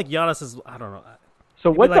feel like Giannis is. I don't know.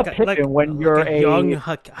 So what's a Pippen when you're a young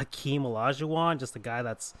Hakeem Olajuwon, just a guy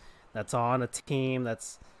that's on a team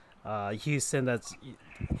that's Houston. That's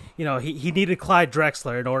he needed Clyde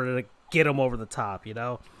Drexler in order to get him over the top.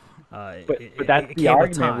 But that's the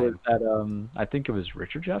argument was that I think it was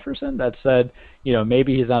Richard Jefferson that said,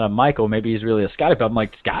 maybe he's not a Michael, maybe he's really a Scottie. But I'm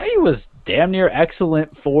like, Scottie was damn near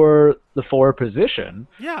excellent for the forward position.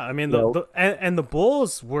 Yeah, I mean, the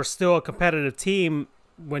Bulls were still a competitive team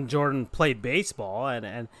when Jordan played baseball,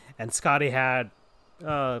 and Scottie had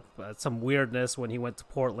some weirdness when he went to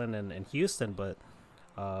Portland and Houston, but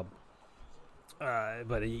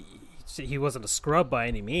he wasn't a scrub by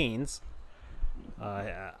any means.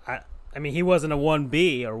 I mean, he wasn't a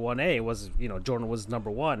 1B or 1A. It was, Jordan was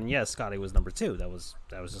number 1, and yes, Scottie was number 2. That was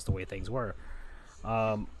just the way things were.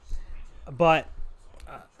 But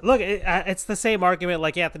look, it's the same argument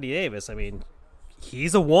like Anthony Davis. I mean,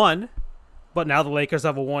 he's a 1, but now the Lakers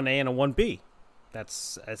have a 1A and a 1B.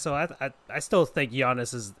 I still think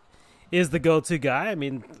Giannis is the go-to guy. I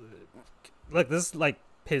mean, look, this is like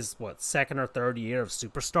his second or third year of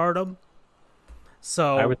superstardom.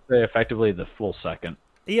 So I would say effectively the full second.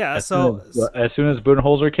 Yeah. As soon as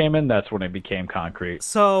Budenholzer came in, that's when it became concrete.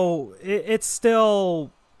 So it's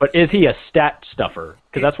still. But is he a stat stuffer?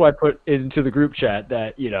 Because that's why I put into the group chat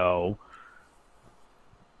that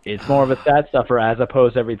it's more of a stat stuffer as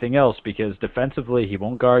opposed to everything else. Because defensively, he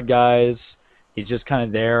won't guard guys. He's just kind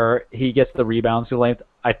of there. He gets the rebounds to length.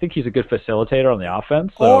 I think he's a good facilitator on the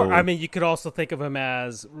offense. So. Or, I mean, you could also think of him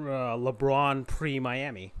as LeBron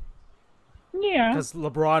pre-Miami. Yeah. Because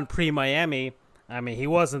LeBron pre-Miami, I mean, he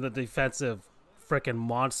wasn't the defensive freaking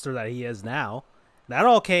monster that he is now.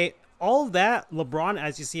 All of that, LeBron,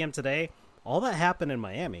 as you see him today, all that happened in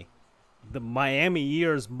Miami. The Miami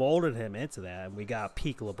years molded him into that, and we got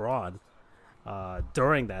peak LeBron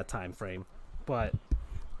during that time frame. But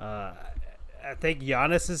I think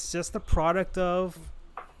Giannis is just a product of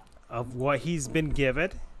what he's been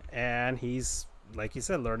given, and he's, like you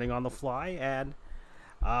said, learning on the fly, and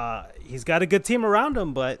he's got a good team around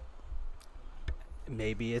him, but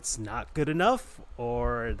maybe it's not good enough,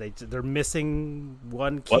 or they're missing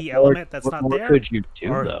one key element that's not there. What could you do,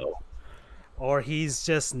 though? Or he's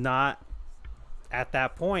just not at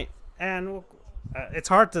that point, and it's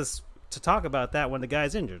hard to talk about that when the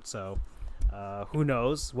guy's injured. So who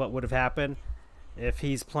knows what would have happened if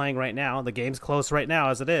he's playing right now. The game's close right now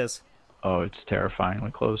as it is. Oh, it's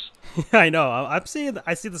terrifyingly close. I know. I see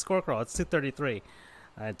the score crawl. It's 2:33,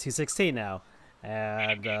 2:16 now,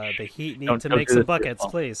 and the Heat need to make some buckets,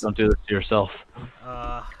 please. Don't do this to yourself.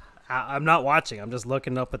 I'm not watching. I'm just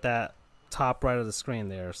looking up at that top right of the screen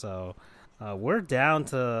there. So we're down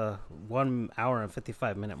to 1 hour and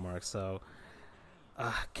 55-minute mark. So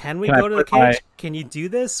can we go to the cage? Can you do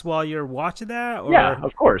this while you're watching that? Or? Yeah,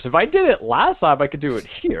 of course. If I did it last time, I could do it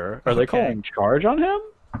here. Are they calling charge on him?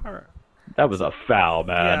 That was a foul,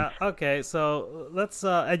 man. Yeah. Okay. So let's do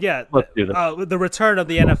this. The return of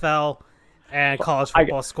the NFL and college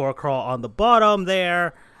football score crawl on the bottom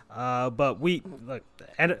there. But we're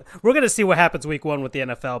gonna see what happens week 1 with the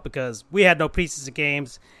NFL, because we had no preseason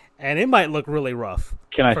games, and it might look really rough.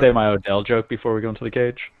 Can I say my Odell joke before we go into the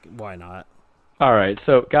cage? Why not? All right,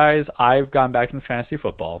 so guys, I've gone back into fantasy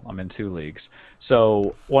football. I'm in 2 leagues.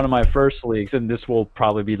 So one of my first leagues, and this will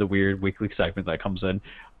probably be the weird weekly segment that comes in,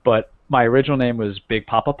 but my original name was Big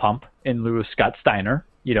Papa Pump in lieu of Scott Steiner,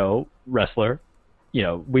 wrestler.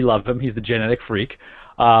 We love him. He's the genetic freak.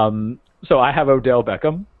 So I have Odell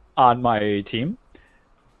Beckham on my team.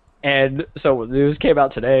 And so the news came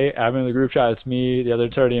out today. I'm in the group chat. It's me, the other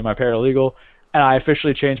attorney, and my paralegal. And I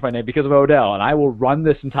officially changed my name because of Odell. And I will run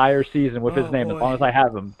this entire season with his name as long as I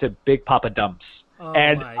have him to Big Papa Dumps. Oh,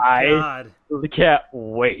 and I can't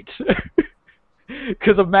wait.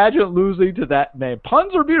 Because imagine losing to that name.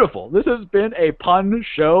 Puns are beautiful. This has been a pun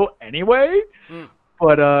show anyway.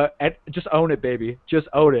 But just own it, baby. Just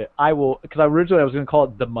own it. I will, because originally I was going to call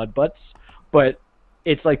it the Mud Butts, but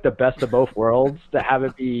it's like the best of both worlds to have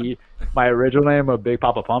it be my original name of Big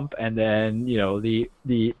Papa Pump, and then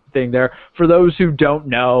the thing there. For those who don't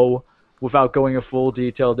know, without going into full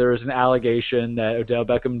detail, there is an allegation that Odell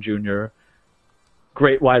Beckham Jr.,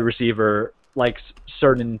 great wide receiver, likes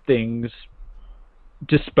certain things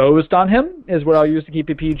disposed on him, is what I'll use to keep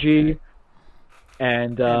it PG.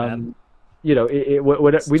 And we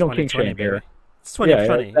don't kink shame here. It's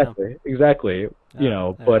 2020. Yeah, exactly.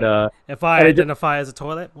 But if I identify as a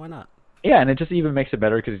toilet, why not? Yeah, and it just even makes it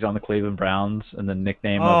better because he's on the Cleveland Browns, and the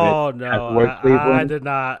nickname of it. I did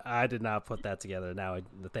not put that together. Now,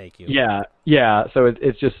 thank you. Yeah. So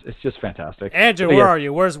it's just fantastic. Andrew, where are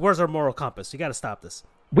you? Where's our moral compass? You got to stop this.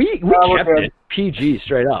 We kept it PG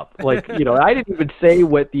straight up. Like I didn't even say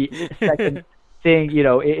what the second thing.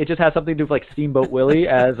 It just has something to do with like Steamboat Willie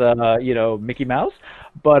as Mickey Mouse.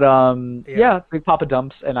 But Big Papa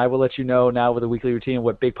Dumps, and I will let you know now with a weekly routine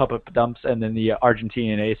what Big Papa Dumps and then the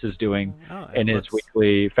Argentinian Ace is doing in his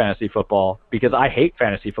weekly fantasy football, because I hate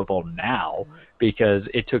fantasy football now because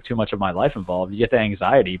it took too much of my life involved. You get the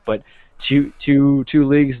anxiety, but two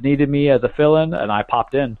leagues needed me as a fill-in, and I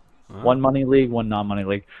popped in. One money league, one non-money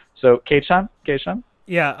league. So cage time.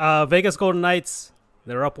 Yeah, Vegas Golden Knights,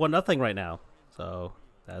 they're up 1-0 right now. So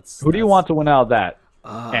who do you want to win out of that?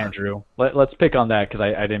 Andrew, let's pick on that because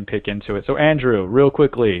I didn't pick into it. So Andrew, real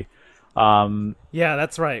quickly. Yeah,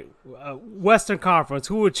 that's right. Western Conference,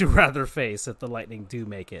 who would you rather face if the Lightning do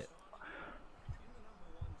make it?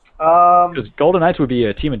 Because Golden Knights would be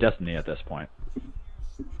a team of destiny at this point.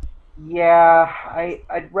 Yeah,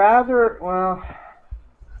 I'd rather. Well,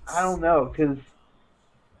 I don't know, because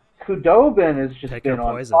Khudobin has just been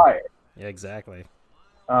on fire. Yeah, exactly.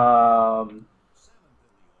 But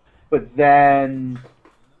then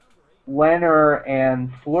Leonard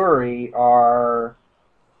and Fleury are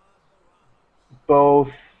both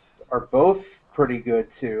pretty good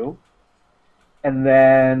too. And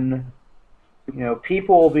then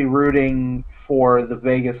people will be rooting for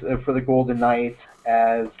the Golden Knights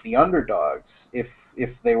as the underdogs if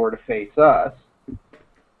they were to face us.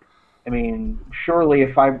 I mean, surely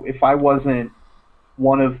if I wasn't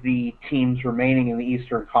one of the teams remaining in the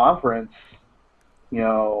Eastern Conference,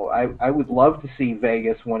 I would love to see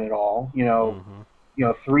Vegas win it all.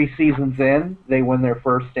 3 seasons in, they win their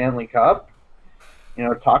first Stanley Cup.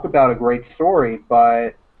 Talk about a great story,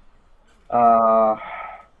 but I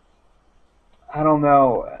don't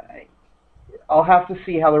know. I'll have to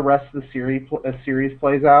see how the rest of the series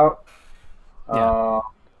plays out.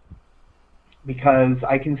 Because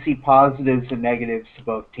I can see positives and negatives to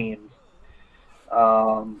both teams.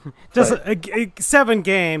 Just 7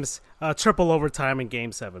 games, triple overtime in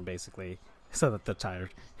Game 7, basically, so that they're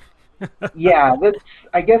tired. Yeah,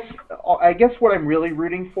 I guess what I'm really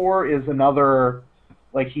rooting for is another,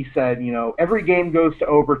 like he said, every game goes to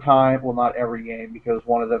overtime. Well, not every game because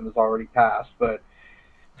one of them is already passed, but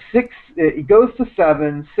it goes to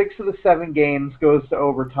 7. 6 of the 7 games goes to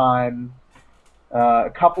overtime.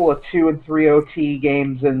 A couple of 2 and 3 OT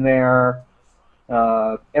games in there.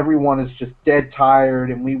 Everyone is just dead tired,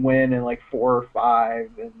 and we win in like 4 or 5,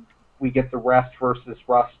 and we get the rest versus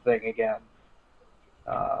rust thing again.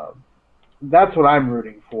 That's what I'm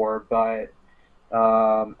rooting for, but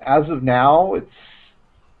as of now,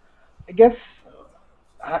 I guess,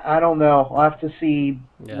 I don't know. I'll have to see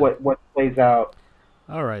what plays out.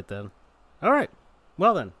 All right, then. All right.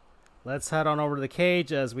 Well, then, let's head on over to the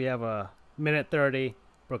cage as we have a minute 30.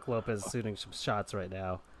 Brooke Lopez shooting some shots right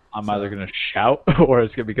now. I'm either going to shout or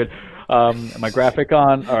it's going to be good. My graphic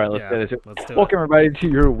on. All right, let's do it. Let's do Welcome, everybody, to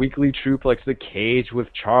your weekly Truplex, The Cage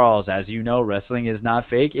with Charles. As you know, wrestling is not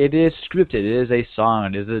fake. It is scripted. It is a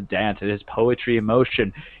song. It is a dance. It is poetry,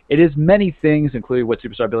 emotion. It is many things, including what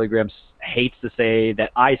Superstar Billy Graham hates to say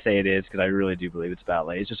that I say it is, because I really do believe it's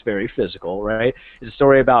ballet. It's just very physical, right? It's a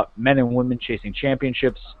story about men and women chasing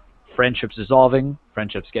championships, friendships dissolving,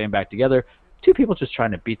 friendships getting back together, 2 people just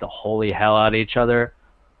trying to beat the holy hell out of each other.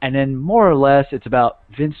 And then more or less, it's about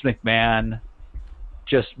Vince McMahon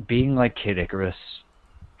just being like Kid Icarus,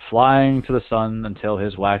 flying to the sun until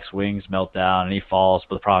his wax wings melt down and he falls.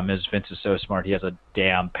 But the problem is Vince is so smart, he has a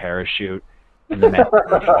damn parachute. And the man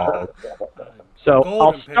falls. So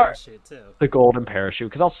I'll start the golden parachute,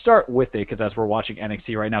 because I'll start with it, because as we're watching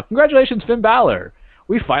NXT right now, congratulations, Finn Balor.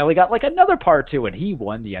 We finally got like another part to it. He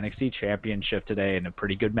won the NXT Championship today in a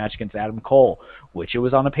pretty good match against Adam Cole, which it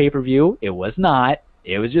was on a pay-per-view. It was not.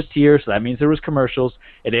 It was just here, so that means there was commercials.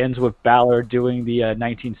 It ends with Balor doing the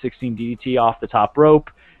 1916 DDT off the top rope.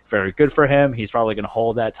 Very good for him. He's probably going to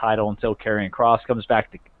hold that title until Karrion Kross comes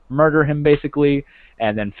back to murder him, basically,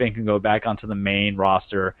 and then Finn can go back onto the main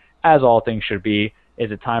roster, as all things should be. Is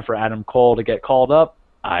it time for Adam Cole to get called up?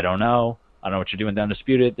 I don't know. I don't know what you're doing to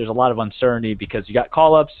Undisputed. There's a lot of uncertainty because you got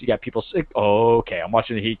call-ups, you got people sick. Oh, okay, I'm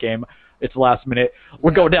watching the Heat game. It's the last minute.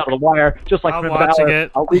 We're going down to the wire, just like Finn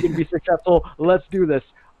Balor. Are we going to be successful? Let's do this.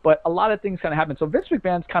 But a lot of things kind of happen. So Vince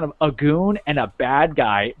McMahon's kind of a goon and a bad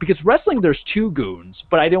guy, because wrestling there's 2 goons,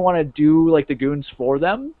 but I didn't want to do like the goons for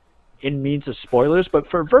them in means of spoilers. But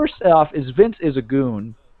for first off, Vince is a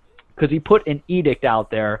goon because he put an edict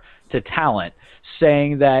out there to talent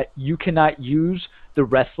saying that you cannot use the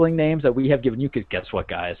wrestling names that we have given you, because guess what,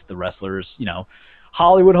 guys? The wrestlers,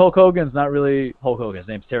 Hollywood Hulk Hogan's not really Hulk Hogan. His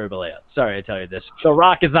name's Terry Bollea. Sorry to tell you this. The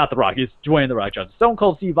Rock is not The Rock. He's Dwayne The Rock Johnson. Stone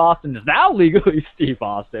Cold Steve Austin is now legally Steve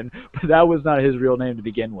Austin, but that was not his real name to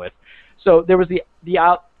begin with. So there was the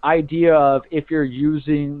idea of, if you're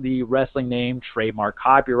using the wrestling name, trademark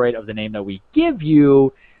copyright of the name that we give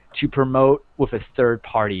you to promote with a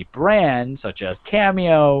third-party brand, such as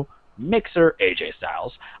Cameo, Mixer, AJ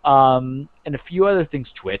Styles, and a few other things,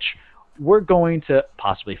 Twitch, we're going to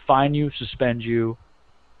possibly fine you, suspend you,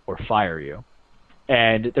 or fire you.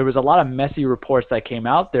 And there was a lot of messy reports that came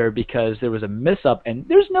out there because there was a mess-up, and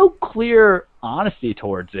there's no clear honesty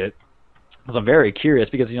towards it. Because I'm very curious,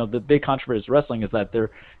 because the big controversy in wrestling is that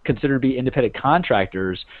they're considered to be independent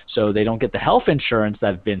contractors, so they don't get the health insurance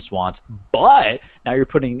that Vince wants. But now you're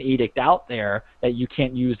putting an edict out there that you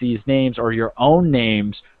can't use these names or your own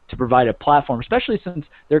names to provide a platform, especially since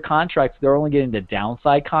their contracts, they're only getting the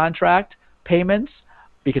downside contract payments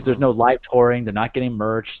because there's no live touring, they're not getting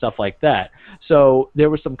merch, stuff like that. So there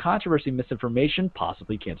was some controversy, misinformation,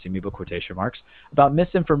 possibly, can't see me, but quotation marks, about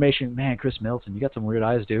misinformation. Man, Chris Middleton, you got some weird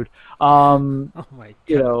eyes, dude. Oh my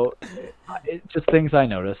God. It's just things I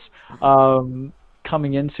notice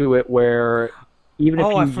coming into it, where even if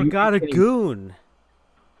you... I forgot a goon.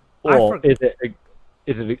 Well,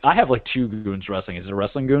 I have like 2 goons wrestling. Is it a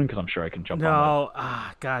wrestling goon? Because I'm sure I can jump on that. No,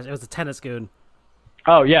 gosh, it was a tennis goon.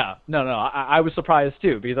 Oh, yeah. No. I was surprised,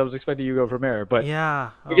 too, because I was expecting you to go from there. But we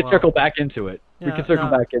can circle back into it.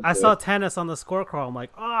 I saw tennis on the scorecard. I'm like,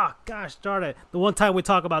 gosh darn it. The one time we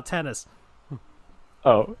talk about tennis.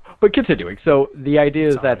 Oh, but continuing. So the idea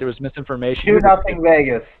is that there was misinformation. 2-0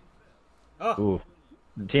 Vegas. Ooh,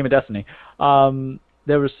 Team of Destiny.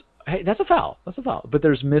 There was. Hey, that's a foul. That's a foul. But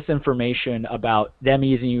there's misinformation about them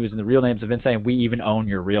using the real names of Vince saying we even own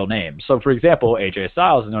your real name. So, for example, AJ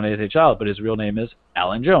Styles is known as AJ Styles, but his real name is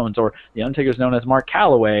Alan Jones, or The Undertaker is known as Mark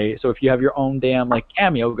Calloway. So if you have your own damn like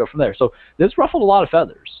cameo, go from there. So this ruffled a lot of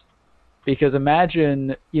feathers, because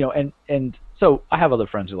imagine, you know, and so I have other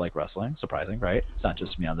friends who like wrestling. Surprising, right? It's not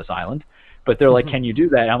just me on this island, but they're like, can you do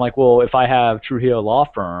that? And I'm like, well, if I have Trujillo Law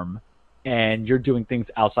Firm, and you're doing things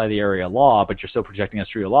outside the area of law, but you're still projecting as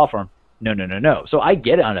through your law firm. No. So I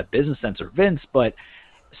get it on a business sense or Vince, but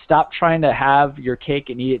stop trying to have your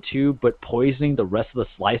cake and eat it too, but poisoning the rest of the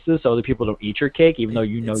slices so other people don't eat your cake, even though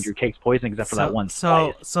you know your cake's poisoning except for that one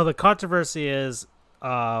slice. So the controversy is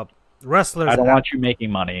wrestlers. I don't want you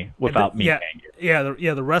making money without me paying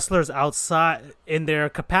you. The wrestlers outside, in their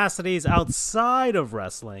capacities outside of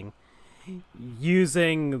wrestling,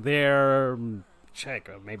 using their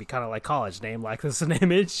maybe kind of like college name, like this an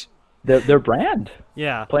image, their brand,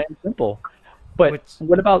 plain and simple. But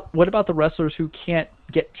what about the wrestlers who can't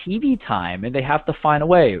get TV time and they have to find a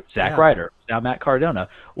way? Zack Ryder, now Matt Cardona.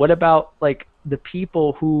 What about like the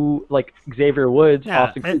people who like Xavier Woods,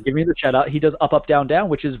 Austin Creed, give me the shout out. He does Up Up Down Down,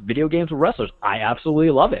 which is video games with wrestlers. I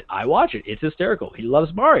absolutely love it. I watch it. It's hysterical. He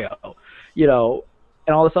loves Mario, you know,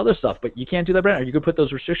 and all this other stuff, but you can't do that brand. Are you going to put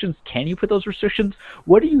those restrictions? Can you put those restrictions?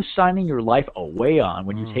 What are you signing your life away on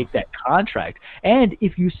when you take that contract? And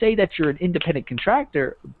if you say that you're an independent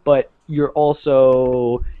contractor, but you're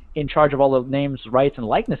also in charge of all the names, rights, and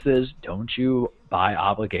likenesses, don't you, by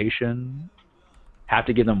obligation, have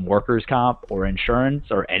to give them workers' comp or insurance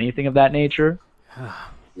or anything of that nature?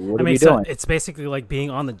 What are we doing? It's basically like being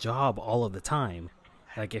on the job all of the time.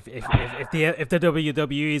 Like if the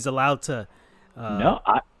WWE is allowed to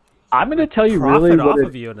I'm going to tell you profit really off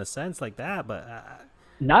of you in a sense like that, but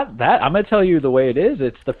not that. I'm going to tell you the way it is.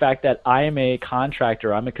 It's the fact that I am a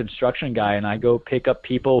contractor. I'm a construction guy, and I go pick up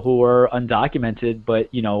people who are undocumented. But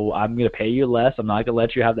you know, I'm going to pay you less. I'm not going to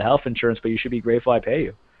let you have the health insurance, but you should be grateful I pay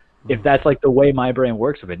you. If that's like the way my brain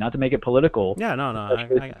works with it, not to make it political. Yeah,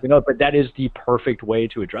 no. But that is the perfect way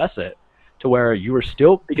to address it. To where you are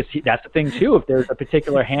still, because that's the thing too. If there's a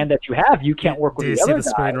particular hand that you have, you can't work with the other guy. Do you see the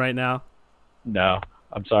screen right now? No,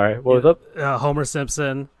 I'm sorry. What was up? Homer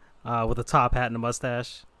Simpson with a top hat and a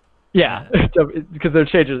mustache. Yeah, because they're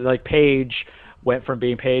changing. Like Paige went from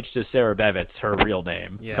being Paige to Sarah Bevitz, her real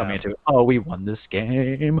name, coming into. Oh, we won this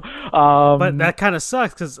game. But that kind of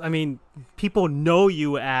sucks because I mean, people know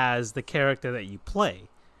you as the character that you play.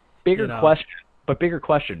 Bigger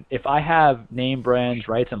question. If I have name, brands,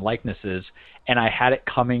 rights, and likenesses, and I had it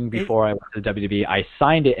coming before I went to WWE, I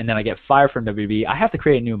signed it, and then I get fired from WWE, I have to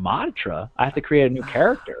create a new mantra. I have to create a new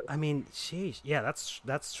character. I mean, sheesh. Yeah,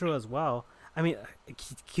 that's true as well. I mean,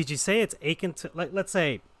 could you say it's akin to, like, let's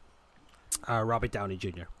say Robert Downey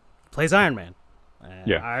Jr. plays Iron Man.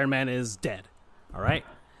 Iron Man is dead. All right?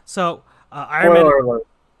 So, Iron Man...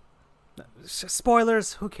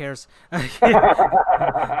 Spoilers, who cares? 15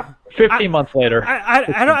 months later.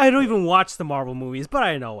 I don't even watch the Marvel movies, but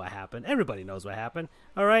I know what happened. Everybody knows what happened.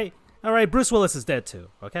 All right, Bruce Willis is dead too.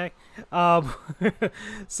 Okay,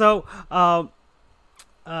 so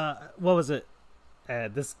what was it?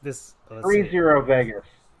 This 3-0 Vegas.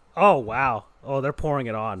 Oh wow! Oh, they're pouring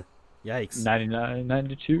it on. Yikes!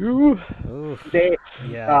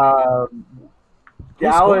 99-92.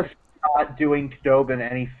 Dallas not doing Khudobin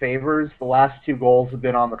any favors. The last 2 goals have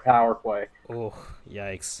been on the power play. Oh,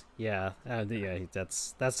 yikes! Yeah,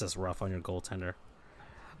 that's just rough on your goaltender.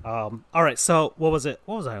 All right, so what was it?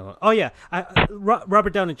 What was I on? Oh yeah,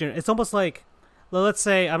 Robert Downey Jr. It's almost like, well, let's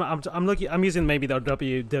say I'm using maybe the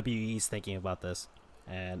WWE's thinking about this,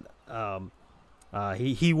 and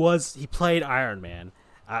he played Iron Man.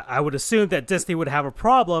 I would assume that Disney would have a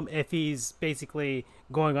problem if he's basically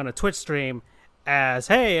going on a Twitch stream as,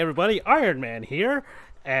 hey everybody, Iron Man here,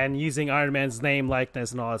 and using Iron Man's name,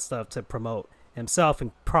 likeness, and all that stuff to promote himself and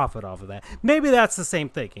profit off of that. Maybe that's the same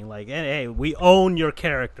thinking, like, hey, we own your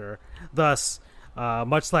character, thus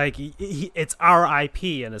much like it's our IP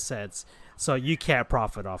in a sense, so you can't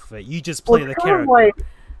profit off of it, you just play the character.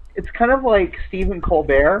 It's kind of like Stephen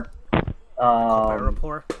Colbert.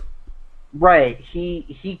 Report. Right,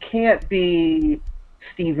 he can't be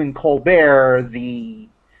Stephen Colbert, the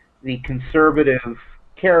conservative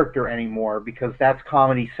character anymore, because that's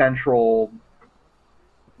Comedy Central,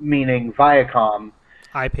 meaning Viacom.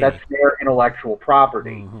 IP. That's their intellectual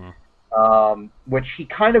property. Mm-hmm. Which he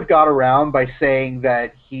kind of got around by saying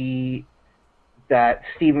that Stephen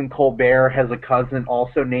Colbert has a cousin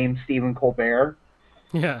also named Stephen Colbert.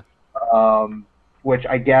 Yeah. which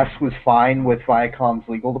I guess was fine with Viacom's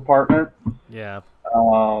legal department. Yeah.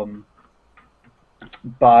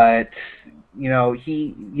 But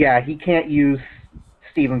he can't use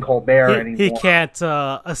Stephen Colbert anymore. He can't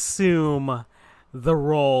assume the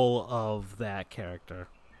role of that character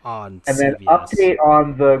on and CBS. then update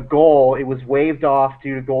on the goal, it was waved off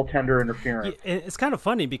due to goaltender interference. It's kind of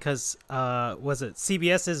funny because was it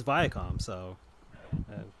CBS is Viacom, so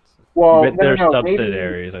they're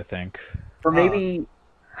subsidiaries, I think. Or maybe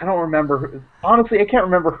I don't remember. Honestly, I can't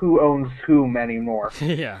remember who owns whom anymore.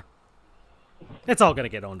 Yeah. It's all going to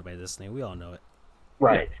get owned by Disney. We all know it.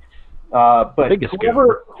 Right. But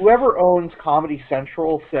whoever owns Comedy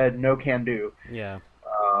Central said no can do. Yeah.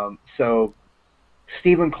 So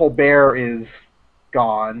Stephen Colbert is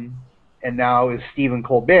gone, and now is Stephen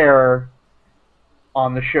Colbert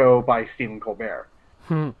on the show by Stephen Colbert.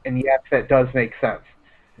 And yes, that does make sense.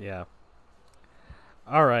 Yeah.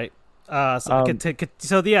 All right. That's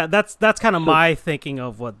kind of my thinking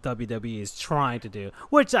of what WWE is trying to do,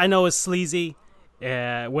 which I know is sleazy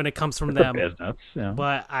when it comes from them. Business, yeah.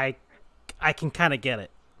 But I can kind of get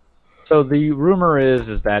it. So the rumor is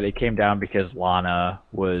that it came down because Lana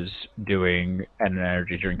was doing an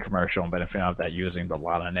energy drink commercial and benefiting off that using the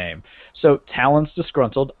Lana name. So talent's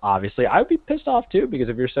disgruntled. Obviously, I would be pissed off too, because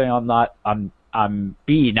if you're saying I'm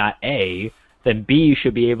B, not A, then B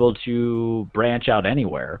should be able to branch out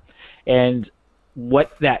anywhere. And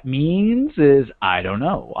what that means is, I don't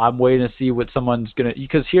know. I'm waiting to see what someone's going to...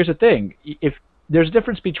 Because here's the thing. If there's a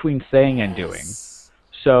difference between saying and doing.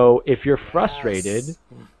 So if you're frustrated,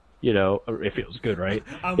 it feels good, right?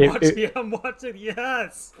 I'm watching,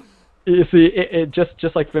 yes! You see, it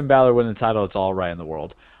just like Finn Balor winning the title, it's all right in the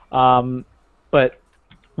world. But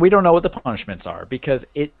we don't know what the punishments are, because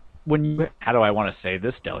how do I want to say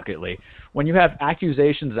this delicately? When you have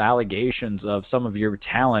accusations, allegations of some of your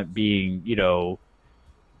talent being,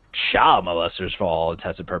 child molesters for all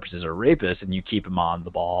intents and purposes, or rapists, and you keep them on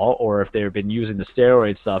the ball, or if they've been using the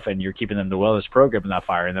steroid stuff and you're keeping them in the wellness program and not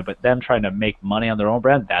firing them, but them trying to make money on their own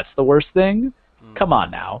brand, that's the worst thing? Come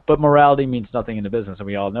on now. But morality means nothing in the business, and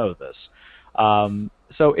we all know this.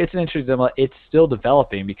 So it's an interesting dilemma. It's still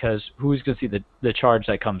developing, because who's going to see the charge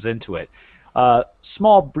that comes into it?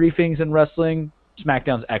 Small briefings in wrestling.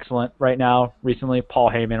 SmackDown's excellent right now. Recently,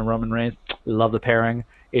 Paul Heyman and Roman Reigns. Love the pairing.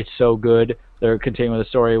 It's so good. They're continuing the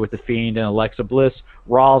story with The Fiend and Alexa Bliss.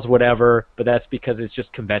 Raw's whatever, but that's because it's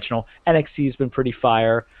just conventional. NXT's been pretty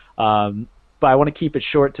fire. But I want to keep it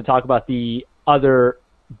short to talk about the other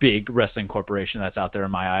big wrestling corporation that's out there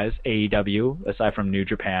in my eyes, AEW, aside from New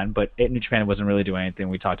Japan. But New Japan wasn't really doing anything.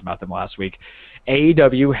 We talked about them last week.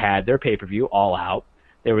 AEW had their pay-per-view All Out.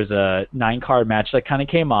 There was a 9-card match that kind of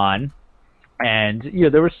came on, and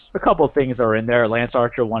there was a couple of things that were in there. Lance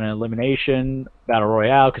Archer won an elimination battle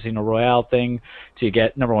royale, casino royale thing to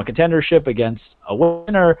get number 1 contendership against a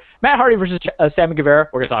winner. Matt Hardy versus Sammy Guevara.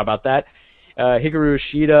 We're gonna talk about that. Hikaru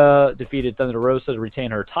Shida defeated Thunder Rosa to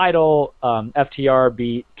retain her title. FTR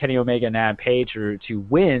beat Kenny Omega and Adam Page to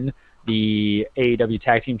win the AEW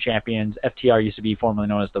Tag Team Champions. FTR used to be formerly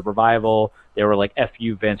known as the Revival. They were like, F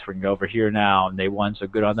you, Vince, we're going to go over here now, and they won, so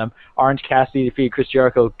good on them. Orange Cassidy defeated Chris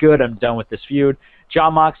Jericho. Good, I'm done with this feud.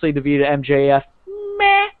 John Moxley defeated MJF.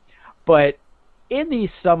 Meh. But in the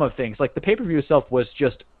sum of things, like the pay-per-view itself was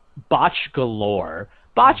just botch galore.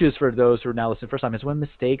 Botches, for those who are now listening first time, is when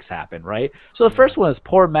mistakes happen, right? So the first one is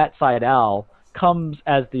poor Matt Sydal comes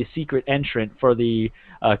as the secret entrant for the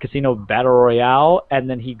Casino Battle Royale, and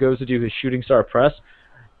then he goes to do his shooting star press.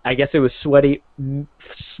 I guess it was sweaty,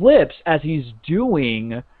 slips as he's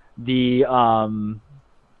doing the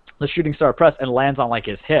shooting star press and lands on like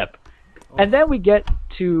his hip. And then we get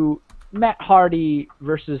to Matt Hardy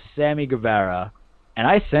versus Sammy Guevara, and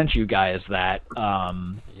I sent you guys that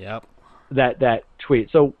that tweet.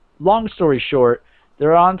 So long story short,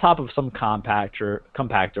 they're on top of some compactor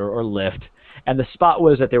or lift, and the spot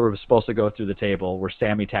was that they were supposed to go through the table where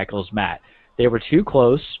Sammy tackles Matt. They were too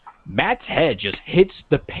close. Matt's head just hits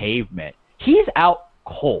the pavement. He's out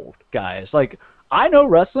cold, guys. Like, I know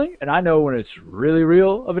wrestling, and I know when it's really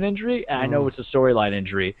real of an injury, and I know it's a storyline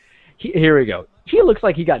injury. Here we go. He looks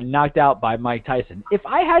like he got knocked out by Mike Tyson. If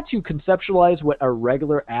I had to conceptualize what a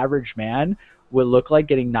regular average man would look like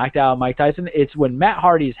getting knocked out of Mike Tyson, it's when Matt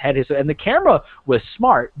Hardy's head hits, and the camera was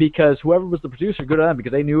smart because whoever was the producer, good on them,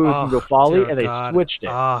 because they knew it was going to go folly, and they switched it.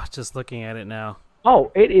 Oh, just looking at it now.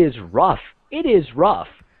 Oh, it is rough. It is rough.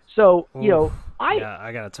 So,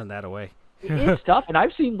 I got to turn that away. It's tough, and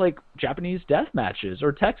I've seen like Japanese death matches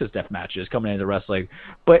or Texas death matches coming into wrestling,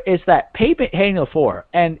 but it's that pavement hitting the floor.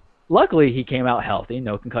 And luckily he came out healthy,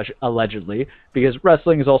 no concussion, allegedly, because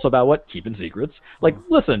wrestling is also about what? Keeping secrets. Like,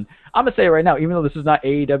 listen, I'm going to say it right now, even though this is not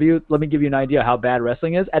AEW, let me give you an idea how bad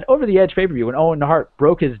wrestling is. At Over the Edge pay-per-view, when Owen Hart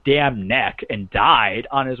broke his damn neck and died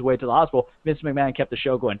on his way to the hospital, Vince McMahon kept the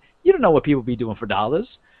show going. You don't know what people be doing for dollars.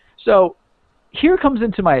 So here comes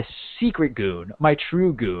into my secret goon, my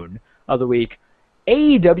true goon of the week,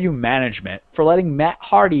 AEW management for letting Matt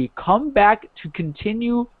Hardy come back to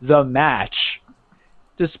continue the match,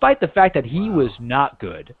 despite the fact that he was not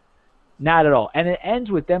good. Not at all. And it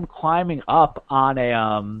ends with them climbing up on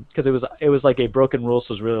a, because it was like a broken rule,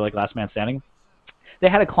 so it was really like last man standing. They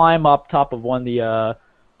had to climb up top of one of the,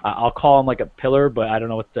 I'll call him like a pillar, but I don't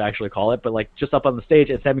know what to actually call it, but like just up on the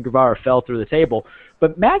stage, and Sammy Guevara fell through the table.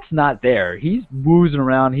 But Matt's not there. He's woozing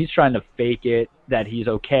around. He's trying to fake it, that he's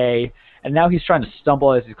okay. And now he's trying to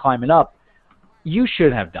stumble as he's climbing up. You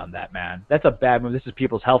shouldn't have done that, man. That's a bad move. This is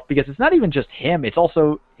people's health, because it's not even just him. It's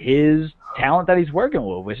also his talent that he's working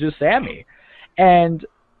with, which is Sammy. And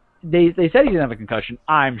they said he didn't have a concussion,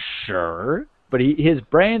 I'm sure, but his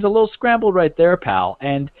brain's a little scrambled right there, pal.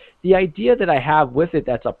 And the idea that I have with it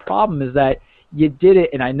that's a problem is that you did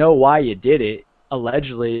it, and I know why you did it,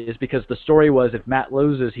 allegedly, is because the story was if Matt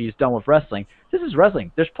loses, he's done with wrestling. This is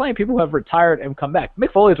wrestling. There's plenty of people who have retired and come back.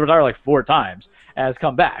 Mick Foley's retired like 4 times and has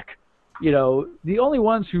come back. You know, the only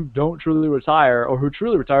ones who don't truly retire or who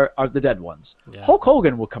truly retire are the dead ones. Yeah. Hulk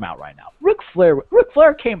Hogan will come out right now. Ric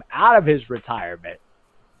Flair came out of his retirement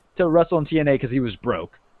to wrestle in TNA because he was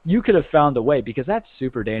broke. You could have found a way, because that's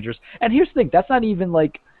super dangerous. And here's the thing. That's not even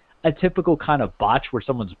like a typical kind of botch where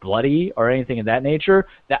someone's bloody or anything of that nature.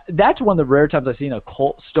 That's one of the rare times I've seen a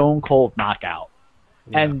stone cold knockout.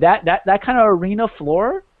 Yeah. And that kind of arena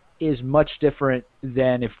floor is much different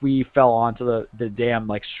than if we fell onto the damn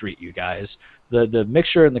like street, you guys. The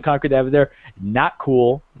mixture and the concrete they have there, not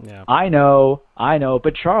cool. Yeah. I know.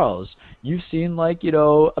 But Charles, you've seen like, you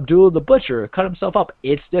know, Abdullah the Butcher cut himself up.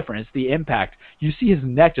 It's different. It's the impact. You see his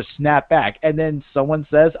neck just snap back, and then someone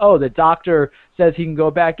says, "Oh, the doctor says he can go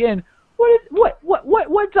back in."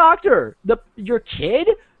 What doctor? Your kid?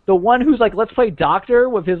 The one who's like, let's play doctor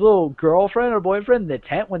with his little girlfriend or boyfriend in the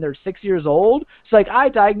tent when they're 6 years old. It's like, I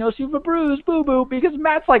diagnosed you with a bruise, boo-boo, because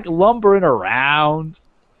Matt's like lumbering around.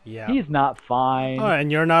 Yeah. He's not fine. Oh,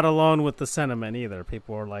 and you're not alone with the sentiment either.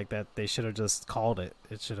 People were like that. They should have just called it.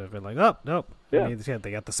 It should have been like, oh, nope. Yeah.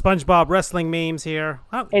 They got the SpongeBob wrestling memes here.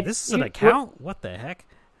 Oh, this is an account? What the heck?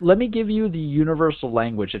 Let me give you the universal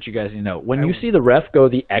language that you guys need to know. When you see the ref go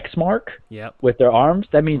the X mark with their arms,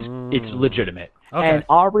 that means it's legitimate. Okay. And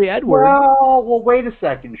Aubrey Edwards... Well, wait a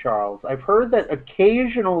second, Charles. I've heard that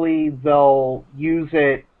occasionally they'll use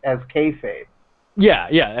it as kayfabe.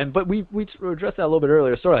 Yeah, but we addressed that a little bit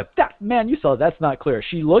earlier. Sort of like, man, you saw that's not clear.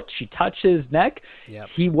 She looked, she touched his neck. Yep.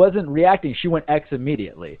 He wasn't reacting. She went X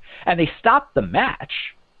immediately. And they stopped the match.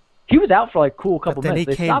 He was out for like a couple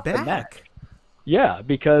minutes. They stopped the match. Yeah,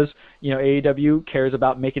 because, you know, AEW cares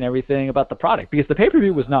about making everything about the product. Because the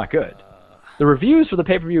pay-per-view was not good. The reviews for the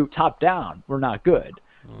pay-per-view top down were not good.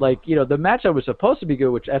 Like, you know, the match that was supposed to be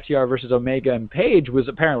good, which FTR versus Omega and Page, was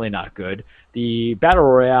apparently not good. The Battle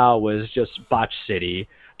Royale was just botch city.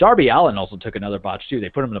 Darby Allin also took another botch, too. They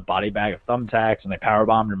put him in a body bag of thumbtacks, and they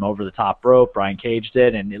powerbombed him over the top rope. Brian Cage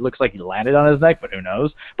did, and it looks like he landed on his neck, but who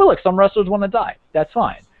knows? But look, some wrestlers want to die. That's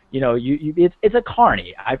fine. You know, it's a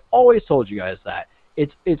carny. I've always told you guys that.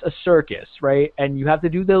 It's a circus, right? And you have to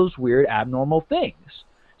do those weird, abnormal things.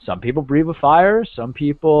 Some people breathe with fire. Some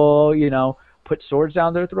people, you know, put swords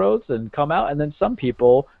down their throats and come out. And then some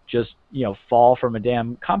people just, you know, fall from a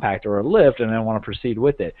damn compactor or a lift and then want to proceed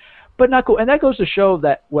with it. But not cool. And that goes to show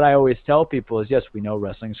that what I always tell people is, yes, we know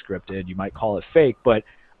wrestling's scripted. You might call it fake. But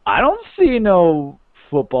I don't see no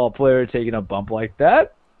football player taking a bump like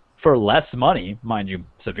that for less money, mind you,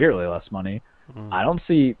 severely less money. I don't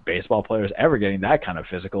see baseball players ever getting that kind of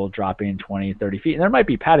physical, dropping 20, 30 feet. And there might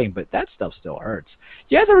be padding, but that stuff still hurts.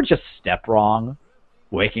 You guys ever just step wrong,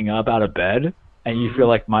 waking up out of bed, and you feel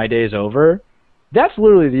like my day's over? That's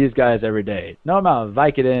literally these guys every day. No amount of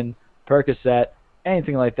Vicodin, Percocet,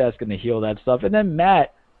 anything like that's going to heal that stuff. And then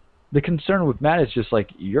Matt, the concern with Matt is just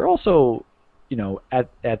like, you're also, you know, at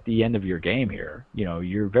the end of your game here. You know,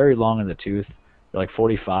 you're very long in the tooth. You're like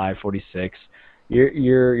 45, 46.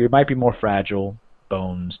 You might be more fragile,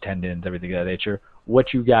 bones, tendons, everything of that nature.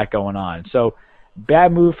 What you got going on? So,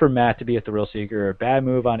 bad move for Matt to be a thrill seeker. Bad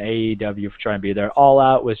move on AEW for trying to be there. All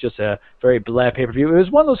Out was just a very blah pay-per-view. It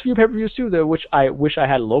was one of those few pay-per-views too, though, which I wish I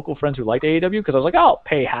had local friends who liked AEW, because I was like, I'll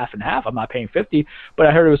pay half and half. I'm not paying 50. But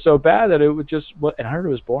I heard it was so bad that it would just, and I heard it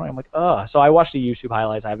was boring. I'm like, ugh. So I watched the YouTube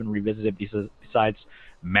highlights. I haven't revisited besides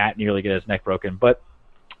Matt nearly get his neck broken, but.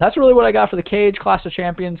 that's really what I got for the Cage Clash of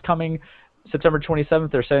Champions coming September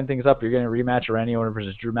 27th. They're setting things up. You're getting a rematch of Randy Orton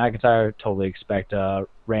versus Drew McIntyre. Totally expect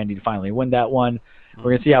Randy to finally win that one. We're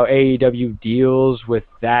going to see how AEW deals with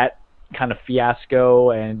that kind of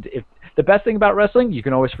fiasco. And if the best thing about wrestling, you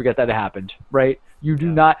can always forget that it happened, right? You do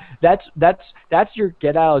not. That's your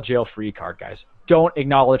get out of jail free card, guys. Don't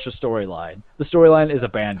acknowledge the storyline. The storyline is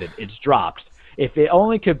abandoned. It's dropped. If it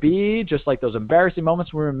only could be just like those embarrassing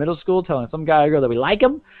moments when we were in middle school telling some guy or girl that we like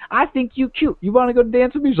him, I think you cute. You want to go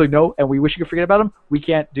dance with me? He's like, no, and we wish you could forget about him. We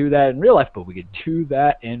can't do that in real life, but we can do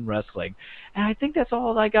that in wrestling. And I think that's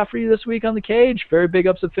all I got for you this week on the Cage. Very big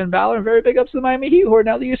ups to Finn Balor and very big ups to the Miami Heat, who are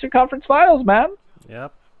now the Eastern Conference Finals, man.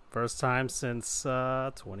 Yep. First time since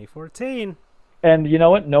 2014. And you know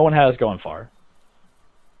what? No one has us going far.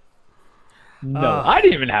 No, I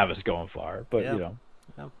didn't even have us going far, but yeah. you know.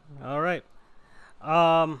 Yeah. All right.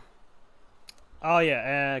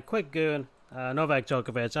 Quick goon. Novak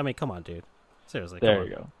Djokovic. I mean, come on, dude. Seriously. There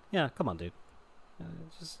you go. Yeah, come on, dude.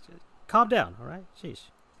 Just calm down, all right? Sheesh.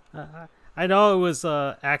 I know it was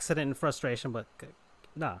accident and frustration, but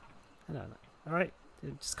no. All right?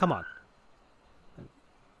 Just come on.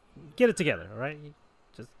 Get it together, all right?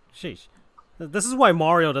 Just sheesh. This is why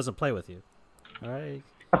Mario doesn't play with you. All right?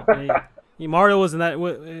 Mario was in that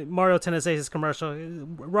Mario Tennis Aces commercial.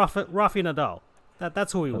 Rafi Nadal.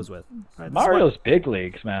 That's who he was with. Right? Mario's big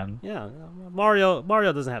leagues, man. Yeah, Mario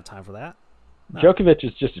doesn't have time for that. No. Djokovic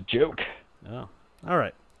is just a joke. Oh, all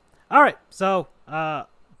right. So I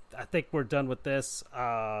think we're done with this.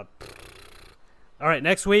 All right,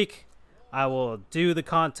 next week I will do the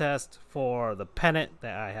contest for the pennant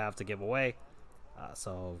that I have to give away.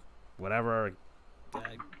 So whatever.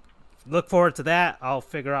 Look forward to that. I'll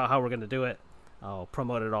figure out how we're going to do it. I'll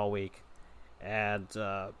promote it all week. And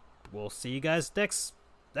we'll see you guys next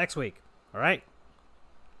week. All right?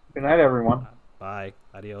 Good night, everyone. Bye.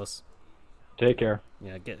 Adios. Take care.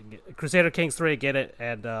 Yeah, get Crusader Kings 3, get it.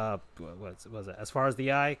 And what was it? As far as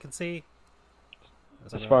the eye can see?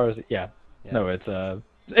 As far as, yeah. No,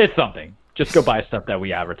 it's something. Just go buy stuff that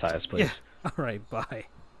we advertise, please. Yeah. All right, bye.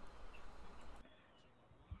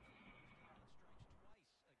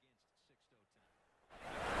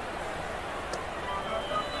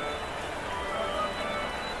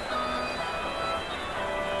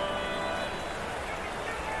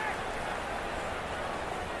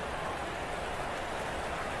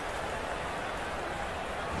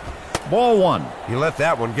 Ball one. He let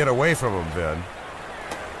that one get away from him, Vin.